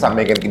kita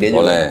sampaikan ke dia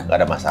juga. Boleh. Nggak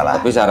ada masalah.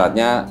 Tapi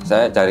syaratnya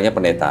saya carinya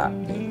pendeta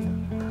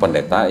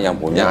yang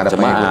punya yang ada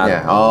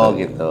jemaat. Oh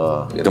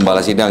gitu.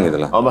 Gembala sidang gitu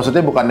lah. Oh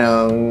maksudnya bukan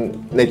yang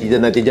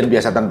netizen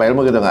biasa tanpa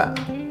ilmu gitu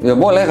nggak? Ya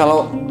boleh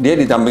kalau dia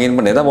didampingin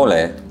pendeta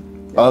boleh.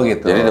 Oh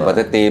gitu. Jadi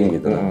dapatnya tim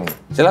gitu.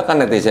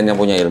 Silakan netizen yang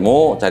punya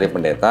ilmu cari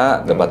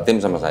pendeta, dapat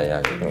tim sama saya.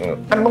 Gitu.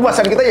 Kan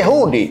pembahasan kita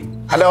Yahudi.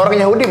 Ada orang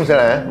Yahudi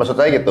misalnya, maksud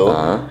saya gitu.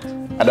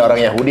 Ada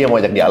orang Yahudi yang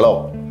mau ajak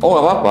dialog. Oh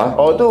nggak apa-apa.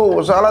 Oh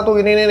itu salah tuh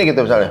ini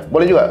gitu misalnya.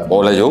 Boleh juga?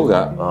 Boleh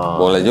juga.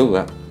 Boleh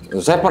juga.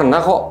 Saya pernah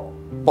kok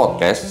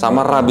podcast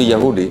sama Rabi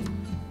Yahudi.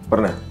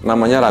 Pernah.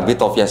 Namanya Rabi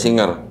Tovia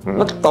Singer.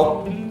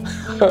 Ngetop.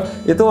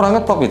 Itu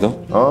orang ngetop itu.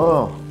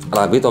 Oh.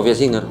 Rabi Tovia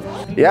Singer.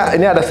 Ya,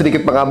 ini ada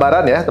sedikit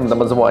pengabaran ya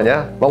teman-teman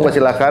semuanya. Monggo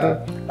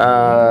silakan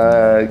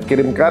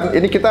kirimkan.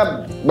 Ini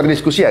kita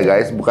berdiskusi ya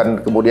guys,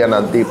 bukan kemudian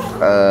nanti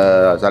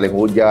saling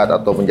hujat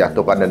atau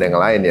menjatuhkan dan yang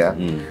lain ya.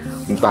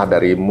 Entah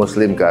dari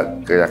Muslim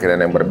ke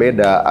keyakinan yang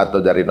berbeda atau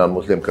dari non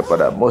Muslim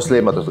kepada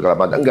Muslim atau segala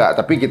macam. Enggak,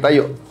 tapi kita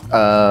yuk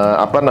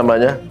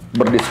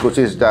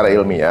berdiskusi secara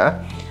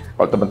ilmiah.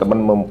 Kalau teman-teman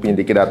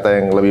memiliki data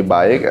yang lebih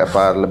baik,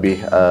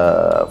 lebih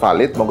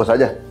valid, monggo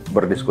saja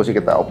berdiskusi,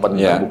 kita open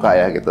terbuka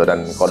ya gitu.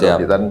 Dan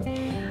Dondy dan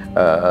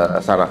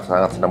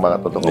sangat senang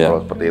banget untuk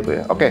ngobrol seperti itu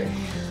ya. Oke,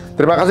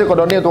 terima kasih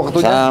Dondy untuk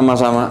waktunya.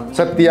 Sama-sama.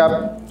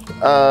 Setiap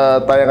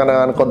tayangan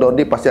dengan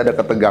Dondy pasti ada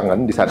ketegangan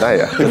di sana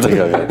ya.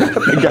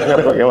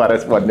 Ketegangan bagaimana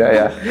responnya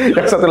ya.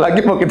 Yang satu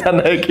lagi mau kita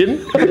naikin,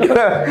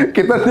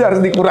 kita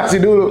harus dikurasi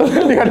dulu.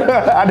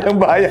 Ada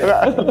yang bahaya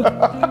kan?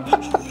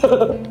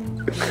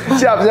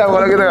 Siap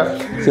kalau gitu.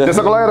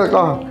 Besok lawyer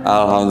kok.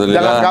 Alhamdulillah.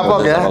 Jangan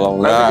kapok ya.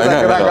 Nanti kita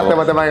kira-kira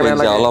tema-tema yang lain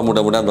lagi. Insya Allah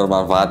mudah-mudahan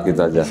bermanfaat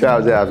gitu aja.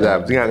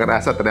 Siap. Nggak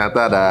ngerasa ternyata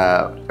ada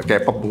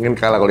K-pop mungkin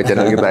kalah kalau di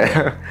channel kita ya.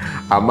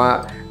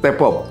 Sama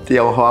T-pop,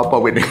 Tionghoa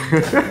pop ini.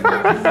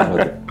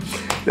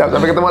 Siap,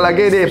 sampai ketemu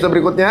lagi di episode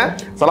berikutnya.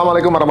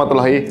 Assalamualaikum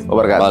warahmatullahi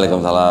wabarakatuh.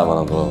 Waalaikumsalam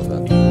warahmatullahi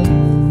wabarakatuh.